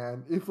day,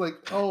 man. If like,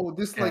 oh,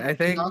 this yeah, I like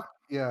think knock,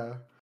 yeah,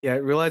 yeah,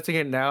 realizing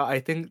it now, I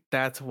think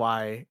that's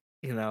why,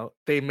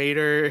 they made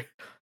her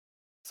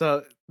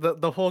so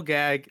the whole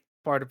gag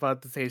part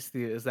about the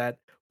tasty is that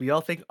we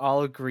all think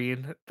Olive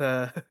Green,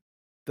 the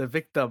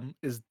victim,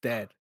 is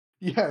dead.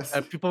 yes,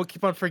 And people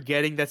keep on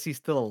forgetting that she's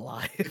still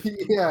alive.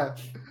 yeah,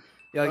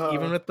 Yeah, like, uh,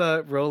 even with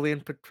the Rolly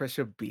and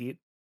Patricia beat,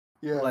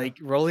 yeah, like,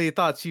 Rolly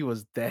thought she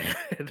was dead.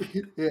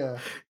 yeah.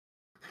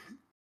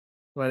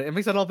 But it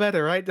makes it all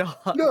better, right? No,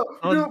 No, no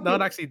one no, no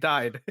one actually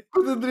died.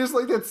 but then there's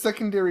like that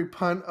secondary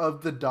pun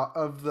of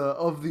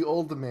the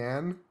old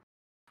man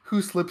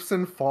who slips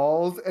and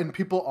falls, and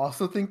people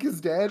also think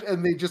is dead,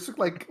 and they just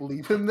like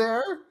leave him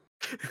there,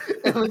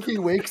 and like he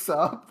wakes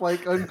up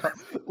like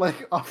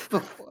like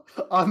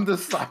on the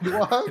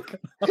sidewalk,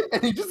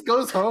 and he just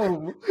goes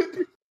home.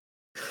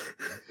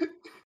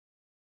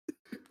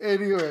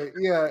 Anyway,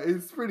 yeah,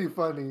 it's pretty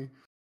funny.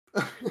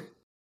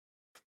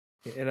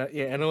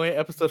 In a way,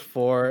 episode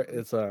 4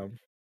 is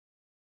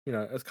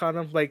it's kind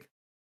of like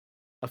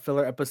a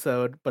filler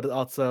episode, but it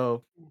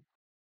also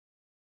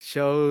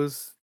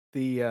shows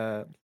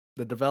the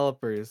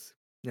developers,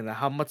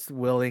 how much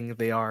willing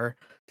they are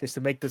just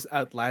to make this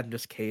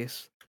outlandish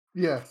case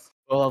Yes.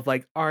 full of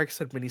like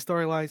arcs and mini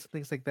storylines and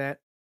things like that.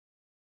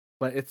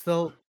 But it's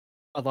still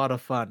a lot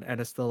of fun,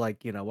 and it's still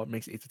like what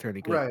makes Ace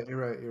Attorney good. Right,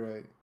 right,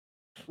 right.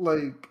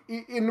 Like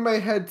in my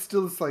head,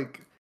 still it's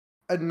like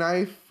a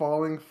knife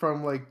falling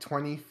from like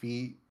 20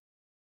 feet.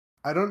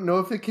 I don't know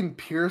if it can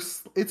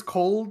pierce. It's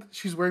cold.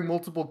 She's wearing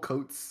multiple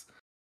coats.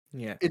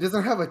 Yeah, It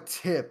doesn't have a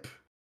tip.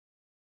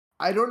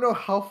 I don't know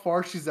how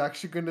far she's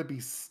actually going to be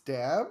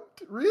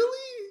stabbed,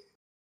 really?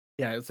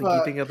 yeah. It's like you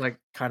But think of like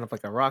kind of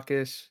like a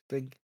rockish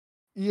thing.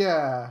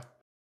 yeah,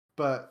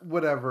 but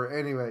whatever.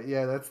 Anyway,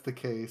 yeah, that's the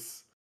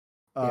case.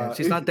 Yeah,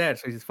 she's not dead,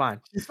 so she's fine,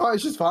 She's fine.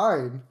 She's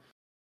fine.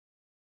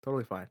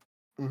 totally fine.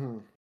 Hmm.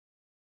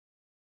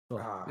 Cool.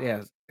 Ah,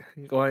 Yeah,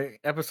 going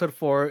episode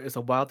 4 is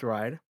a wild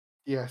ride.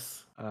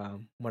 yes,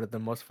 One of the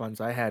most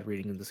funs I had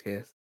reading in this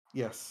case,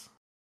 yes.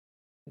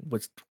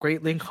 which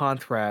greatly in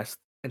contrast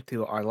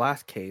into our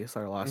last case,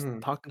 our last Hmm.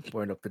 talking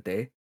point of the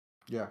day.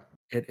 Yeah.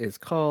 It is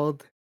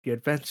called The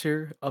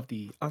Adventure of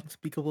the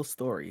Unspeakable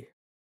Story.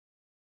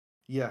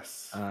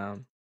 Yes.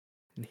 Um,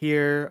 and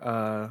here,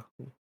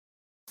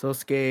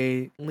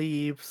 Sosuke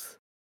leaves.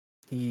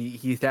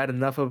 He's had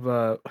enough of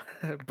the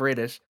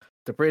British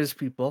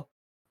people.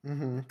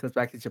 Hmm. Goes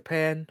back to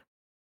Japan.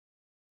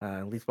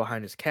 Leaves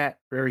behind his cat,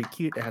 very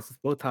cute. It has his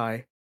bow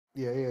tie.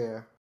 Yeah,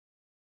 yeah,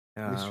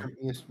 yeah. Um,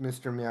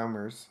 Mr.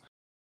 Meowmers.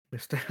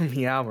 Mr.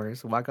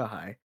 Meowers,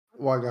 Wakahai.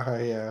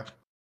 Wagahai, yeah.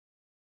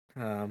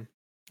 Um,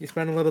 he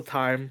spent a little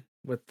time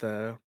with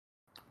the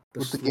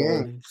With the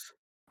gang.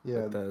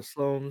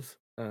 Sloans,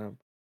 Yeah.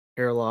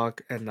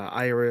 Hairlock, and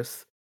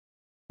Iris.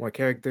 More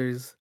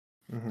characters,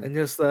 Hmm. and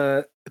just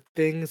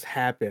things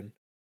happen,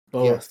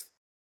 both Yes.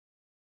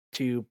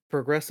 to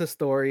progress the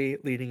story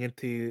leading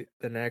into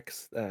the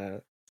next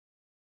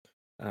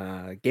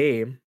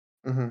game,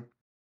 Hmm.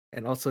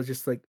 and also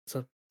just like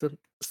some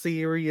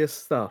serious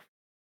stuff.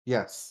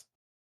 Yes.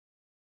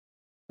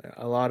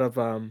 A lot of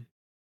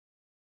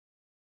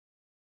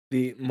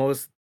the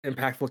most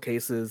impactful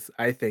cases,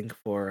 I think,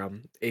 for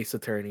Ace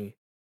Attorney,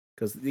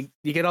 because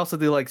you can also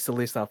do like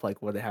silly stuff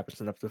like what happens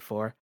in episode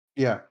 4,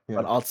 Yeah,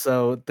 but yeah.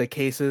 also the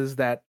cases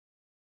that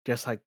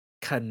just like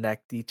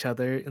connect each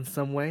other in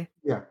some way,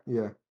 Yeah,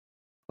 yeah.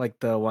 like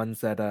the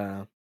ones that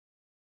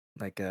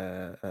like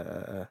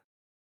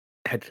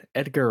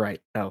Edgar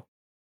Wright, no,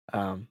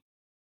 um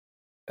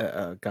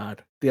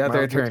God, the other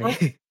Miles Mitchell?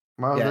 attorney,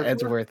 Miles yeah, Mitchell?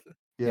 Edgeworth,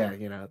 yeah,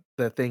 Yeah.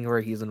 the thing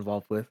where he's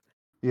involved with.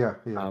 Yeah,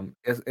 yeah.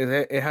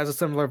 It has a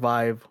similar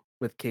vibe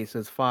with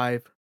cases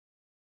 5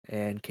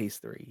 and case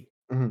 3.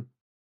 Mhm.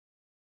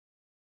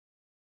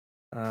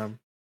 Um,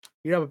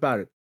 you know about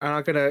it. I'm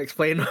not gonna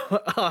explain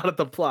a lot of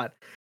the plot,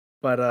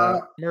 but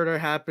Uh, murder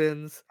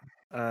happens,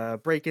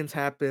 break-ins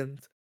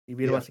happens. You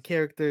meet a bunch yes, of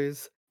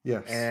characters,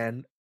 yes,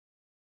 and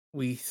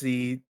we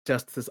see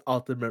Justice's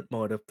ultimate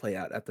motive play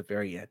out at the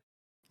very end.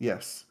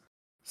 yes.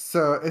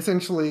 So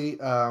essentially,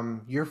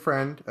 your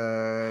friend,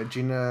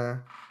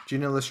 Gina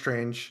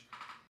Lestrange,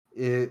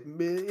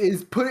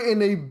 is put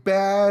in a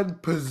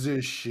bad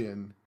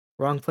position.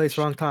 Wrong place, Sh-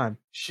 wrong time.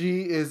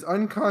 She is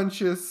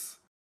unconscious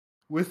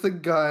with a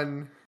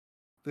gun.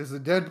 There's a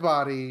dead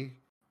body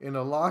in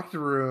a locked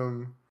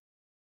room,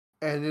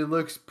 and it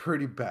looks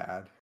pretty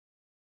bad.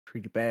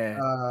 Pretty bad.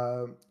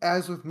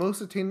 As with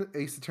most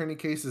Ace Attorney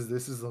cases,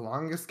 this is the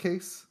longest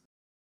case.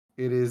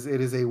 It is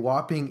a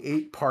whopping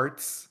 8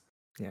 parts.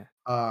 Yeah,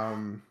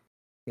 Um,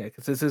 yeah,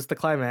 because this is the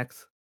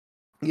climax.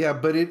 yeah,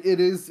 but it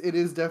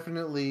is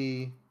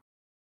definitely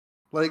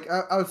like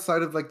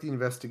outside of like the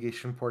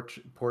investigation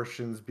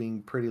portions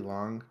being pretty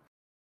long.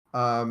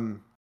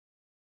 Um,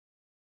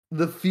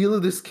 the feel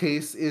of this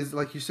case is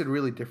like you said,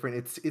 really different.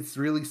 It's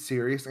really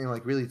serious and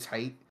like really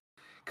tight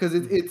because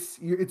Mhm.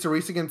 it's a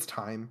race against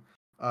time.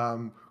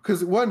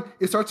 Because one,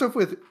 it starts off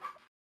with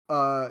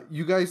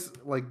you guys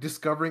like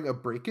discovering a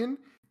break-in,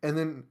 and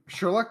then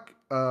Sherlock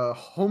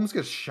Holmes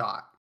gets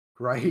shot,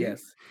 right?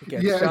 Yes, he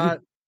gets Yeah,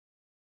 shot,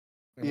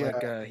 and yeah,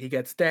 like he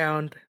gets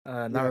downed.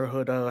 yeah,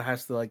 Naruhodo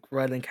has to like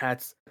run and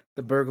catch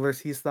the burglars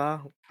he saw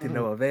to mhm,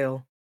 no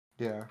avail.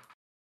 yeah.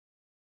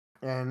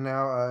 And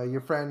now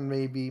your friend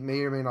may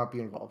or may not be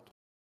involved.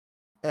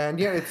 And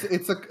yeah, it's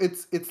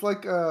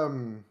like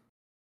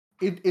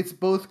it's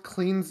both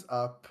cleans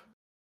up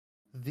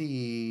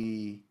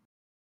the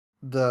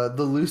the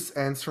loose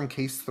ends from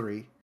case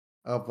 3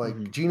 of like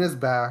Mhm. Gina's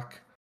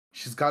back,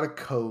 she's got a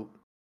coat.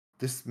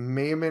 This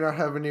may or may not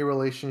have any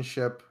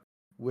relationship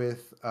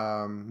with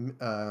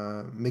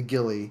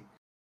McGilly.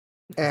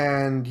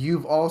 And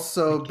you've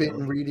also been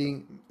McGilly,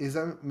 reading, is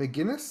that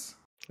McGinnis?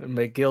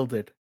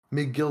 McGilded.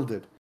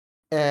 McGilded.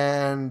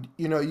 And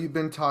you've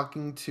been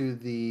talking to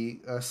the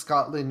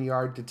Scotland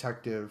Yard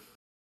detective.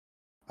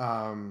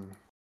 Um,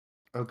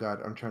 oh God,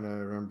 I'm trying to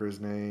remember his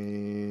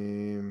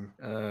name.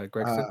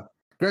 Gregson.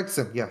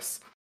 Gregson, yes.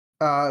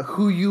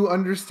 who you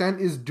understand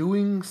is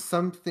doing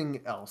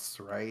something else,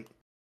 right?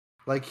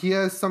 Like he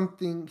has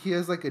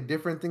like a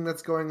different thing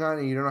that's going on,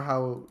 and you don't know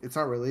how it's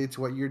not related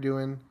to what you're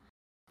doing,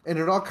 and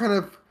it all kind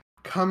of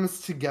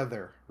comes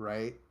together,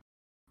 right?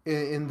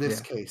 In this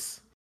Yeah.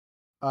 case,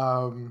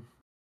 um,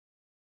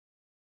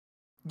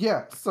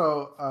 yeah.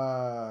 So,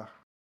 how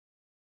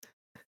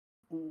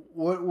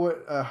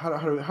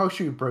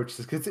should we approach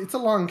this? Because it's a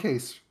long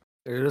case.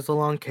 It is a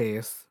long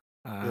case.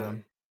 Yeah.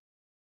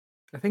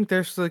 I think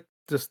there's like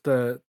just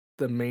the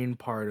main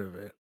part of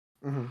it.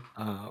 Hmm.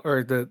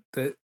 Or the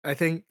I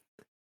think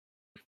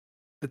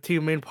the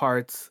two main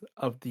parts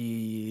of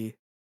the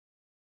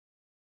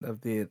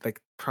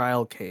like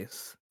trial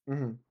case.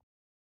 Hmm.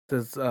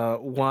 There's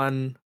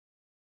one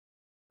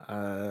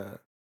uh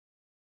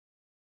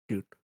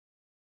shoot.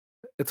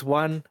 It's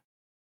one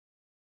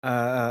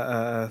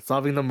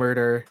solving the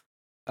murder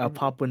Hmm.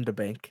 Pop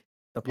Windebank,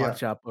 the pawn Yeah.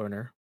 shop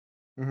owner.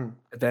 Hmm.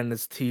 And then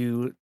it's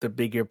two the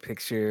bigger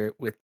picture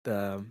with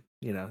the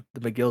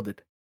McGilded.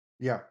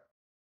 Yeah.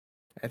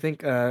 I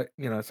think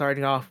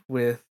starting off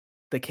with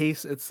the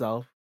case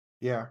itself,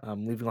 Yeah.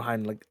 leaving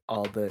behind like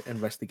all the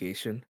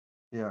investigation.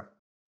 Yeah.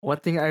 One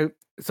thing I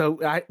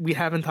we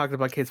haven't talked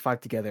about Case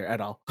 5 together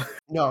at all.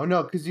 No,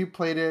 no, because you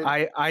played it.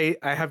 I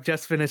have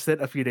just finished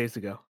it a few days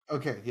ago.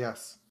 Okay.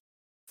 Yes.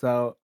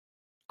 So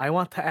I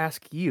want to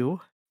ask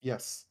you,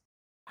 Yes.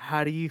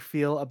 how do you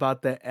feel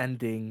about the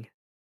ending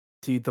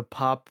to the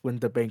Pop When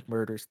the Bank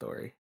murder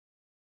story?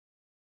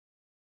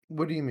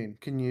 What do you mean?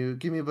 Can you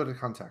give me a bit of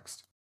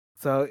context?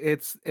 So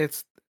it's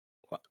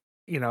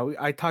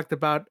I talked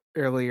about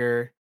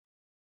earlier,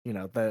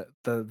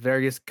 the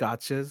various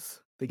gotchas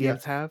the games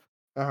Yes. have,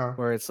 Uh huh.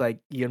 where it's like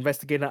you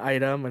investigate an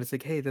item and it's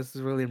like, hey, this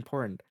is really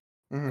important.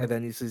 And Hmm.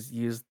 then it's just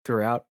used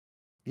throughout.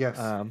 Yes.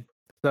 Um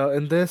so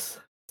in this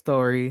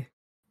story,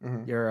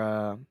 Hmm.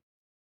 your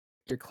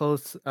your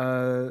close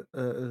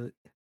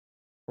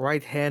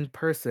right hand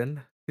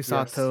person, Yes.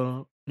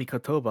 Hisato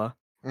Mikotoba,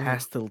 Hmm.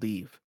 has to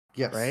leave,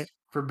 right? Yes.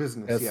 For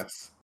business. As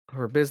Yes.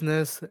 her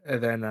business,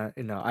 and then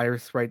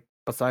Iris right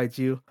beside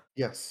you.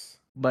 Yes.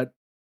 But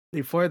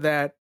before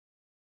that,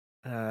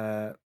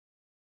 uh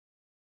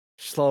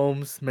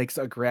Shlomes makes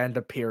a grand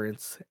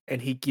appearance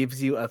and he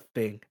gives you a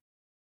thing.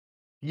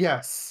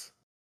 Yes.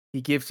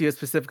 He gives you a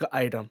specific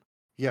item,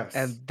 Yes.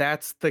 and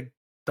that's the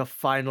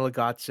final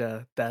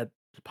gotcha that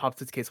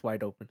pops its case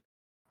wide open.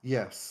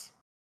 Yes.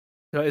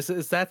 So it's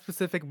that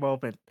specific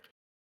moment.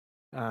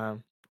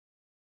 Um,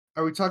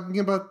 Are we talking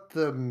about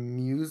the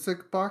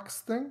music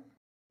box thing?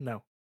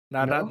 no,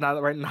 not not No?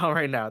 not right now.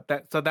 Right now,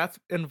 that's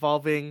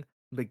involving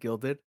the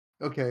Gilded,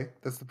 Okay,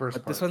 that's the first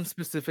but this part. one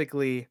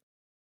specifically,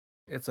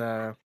 it's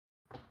a.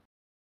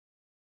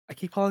 I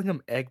keep calling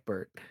him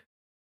Egbert.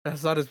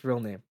 That's not his real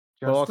name,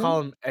 but I'll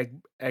call Justin?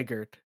 him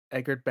Eggert.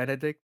 Eggert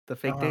Benedict, the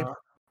fake name. Uh-huh.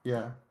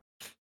 Yeah.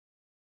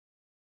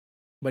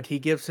 But he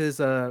gives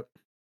his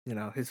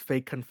his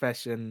fake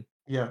confession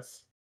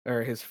Yes.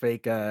 or his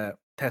fake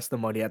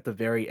testimony at the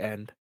very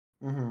end.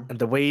 Mhm. And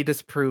the way you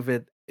disprove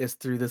it is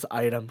through this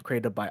item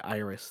created by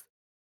Iris.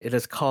 It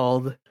is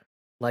called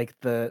like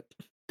the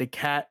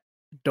cat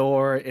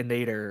door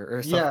inator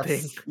or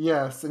something. Yes.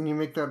 Yes, and you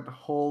make that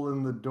hole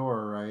in the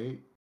door, right?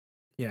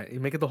 Yeah,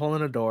 you make it the hole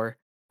in a door.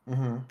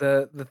 Mhm.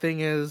 The thing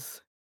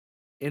is,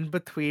 in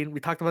between, we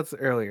talked about this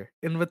earlier.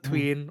 In Mhm.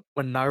 between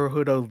when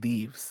Naruhodo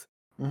leaves,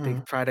 they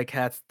Mhm. try to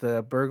catch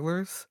the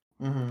burglars,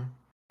 Mhm.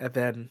 and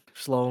then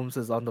Shlomes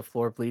is on the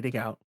floor bleeding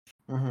out.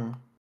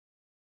 Mhm.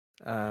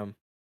 Um,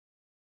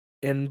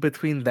 in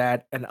between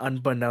that and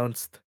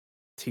unbeknownst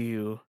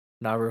to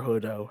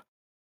Naruhodo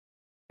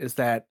is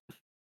that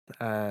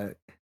uh,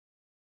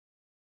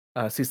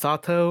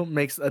 Susato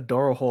makes a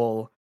door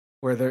hole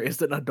where there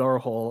isn't a door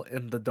hole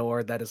in the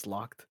door that is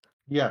locked,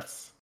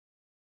 Yes.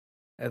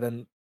 and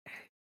then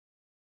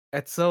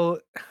it's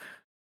so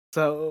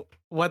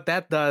what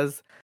that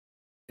does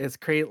is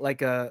create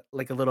like a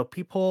little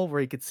peephole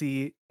where you could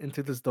see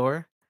into this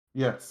door,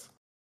 Yes.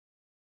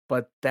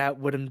 but that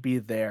wouldn't be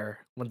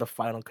there when the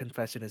final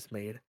confession is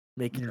made,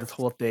 making this Yes.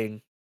 whole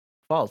thing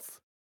false.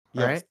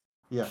 All Yes. right,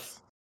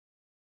 Yes.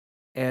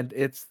 and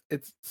it's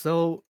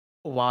so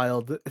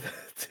wild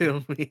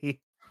to me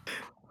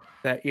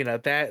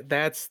that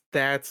that's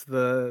that's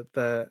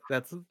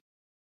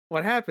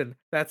what happened.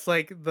 That's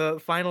like the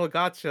final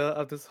gotcha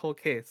of this whole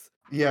case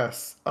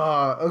Yes.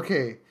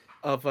 Okay.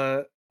 of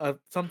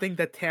something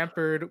that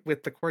tampered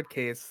with the court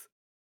case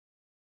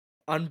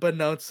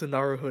unbeknownst to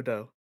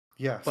Naruhodo.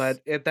 Yes.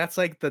 But that's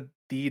like the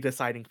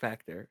deciding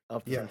factor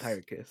of this Yes.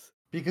 entire case.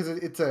 Because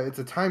it's a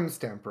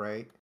timestamp,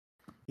 right?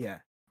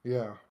 Yeah,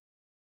 Yeah.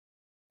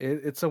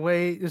 it's a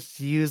way just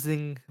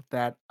using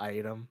that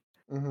item.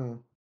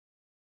 Mhm.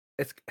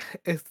 It's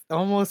it's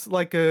almost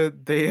like a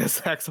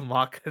Deus Ex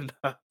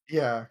Machina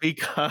Yeah.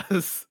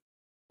 because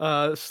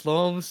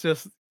Shlomes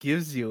just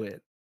gives you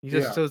it. He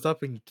just Yeah. shows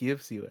up and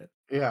gives you it.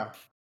 Yeah.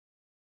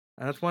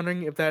 And I was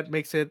wondering if that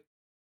makes it.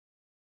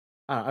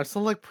 I'm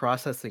still like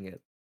processing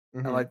it.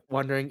 I'm Mhm. like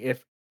wondering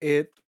if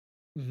it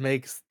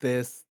makes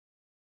this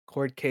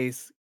court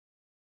case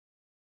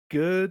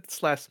good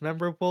slash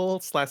memorable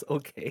slash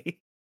okay.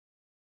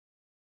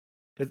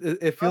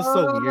 It feels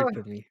so weird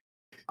Uh, to me.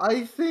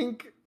 I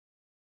think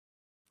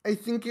I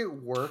think it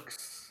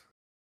works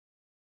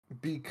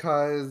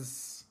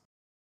because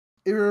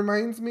it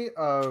reminds me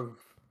of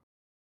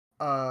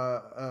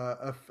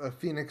a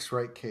Phoenix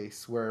Wright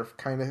case where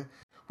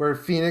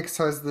Phoenix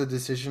has the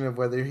decision of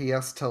whether he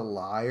has to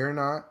lie or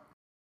not.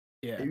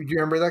 Do Yeah. you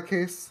remember that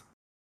case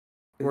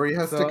where he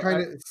has to So kind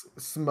I of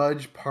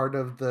smudge part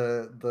of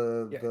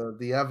yeah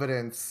the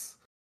evidence?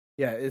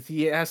 yeah is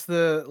he has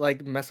to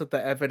like mess with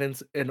the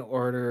evidence in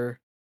order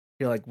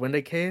to like win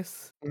the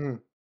case,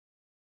 Mhm.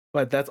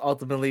 but that's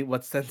ultimately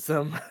what sends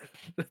him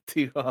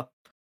to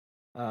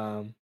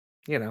um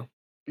you know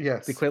to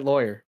Yes, quit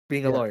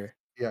being a yes, lawyer.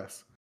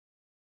 yes.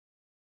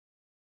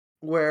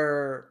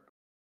 Where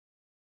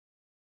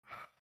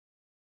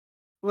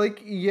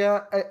like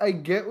yeah, I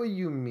get what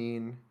you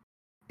mean.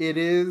 It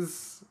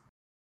is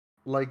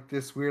like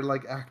this weird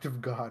like act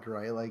of God,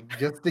 right? Like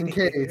just in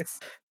case,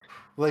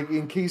 like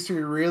in case we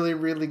really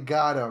really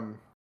got him,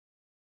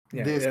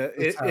 Yeah, this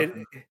it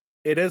happened.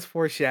 it is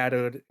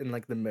foreshadowed in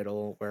like the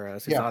middle where Yeah.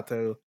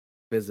 Susato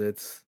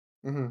visits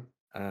Hmm.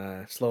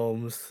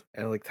 Sloane's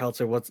and like tells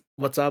her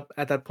what's up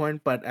at that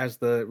point, but as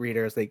the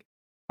reader is like,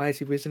 why is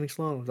he visiting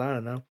Sloane's? I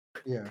don't know.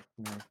 Yeah.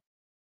 Yeah.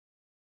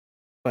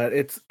 But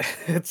it's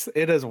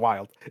it is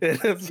wild. Yeah.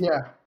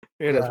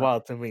 It is Yeah.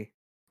 wild to me.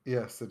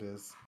 Yes, it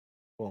is.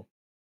 Cool.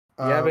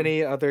 Do you have Um,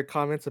 any other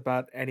comments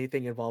about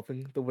anything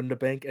involving the Window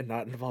Bank and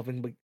not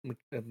involving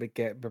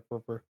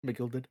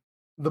McGilded?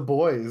 the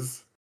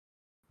boys,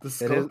 the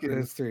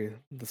Skulkin, It's true.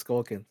 The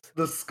Skulkins.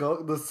 the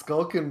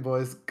Skulkin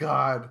boys.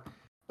 God.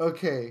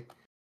 Okay.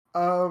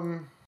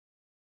 Um,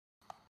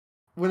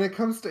 when it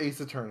comes to Ace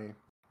Attorney,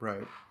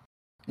 right? Mhm.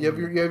 You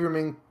have your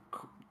main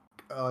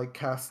like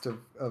cast of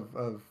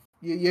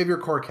you have your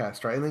core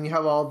cast, right? And then you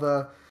have all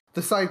the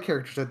side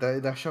characters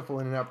that shuffle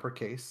in and out per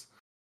case.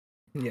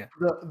 Yeah.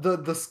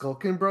 The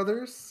Skulkin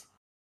brothers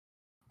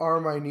are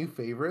my new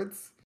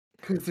favorites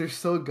because they're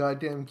so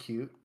goddamn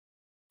cute.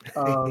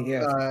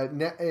 Yes.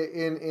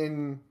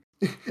 In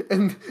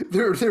and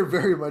they're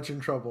very much in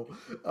trouble.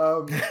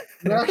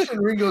 Nash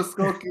and Ringo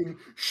Skulkin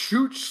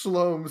shoot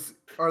Shlomes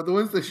are the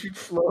ones that shoot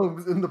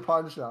Shlomes in the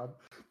pawn shop,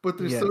 but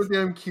they're so Yes.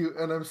 damn cute,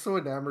 and I'm so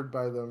enamored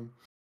by them.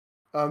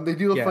 They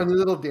do a Yeah. funny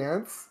little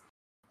dance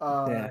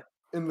uh, Yeah.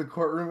 in the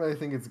courtroom. I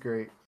think it's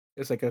great.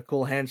 It's like a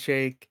cool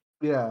handshake.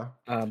 Yeah.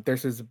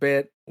 There's this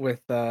bit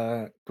with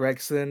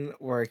Gregson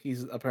where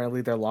he's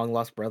apparently their long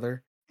lost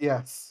brother,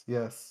 Yes.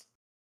 Yes.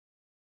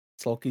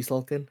 Sulky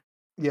Sulkin.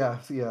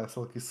 Yes. Yeah.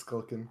 Sulky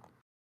Skulkin.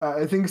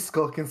 I think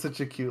Skulkin's such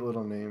a cute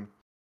little name.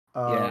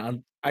 Yeah,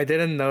 Um, I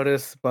didn't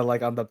notice, but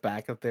like on the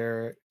back of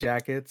their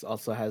jackets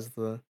also has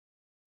the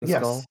yes.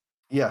 skull.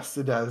 Yes,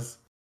 it does.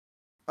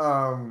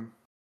 Um,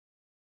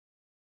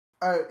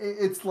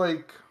 it's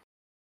like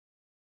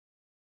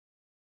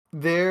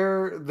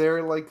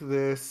they're like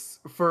this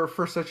for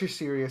such a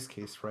serious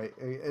case, right?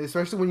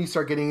 Especially when you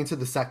start getting into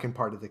the second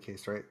part of the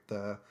case, right?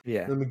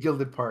 Yeah, The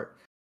McGilded part.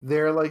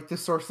 They're like the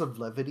source of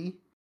levity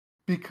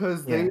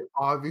because they yeah.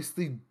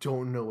 obviously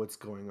don't know what's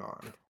going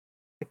on,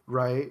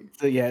 right?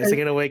 So yeah, it's And like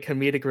in a way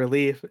comedic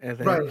relief, and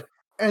right, then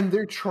and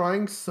they're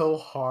trying so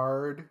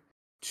hard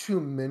to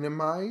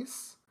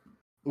minimize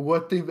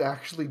what they've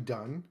actually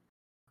done.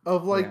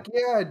 Of yeah, like,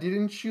 yeah,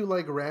 didn't you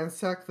like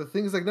ransack the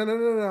things? Like, no, no,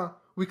 no, no, no.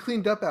 We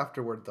cleaned up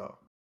afterward, though.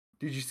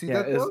 Did you see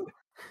yeah, that is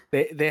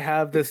though? they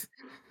have this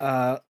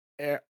uh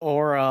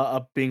aura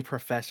of being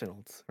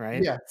professionals,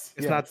 right? Yes,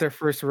 It's not yes. their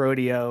first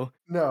rodeo,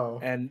 No,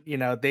 and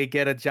they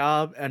get a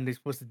job and they're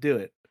supposed to do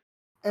it.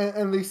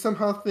 and they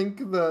somehow think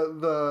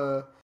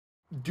the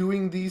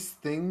doing these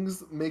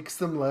things makes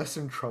them less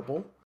in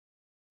trouble.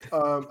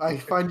 I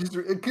find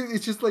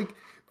it's just like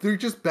they're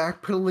just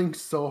backpedaling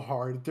so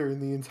hard during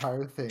the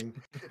entire thing,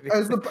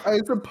 as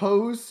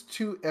opposed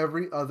to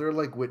every other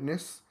like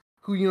witness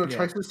who Yeah,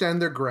 tries to stand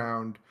their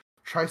ground,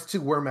 tries to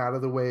worm out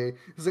of the way.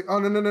 It's like, oh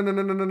no no no no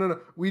no no no no no,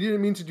 we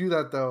didn't mean to do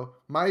that though.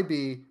 My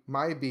B.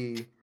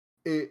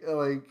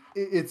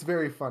 It's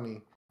very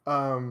funny.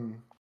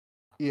 Um,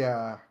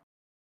 yeah,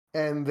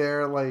 and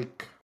they're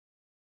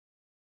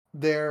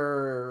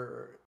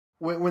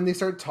when they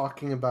start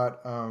talking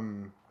about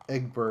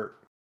Egbert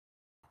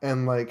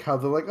and like how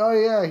they're like, oh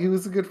yeah, he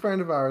was a good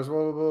friend of ours,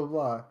 blah blah blah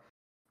blah,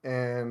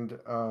 and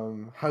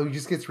how he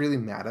just gets really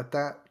mad at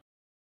that.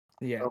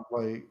 yeah. Of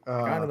like,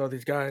 Like I don't know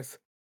these guys.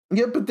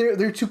 yeah, but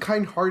they're too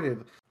kind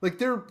hearted. Like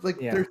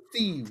Yeah, they're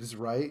thieves,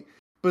 right?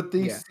 But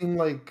they yeah. seem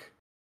like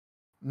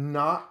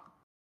not.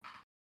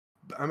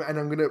 And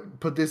I'm gonna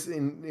put this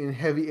in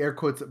heavy air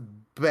quotes.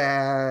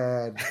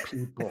 Bad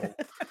people.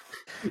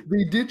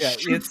 They did Yeah,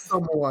 shoot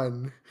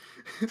someone.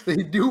 They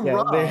do yeah,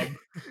 rob.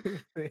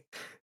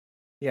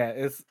 yeah,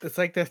 it's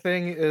like the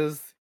thing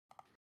is,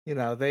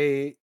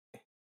 they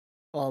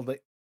all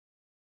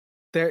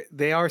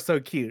they are so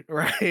cute,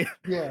 right?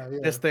 Yeah, yeah.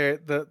 Just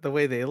the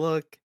way they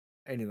look,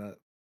 and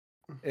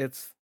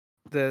it's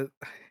the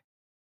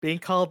being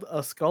called a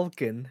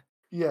skulkin, and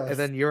Yes.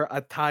 then your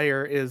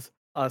attire is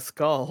a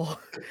skull.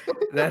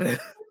 That is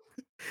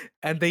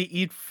and they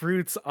eat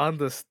fruits on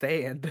the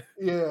stand.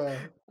 Yeah.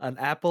 An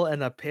apple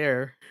and a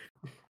pear.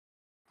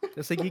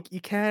 It's like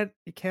you can't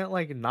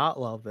like not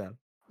love them.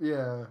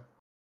 Yeah.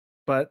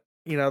 But,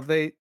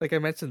 they like I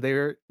mentioned, they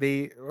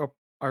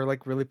are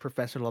like really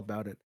professional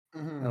about it.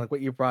 And Mhm. like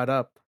what you brought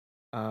up,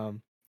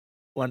 um,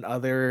 when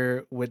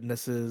other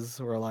witnesses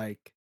were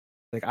like,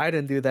 I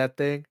didn't do that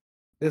thing.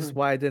 This is Mhm.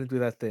 why I didn't do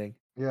that thing.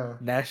 Yeah.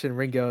 Nash and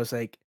Ringo is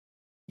like,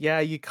 yeah,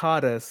 you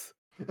caught us,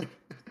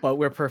 but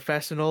we're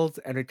professionals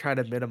and we're trying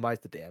to minimize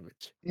the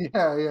damage.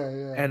 Yeah, yeah,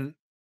 yeah. And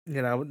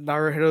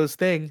Naruto's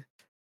thing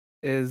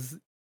is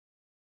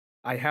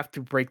I have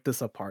to break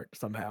this apart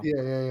somehow.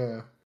 Yeah, yeah,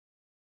 yeah.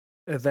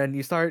 And then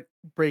you start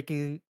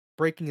breaking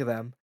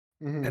them,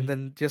 and Mhm.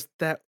 then just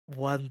that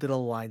one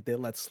little line they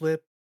let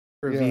slip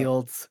Yeah.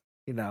 reveals,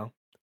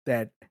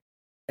 that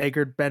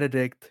Eggert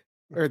Benedict,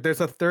 or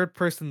there's a third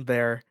person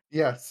there,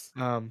 Yes.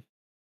 um,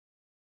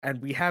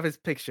 and we have his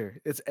picture.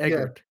 It's Yeah.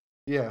 Eggert.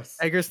 Yes.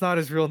 Eggert's not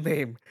his real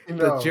name. The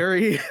No.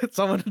 jury,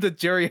 someone in the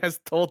jury has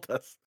told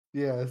us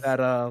Yes.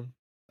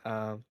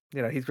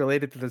 that he's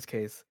related to this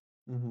case.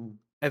 Mhm.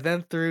 And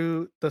then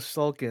through the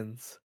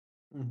Shulkins,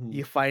 Mhm.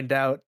 you find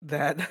out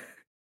that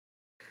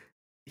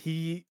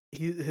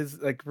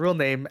his like real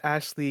name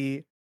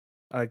Ashley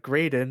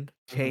Graydon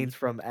Mhm. changed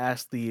from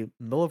Ashley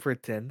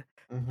Milverton.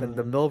 Then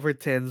the Mhm.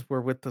 Milvertons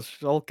were with the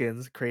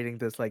Shulkins creating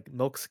this like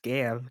milk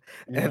scam,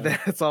 and Yeah. then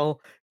it's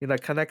all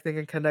connecting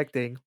and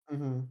connecting,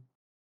 Mhm.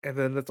 and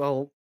then it's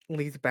all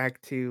leads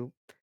back to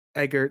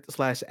Eggert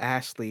slash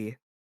Ashley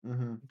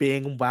Mhm.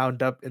 being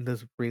wound up in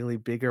this really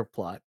bigger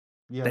plot.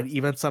 That Yes.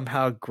 even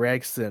somehow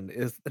Gregson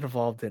is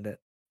involved in it.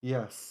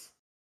 Yes.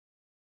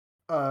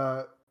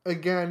 Uh,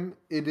 Again,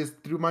 it is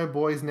through my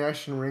boys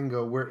Nash and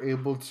Ringo we're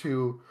able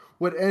to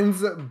what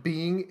ends up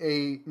being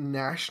a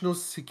national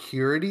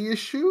security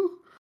issue,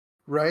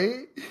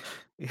 right?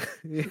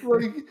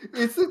 Like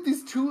it's like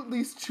these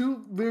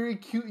two very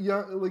cute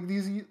young like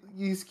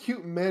these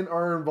cute men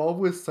are involved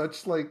with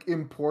such like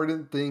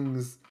important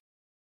things.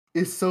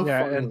 It's so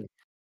Yeah, and funny.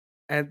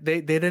 and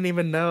they didn't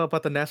even know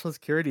about the national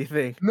security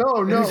thing.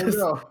 No, They were no, just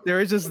no. they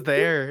were just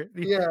there.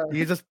 Yeah,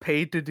 You just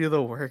paid to do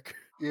the work,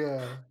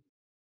 yeah.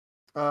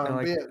 and But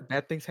like yeah,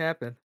 bad things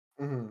happen.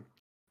 mhm.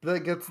 That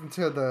gets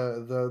into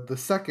the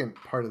second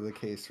part of the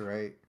case,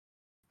 right?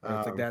 Right,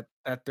 it's like Um,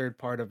 that third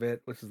part of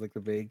it, which is like the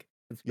big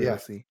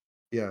yes, conspiracy,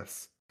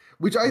 yes.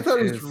 Which I which thought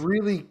was is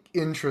really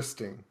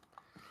interesting.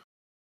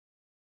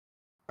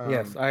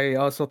 yes, Um, I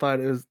also thought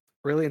it was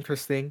really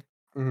interesting.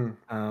 mhm,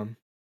 Um,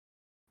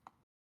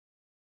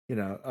 you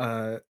know,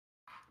 uh,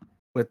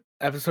 with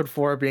episode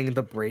 4 being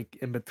the break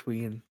in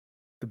between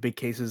the big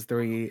cases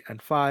 3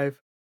 and 5,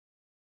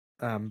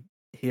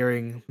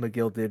 hearing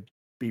McGilded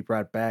be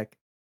brought back.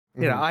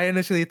 mhm. I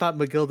initially thought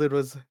McGilded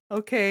was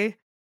okay,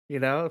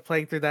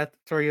 playing through that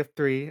story of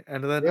 3,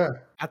 and then Yeah.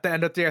 at the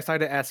end of 3, I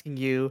started asking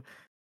you,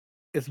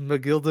 is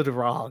McGilded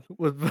wrong?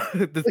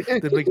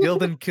 Did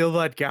McGilden kill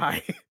that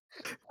guy?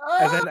 And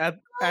Ah! then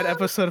at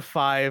episode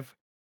 5,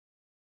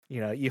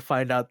 you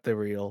find out the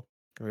real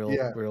real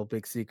Yeah, real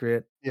big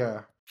secret,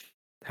 yeah,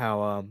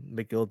 how,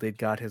 McGilded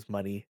got his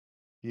money.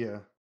 yeah,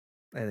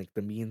 I think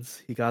the means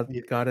he got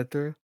yeah. got it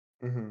through.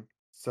 Mhm.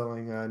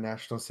 Selling,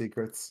 national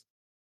secrets.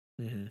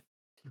 Mhm.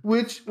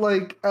 Which,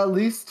 like, at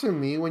least to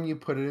me, when you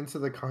put it into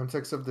the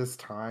context of this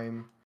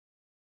time,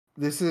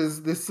 this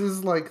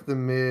is like the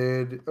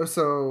mid.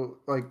 So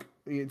like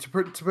to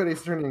put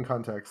Ace Attorney in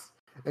context,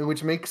 and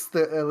which makes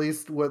the at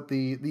least what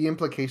the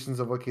implications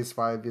of what Case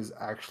Five is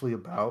actually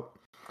about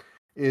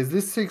is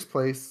this takes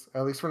place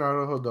at least for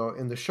Naruto Hodo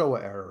in the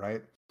Showa era,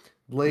 right?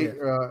 Late,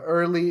 Yes.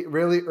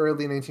 really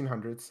early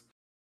 1900s,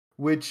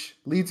 which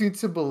leads you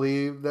to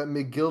believe that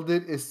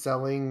McGilded is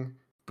selling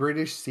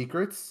British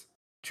secrets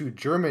to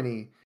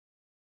Germany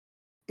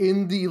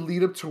in the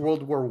lead up to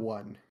World War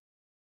One,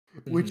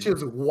 which Mhm.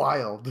 is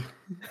wild.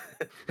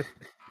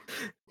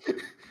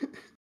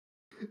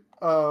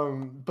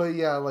 But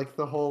yeah, like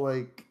the whole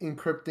like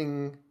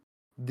encrypting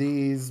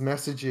these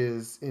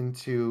messages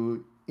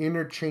into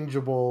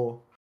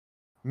interchangeable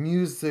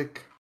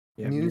music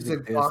Yeah, music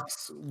music disc.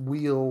 box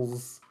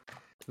wheels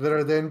that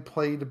are then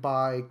played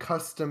by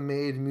custom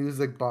made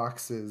music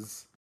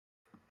boxes.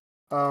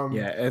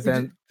 Yeah, and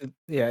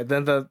Which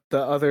then the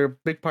other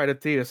big part of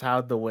it too is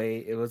how the way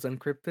it was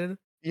encrypted.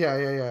 yeah,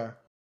 yeah,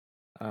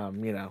 yeah.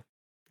 You know,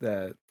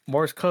 the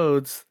Morse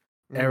codes,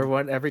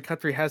 Mhm. every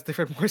country has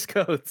different Morse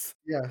codes.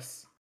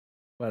 Yes.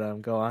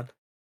 But go on.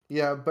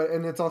 Yeah, but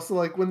and it's also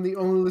like when they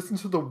only listen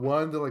to the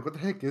one, they're like, "What the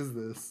heck is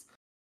this?"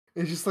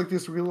 It's just like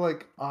this real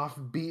like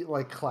offbeat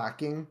like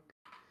clacking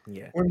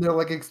Yeah. when they're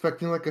like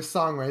expecting like a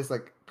song, right? It's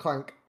like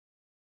clank,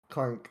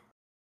 clank,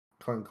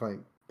 clank,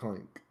 clank,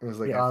 clank. And it's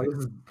like, Yeah, "Ah,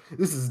 it's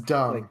this is like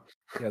dumb."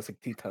 yeah, it's like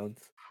two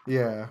tones.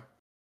 Yeah.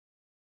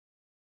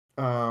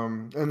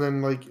 And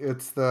then like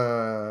it's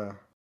the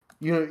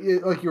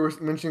like you were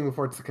mentioning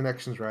before, it's the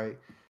connections, right?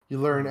 You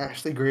learn Mhm.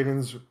 Ashley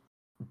Graydon's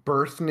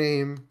birth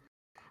name.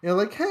 You're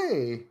like,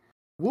 hey,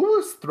 what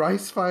was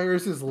Thrice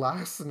Fire's his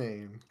last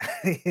name?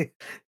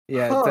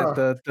 Yeah, it's at Huh.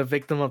 the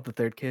victim of the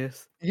third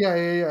kiss. Yeah,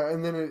 yeah, yeah.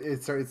 And then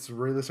it's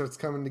really starts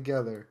coming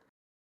together.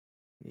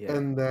 Yeah.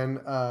 And then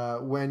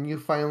when you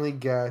finally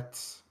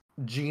get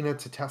Gina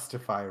to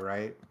testify,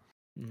 right?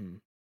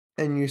 Mhm.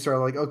 And you start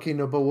like, okay,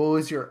 no, but what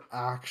was your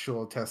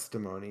actual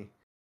testimony?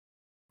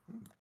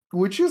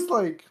 Which is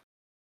like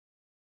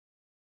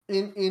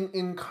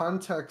in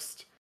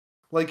context,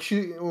 like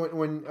she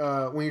when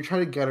you try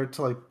to get her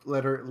to like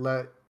let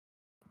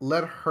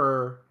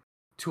her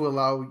to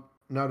allow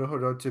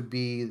Naruhodo to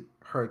be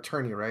her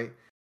attorney, right?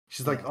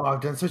 She's like, Yeah. "Oh,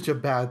 I've done such a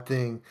bad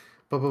thing."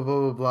 Blah blah blah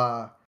blah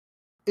blah.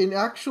 In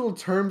actual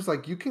terms,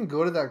 like you can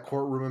go to that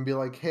courtroom and be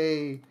like,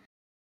 "Hey,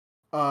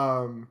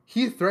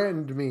 he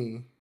threatened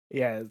me,"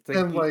 Yeah, it's like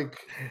and you it's like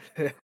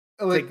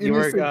like you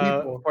were, innocent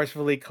people.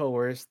 forcefully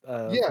coerced,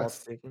 false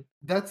Yes, statement.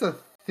 that's a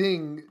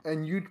thing,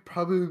 and you'd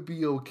probably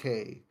be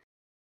okay,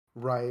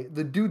 right?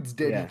 The dude's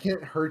dead. He Yeah.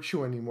 can't hurt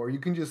you anymore. You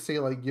can just say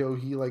like, "Yo,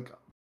 he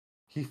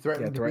Yeah,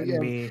 threatened me," threatened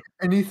me.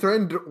 and he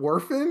threatened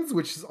orphans,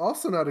 which is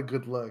also not a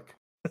good look.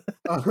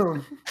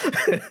 Um,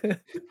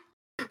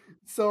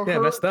 so Yeah,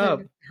 messed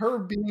up. her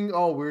being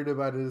all weird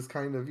about it is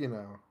kind of,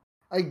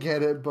 I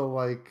get it, but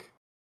like,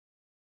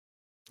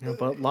 Yeah,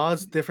 but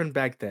laws different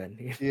back then,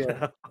 you yeah,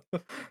 know?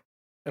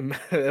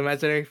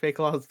 Imaginary fake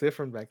laws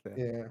different back then.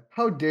 yeah.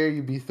 How dare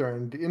you be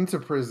threatened into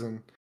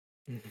prison?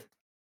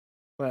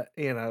 But,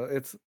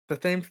 it's the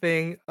same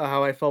thing,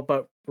 how I felt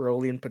about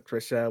Broly and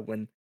Patricia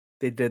when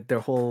they did their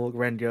whole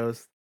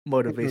grandiose Mhm.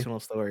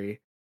 motivational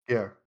story.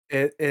 Yeah.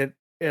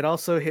 It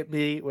also hit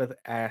me with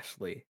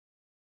Ashley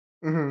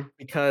Mhm.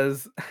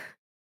 because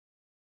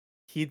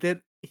he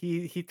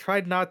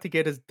tried not to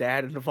get his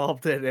dad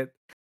involved in it,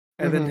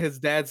 and then Mhm. his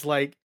dad's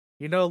like,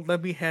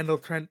 "Let me handle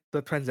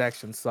the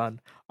transaction,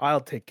 son.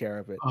 I'll take care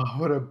of it." Oh,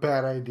 what a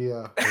bad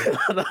idea.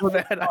 What a What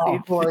an bad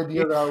awful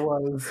idea idea. that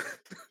was.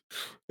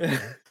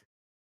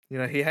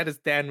 He had his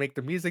dad make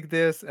the music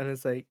disc, and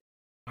it's like,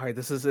 "Alright,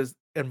 this is his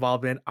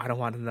involvement. I don't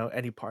wanna know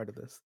any part of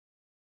this."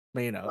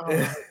 But,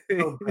 Oh,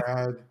 so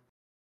bad.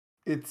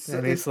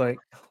 and It's he's like,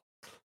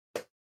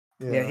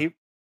 yeah, yeah. he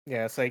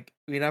yeah, it's like,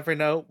 we never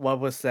know what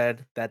was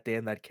said that day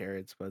in that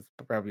carriage, was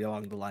probably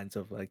along the lines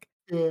of like,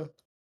 Yeah.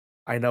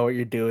 "I know what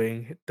you're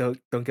doing. Don't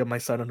get my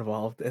son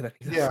involved," and then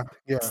he Yeah, just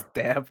yeah,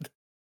 stabbed,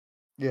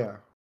 yeah.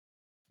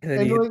 and then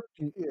And, he like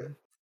yeah,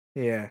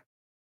 yeah.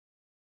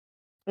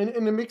 and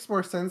it makes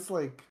more sense,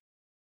 like,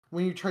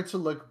 when you try to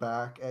look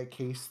back at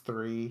case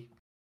 3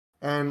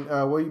 and,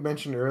 what you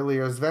mentioned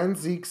earlier is Van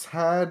Zeeks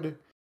had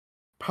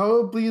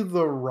probably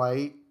the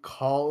right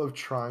call of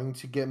trying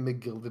to get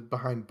McGilded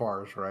behind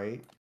bars,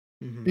 right?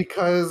 Mhm.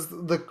 Because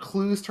the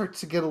clues start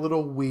to get a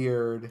little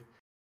weird.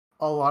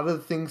 A lot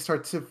of things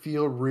start to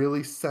feel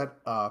really set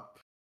up.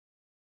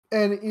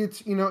 And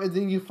and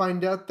then you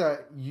find out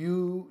that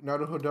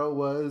Naruhodo,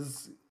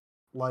 was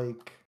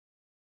like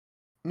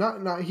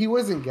not he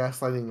wasn't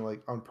gaslighting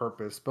like on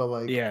purpose, but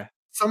like Yeah.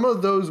 some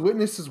of those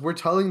witnesses were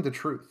telling the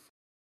truth.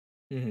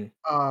 Mhm.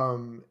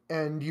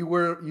 And you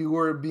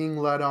were being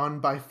led on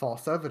by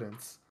false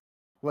evidence.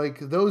 Like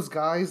those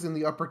guys in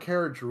the upper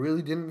carriage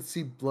really didn't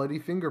see bloody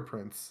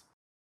fingerprints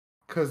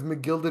because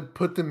McGilded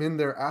put them in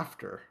there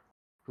after,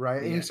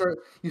 right? And you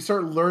Yeah.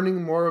 start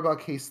learning more about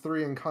case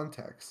 3 in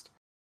context.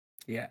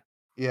 Yeah.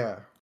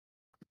 Yeah.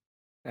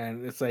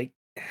 And it's like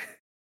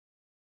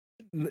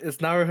it's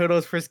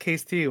Naruhodo's first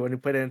case too when you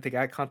put it into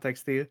that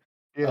context too, of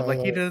Yeah, like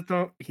yeah.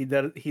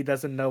 he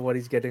doesn't know what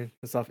he's getting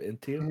himself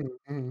into, Mhm,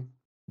 mhm.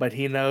 but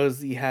he knows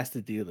he has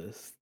to do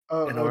this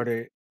in Oh,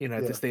 order, to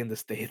yeah. stay in the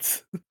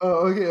States.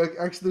 Oh, okay.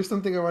 Actually, there's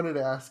something I wanted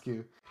to ask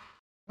you.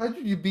 How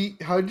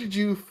did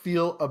you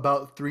feel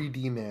about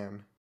 3D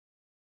Man?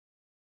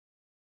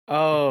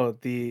 Oh,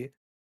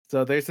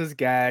 so there's this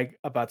gag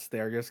about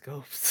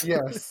stereoscopes.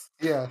 Yes,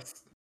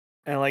 yes.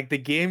 And like the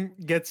game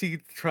gets you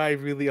to try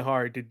really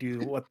hard to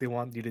do what they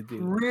want you to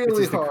do, which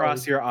Really is to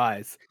cross hard. your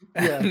eyes.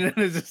 Yeah. And then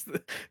it's just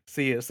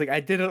see it's like I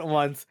did it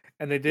once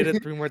and I did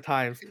it three more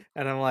times,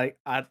 and I'm like,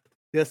 I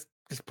just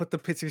put the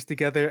pictures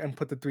together and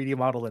put the 3D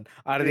model in.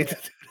 I don't Yeah. need to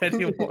do that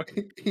anymore.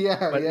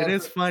 Yeah, But it yeah.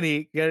 is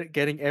funny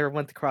getting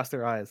everyone to cross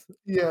their eyes.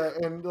 Yeah,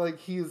 and, like,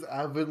 he's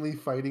avidly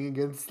fighting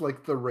against,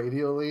 like, the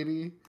radio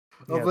lady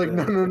of Yeah, like,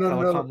 "No, no, the no,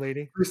 no. telecom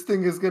lady. This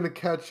thing is gonna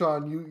catch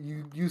on.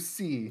 You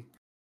see.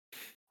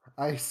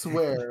 I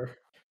swear."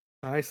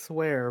 I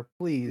swear,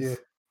 Yeah.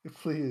 please.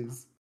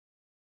 Please.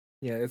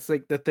 Yeah, it's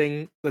like the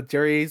thing the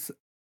juries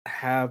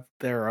have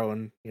their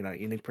own,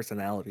 unique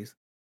personalities.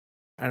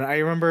 And I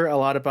remember a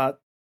lot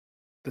about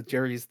the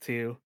juries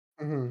too,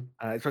 Mhm,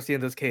 especially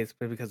in this case,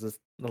 maybe because it's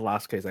the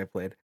last case I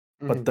played.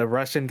 But mhm. the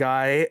Russian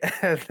guy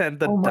and then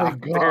the Oh my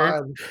doctor.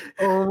 god.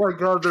 Oh my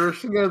god, the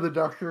Russian guy, the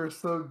doctor is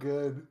so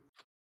good.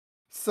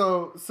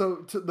 So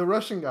to the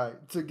Russian guy,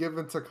 to give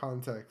into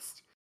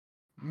context,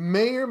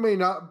 may or may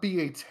not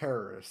be a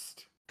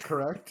terrorist,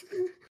 correct?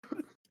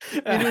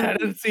 It is I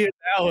didn't see it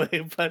that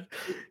way, but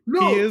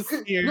he no, is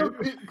no, here.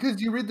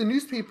 because you read the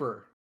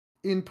newspaper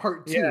in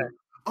part Yeah, 2.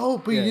 Oh,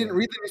 but you yeah, didn't yeah.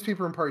 read the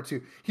newspaper in part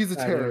 2. He's a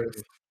I didn't terrorist.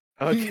 agree.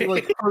 He Okay.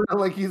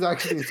 like, he's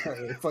actually a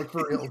terrorist, like,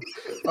 for real.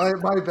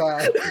 My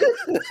bad.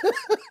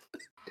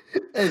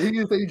 and he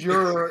is a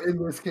juror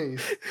in this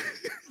case.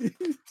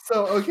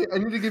 So, okay, I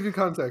need to give you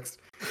context.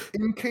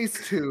 In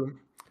case 2,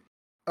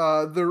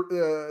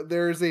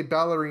 there's a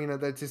ballerina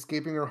that's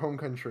escaping her home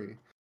country,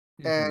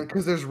 Mhm. and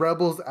because there's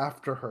rebels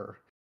after her,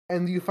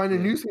 and you find a Yeah.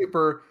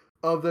 newspaper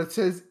of that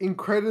says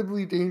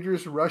incredibly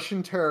dangerous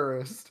Russian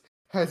terrorist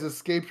has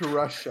escaped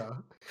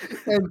Russia,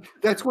 and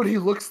that's what he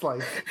looks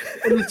like,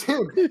 and it's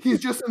him. He's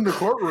just in the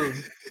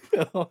courtroom,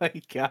 Oh my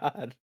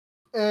god.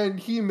 and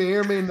he may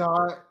or may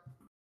not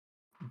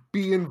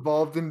be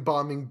involved in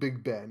bombing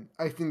Big Ben.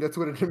 I think that's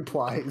what it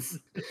implies,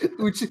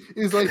 which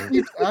is like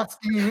he's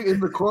asking you in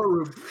the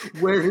courtroom,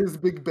 "Where is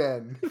Big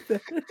Ben?"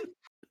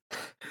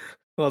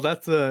 Well,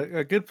 that's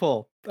a good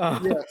pull.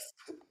 Yes,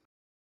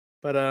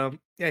 But,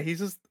 yeah, he's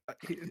just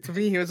to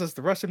me, he was just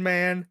a Russian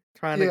man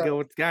trying to yeah, go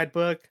with the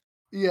guidebook,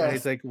 and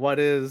he's yes, like, "What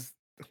is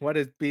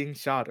being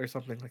shot?" or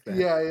something like that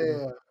yeah, in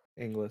yeah,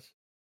 English.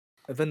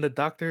 And then the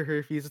doctor who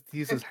refuses to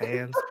use yeah. his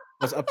hands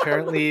was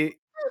apparently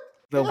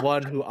the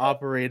one who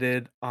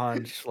operated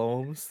on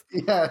Shlom's,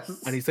 and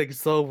Yes, he's, like,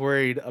 so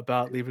worried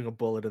about leaving a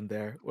bullet in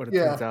there when it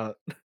turns yeah, out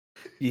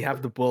you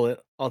have the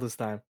bullet all this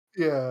time.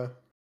 yeah.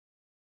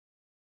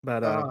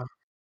 But, Uh,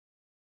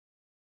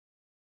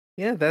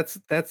 yeah, that's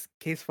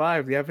case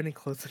 5. Do you have any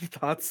closing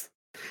thoughts?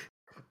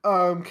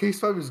 Case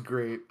 5 is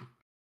great.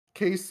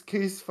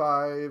 Case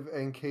 5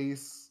 and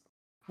case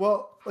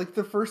well, like,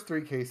 the first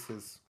 3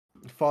 cases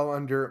fall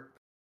under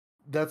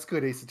that's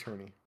good Ace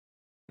Attorney.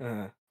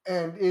 Uh,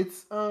 And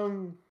it's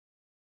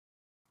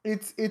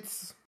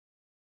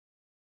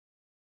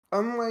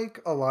unlike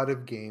a lot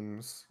of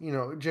games,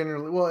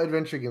 generally well,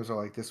 adventure games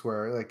are like this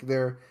where, like,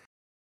 they're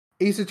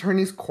Ace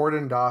Attorney's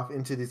cordoned off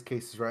into these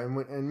cases, right?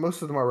 And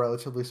most of them are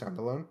relatively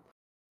standalone.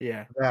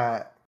 yeah.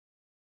 That,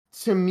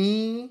 to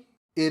me,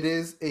 it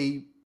is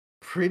a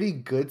pretty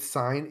good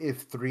sign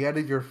if 3 out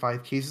of your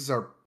 5 cases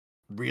are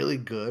really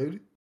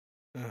good.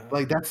 Uh,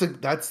 Like, that's a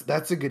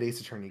good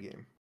Ace Attorney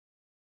game.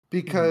 mhm.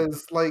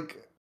 Because,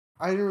 like,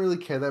 I didn't really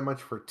care that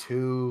much for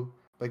 2,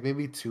 like,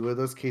 maybe 2 of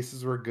those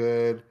cases were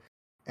good,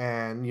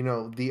 and,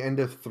 the end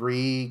of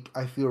 3,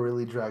 I feel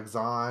really drags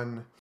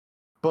on.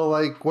 But,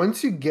 like,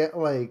 once you get,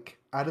 like,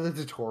 out of the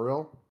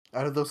tutorial,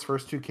 out of those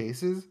first 2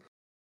 cases,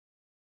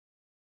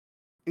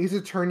 Ace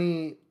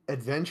Attorney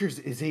Adventures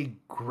is a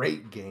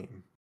great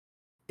game.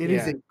 It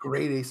is a Yeah,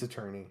 great Ace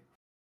Attorney.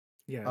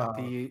 yeah, Uh,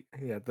 the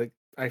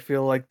I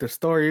feel like the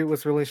story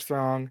was really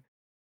strong.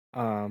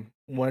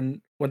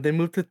 When they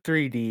moved to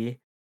 3D,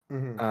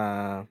 mhm,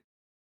 uh,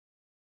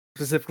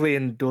 specifically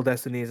in Dual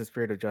Destinies and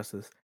Spirit of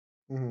Justice,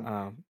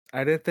 mhm,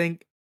 I didn't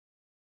think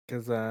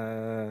 'cause,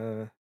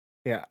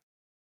 yeah,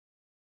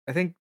 I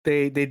think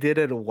they did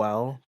it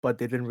well, but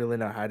they didn't really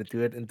know how to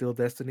do it in Dual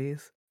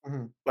Destinies.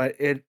 mhm, But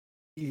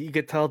you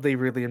could tell they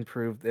really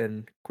improved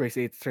in Grace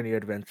 8's Journey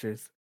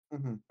Adventures,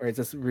 mhm, where it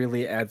just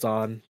really adds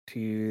on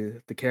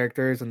to the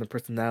characters and the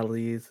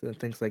personalities and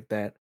things like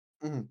that,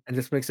 mhm. and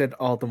just makes it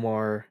all the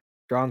more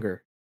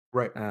stronger.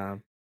 Right,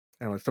 Um,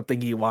 and it's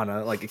something you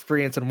wanna, like,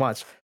 experience and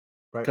watch.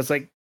 right, 'Cause,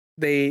 like,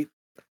 they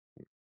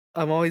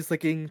I'm always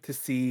looking to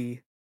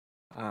see,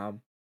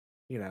 um,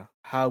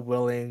 how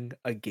willing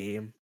a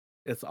game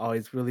is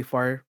always really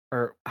far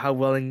or how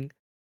willing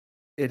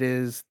it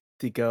is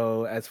to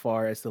go as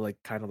far as to, like,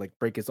 kinda, like,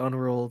 break its own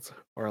rules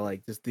or,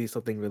 like, just do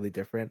something really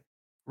different.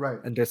 right.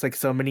 And there's, like,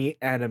 so many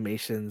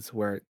animations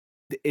where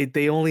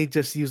they only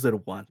just use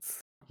it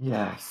once,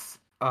 Yes.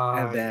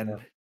 and Yeah.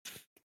 then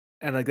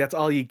like, that's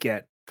all you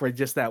get for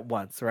just that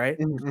once, right?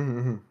 Mhm, mhm,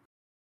 mhm,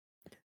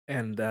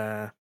 And,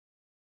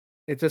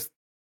 it just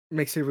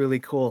makes it really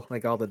cool,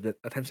 like, all the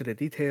attention to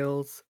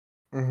details.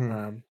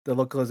 mhm. The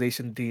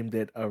localization team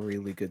did a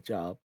really good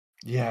job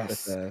with,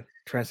 Yes.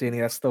 translating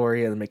that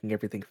story and making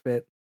everything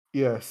fit.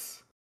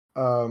 Yes.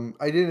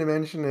 I didn't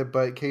mention it,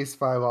 but Case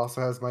 5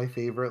 also has my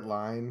favorite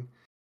line.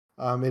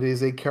 It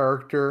is a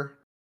character,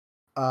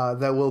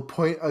 that will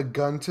point a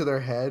gun to their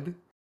head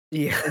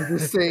Yeah. and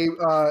just say,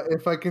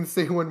 "If I can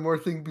say one more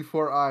thing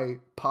before I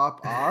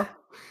pop off,"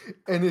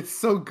 and it's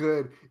so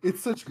good.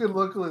 It's such good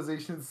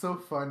localization, it's so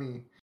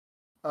funny.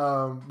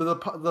 But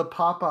the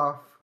pop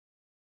off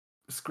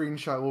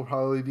screenshot will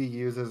probably be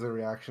used as a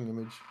reaction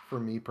image for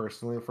me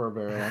personally for a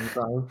very long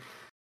time.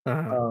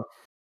 Uh-huh. Uh,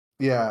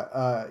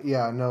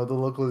 yeah, no, the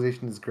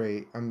localization is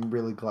great. I'm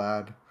really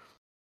glad.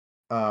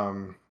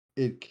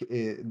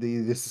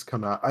 This has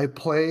come out. I'm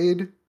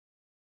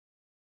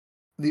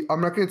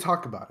not going to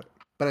talk about it,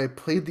 but I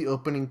played the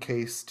opening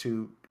case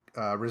to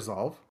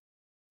Resolve,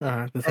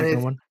 Uh-huh, the and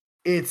second one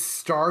it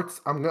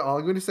starts. All I'm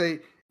going to say,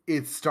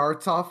 it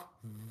starts off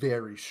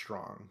very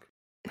strong.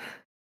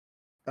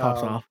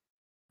 pops Um, off.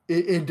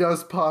 it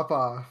does pop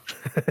off.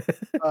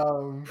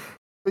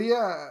 But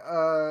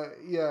yeah,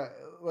 yeah,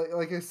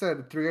 like I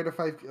said, 3 out of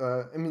 5,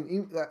 I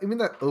mean, even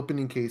that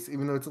opening case,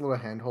 even though it's a little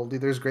handholdy,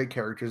 there's great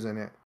characters in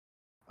it.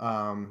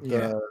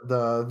 Yeah.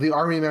 The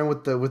army man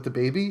with the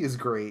baby is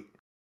great.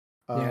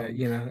 Yeah,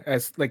 Um,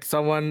 as, like,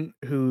 someone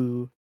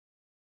who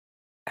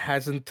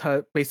hasn't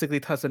basically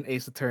touched an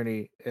Ace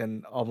Attorney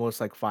in almost,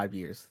 like, 5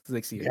 years,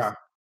 6 years. yeah,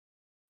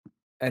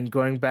 And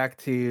going back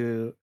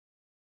to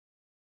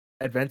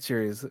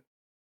adventures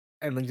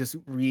and then just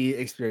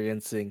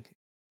re-experiencing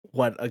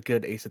what a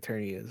good Ace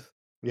Attorney is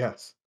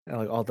Yes. and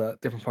like all the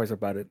different parts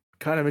about it.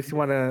 Kind of makes you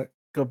want to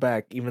go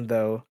back, even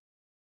though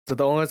so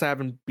the only ones I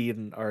haven't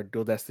beaten are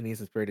Dual Destinies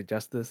and Spirit of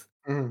Justice.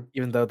 Mhm.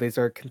 Even though these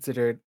are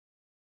considered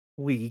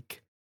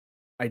weak,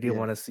 I do Yeah.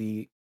 want to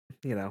see,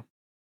 you know,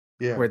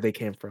 Yeah. where they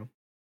came from.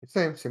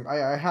 Same, same.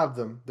 I have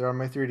them. They're on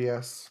my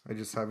 3DS. I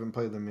just haven't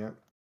played them yet.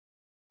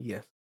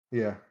 Yes.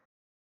 Yeah.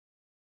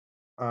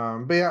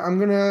 But yeah, I'm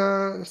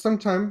gonna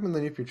sometime in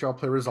the near future I'll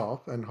play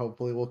Resolve, and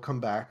hopefully we'll come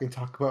back and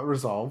talk about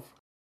Resolve.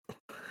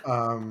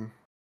 Um,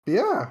 but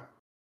yeah,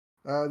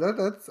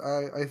 that's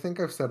I think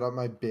I've set up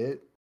my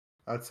bit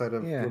outside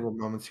of Yeah. little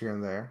moments here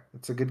and there.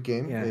 It's a good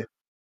game. Yeah.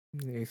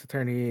 Ace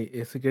Attorney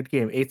is a good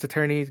game. Ace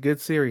Attorney is a good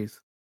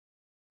series.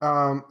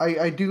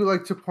 I do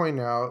like to point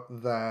out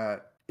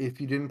that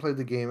if you didn't play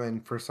the game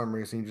and for some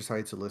reason you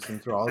decided to listen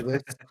through all of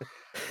this,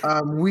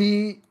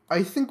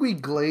 I think we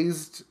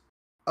glazed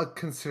a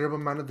considerable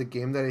amount of the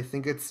game that I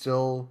think it's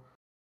still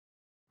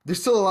there's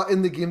still a lot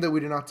in the game that we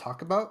did not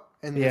talk about,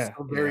 and it's Yeah.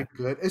 still very Yeah.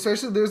 good.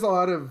 Especially there's a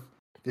lot of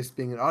this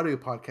being an audio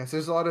podcast.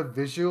 There's a lot of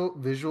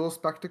visual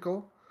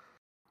spectacle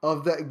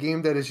of that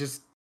game that is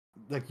just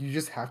like you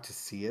just have to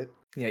see it.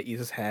 Yeah. You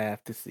just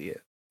have to see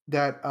it.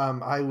 That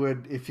I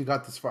would if you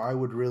got this far, I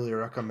would really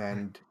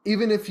recommend,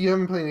 even if you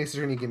haven't played an Ace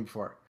Attorney game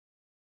before.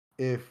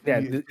 Yeah. If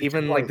it's your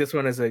Even like point, this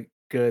one is a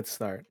good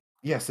start.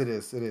 yes, it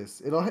is. It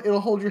is.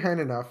 It'll hold your hand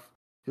enough.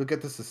 You'll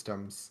get the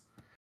systems.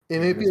 It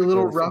may Yeah. be It's a like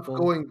little really rough simple.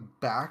 going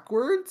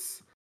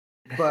backwards,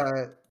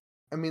 but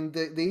I mean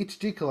the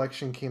HD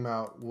collection came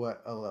out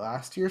what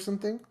last year or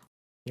something.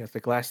 Yeah. It's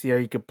like last year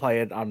you could play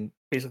it on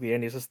basically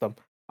any system,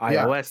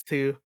 Yeah, iOS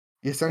too,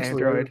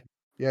 essentially. Android.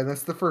 Yeah,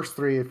 that's the first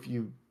three. If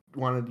you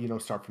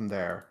wanted, start from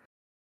there.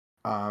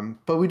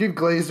 But we did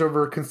glaze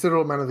over a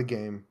considerable amount of the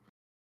game.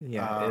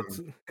 Yeah.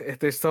 Um,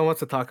 There's so much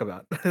to talk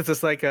about. It's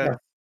just like yeah.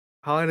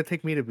 how long did it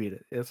take me to beat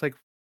it? It's like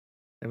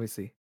let me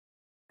see.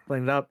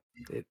 Playing it up.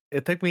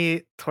 It took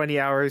me 20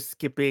 hours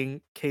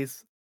skipping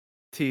case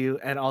 2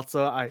 and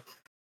also I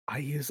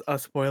use a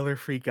spoiler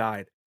free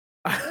guide.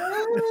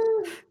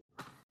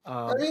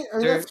 I mean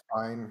There that's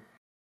fine.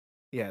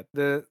 yeah,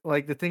 the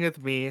thing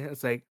with me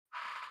is like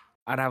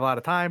I don't have a lot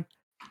of time.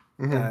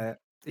 Hmm. Uh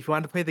if you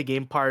want to play the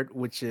game part,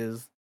 which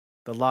is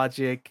the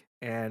logic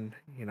and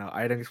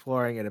item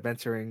exploring and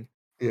adventuring,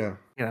 Yeah,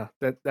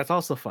 that's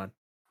also fun.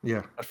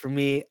 yeah, But for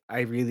me, I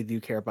really do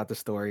care about the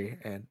story,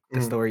 and the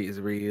mhm, story is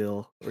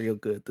real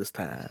good this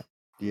time.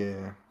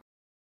 yeah,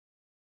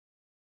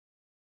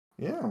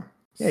 yeah.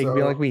 Yeah, you can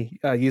be So like me.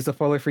 Use the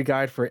spoiler free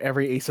guide for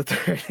every Ace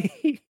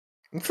Attorney.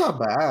 it's not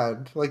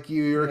bad. Like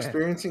you're Yeah.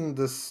 experiencing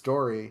this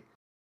story,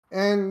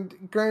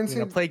 and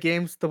granted, Play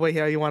games the way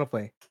how you want to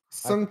play.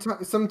 I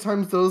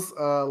sometimes those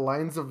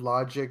lines of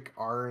logic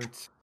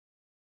aren't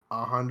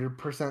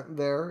 100%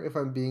 there. If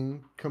I'm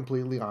being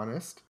completely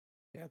honest.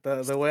 Yeah,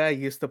 the way I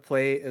used to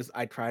play is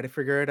I try to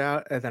figure it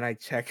out and then I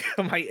check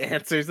my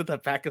answers at the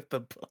back of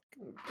the book.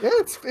 Yeah,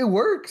 it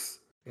works.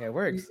 Yeah, it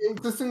works.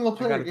 It's a single I got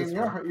player it game. this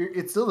far.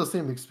 It's still the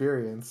same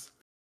experience.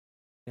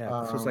 Yeah,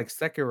 if this was Um, like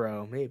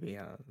Sekiro, maybe.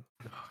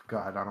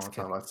 God, I don't Just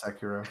want to talk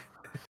kidding.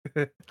 about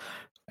Sekiro.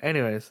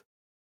 Anyways,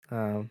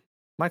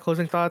 my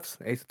closing thoughts: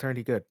 Ace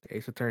Attorney, good.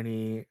 Ace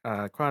Attorney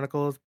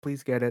Chronicles,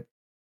 please get it.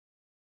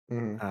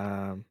 Mhm.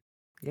 Um,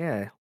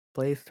 yeah,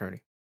 play Ace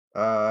Attorney.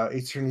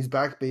 Attorney's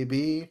back,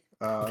 baby.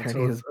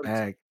 Attorney is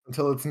back.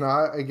 Until it's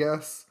not, I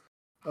guess.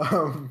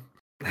 Um,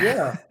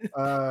 yeah.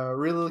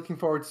 Really looking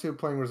forward to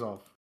playing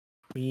Resolve.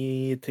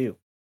 Me too.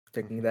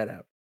 Checking Mhm. that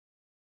out.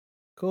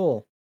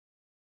 Cool.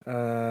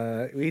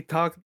 We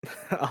talked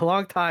a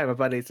long time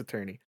about Ace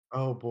Attorney.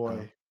 Oh Um,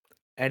 boy.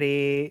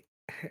 any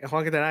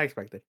longer than I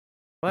expected,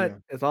 but Yeah.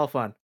 it's all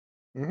fun.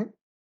 Hmm.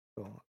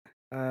 Cool.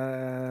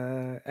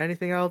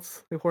 Anything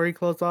else before we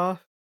close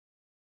off?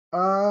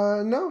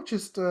 No,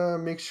 just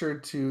make sure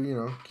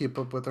to keep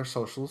up with our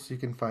socials. You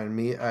can find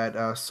me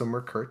at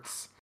Summer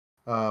Kurtz,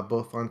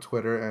 both on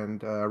Twitter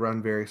and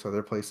around various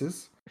other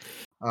places.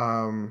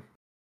 Um,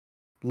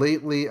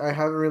 Lately, I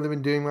haven't really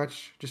been doing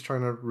much, just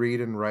trying to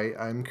read and write.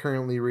 I'm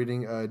currently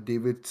reading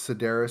David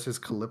Sedaris's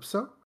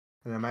Calypso,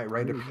 and I might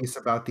write a Ooh, piece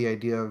about the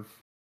idea of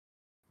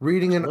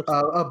reading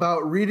Calypso.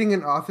 about reading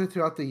an author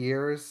throughout the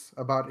years,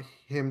 about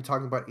him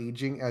talking about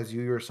aging as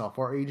you yourself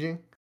are aging.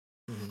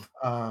 Mhm.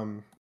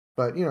 Um,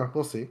 but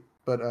we'll see.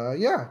 But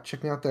yeah,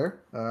 check me out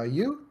there.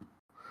 You?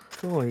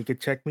 Cool. You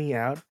could check me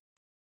out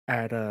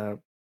at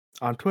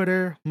on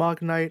Twitter,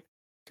 Mognite.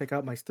 Check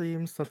out my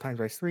streams. Sometimes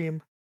I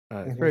stream.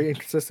 It's Hmm. very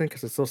inconsistent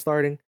because it's still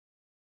starting.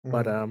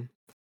 But Hmm.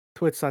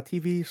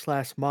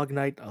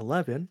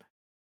 twitch.tv/Mognite11.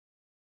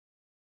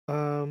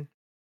 Um,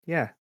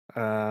 yeah.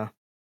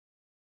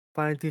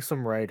 Planning to do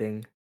some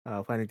writing.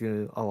 Planning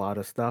to do a lot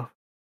of stuff.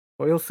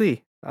 Well, you'll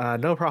see.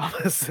 No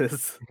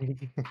promises.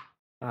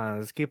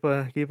 Just keep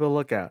a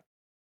lookout.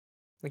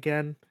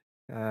 Again,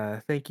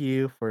 thank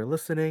you for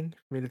listening.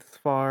 Made it this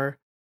far.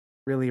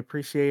 Really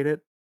appreciate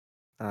it.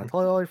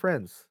 Tell all your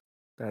friends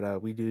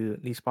that we do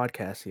these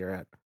podcasts here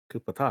at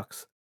Koopa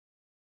Talks.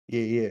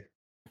 Yeah, yeah.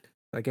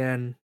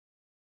 Again,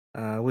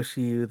 Wish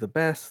you the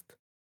best.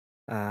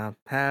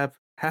 Have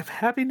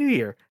Happy New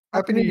Year.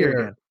 Happy Happy New New Year Year.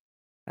 again.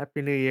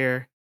 Happy New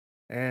Year,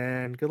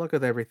 and good luck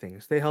with everything.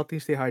 Stay healthy,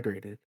 stay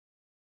hydrated.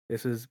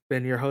 This has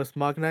been your host,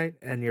 Mognite,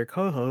 and your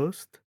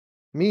co-host.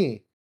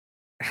 Me,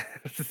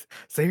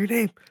 Say your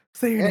name.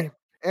 Say your A- name.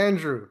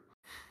 Andrew.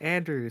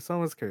 Andrew.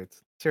 Someone's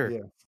Kurtz. Sure.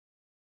 Yeah.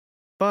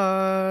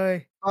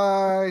 Bye.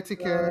 Bye. Take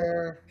Bye.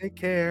 care. Take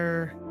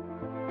care.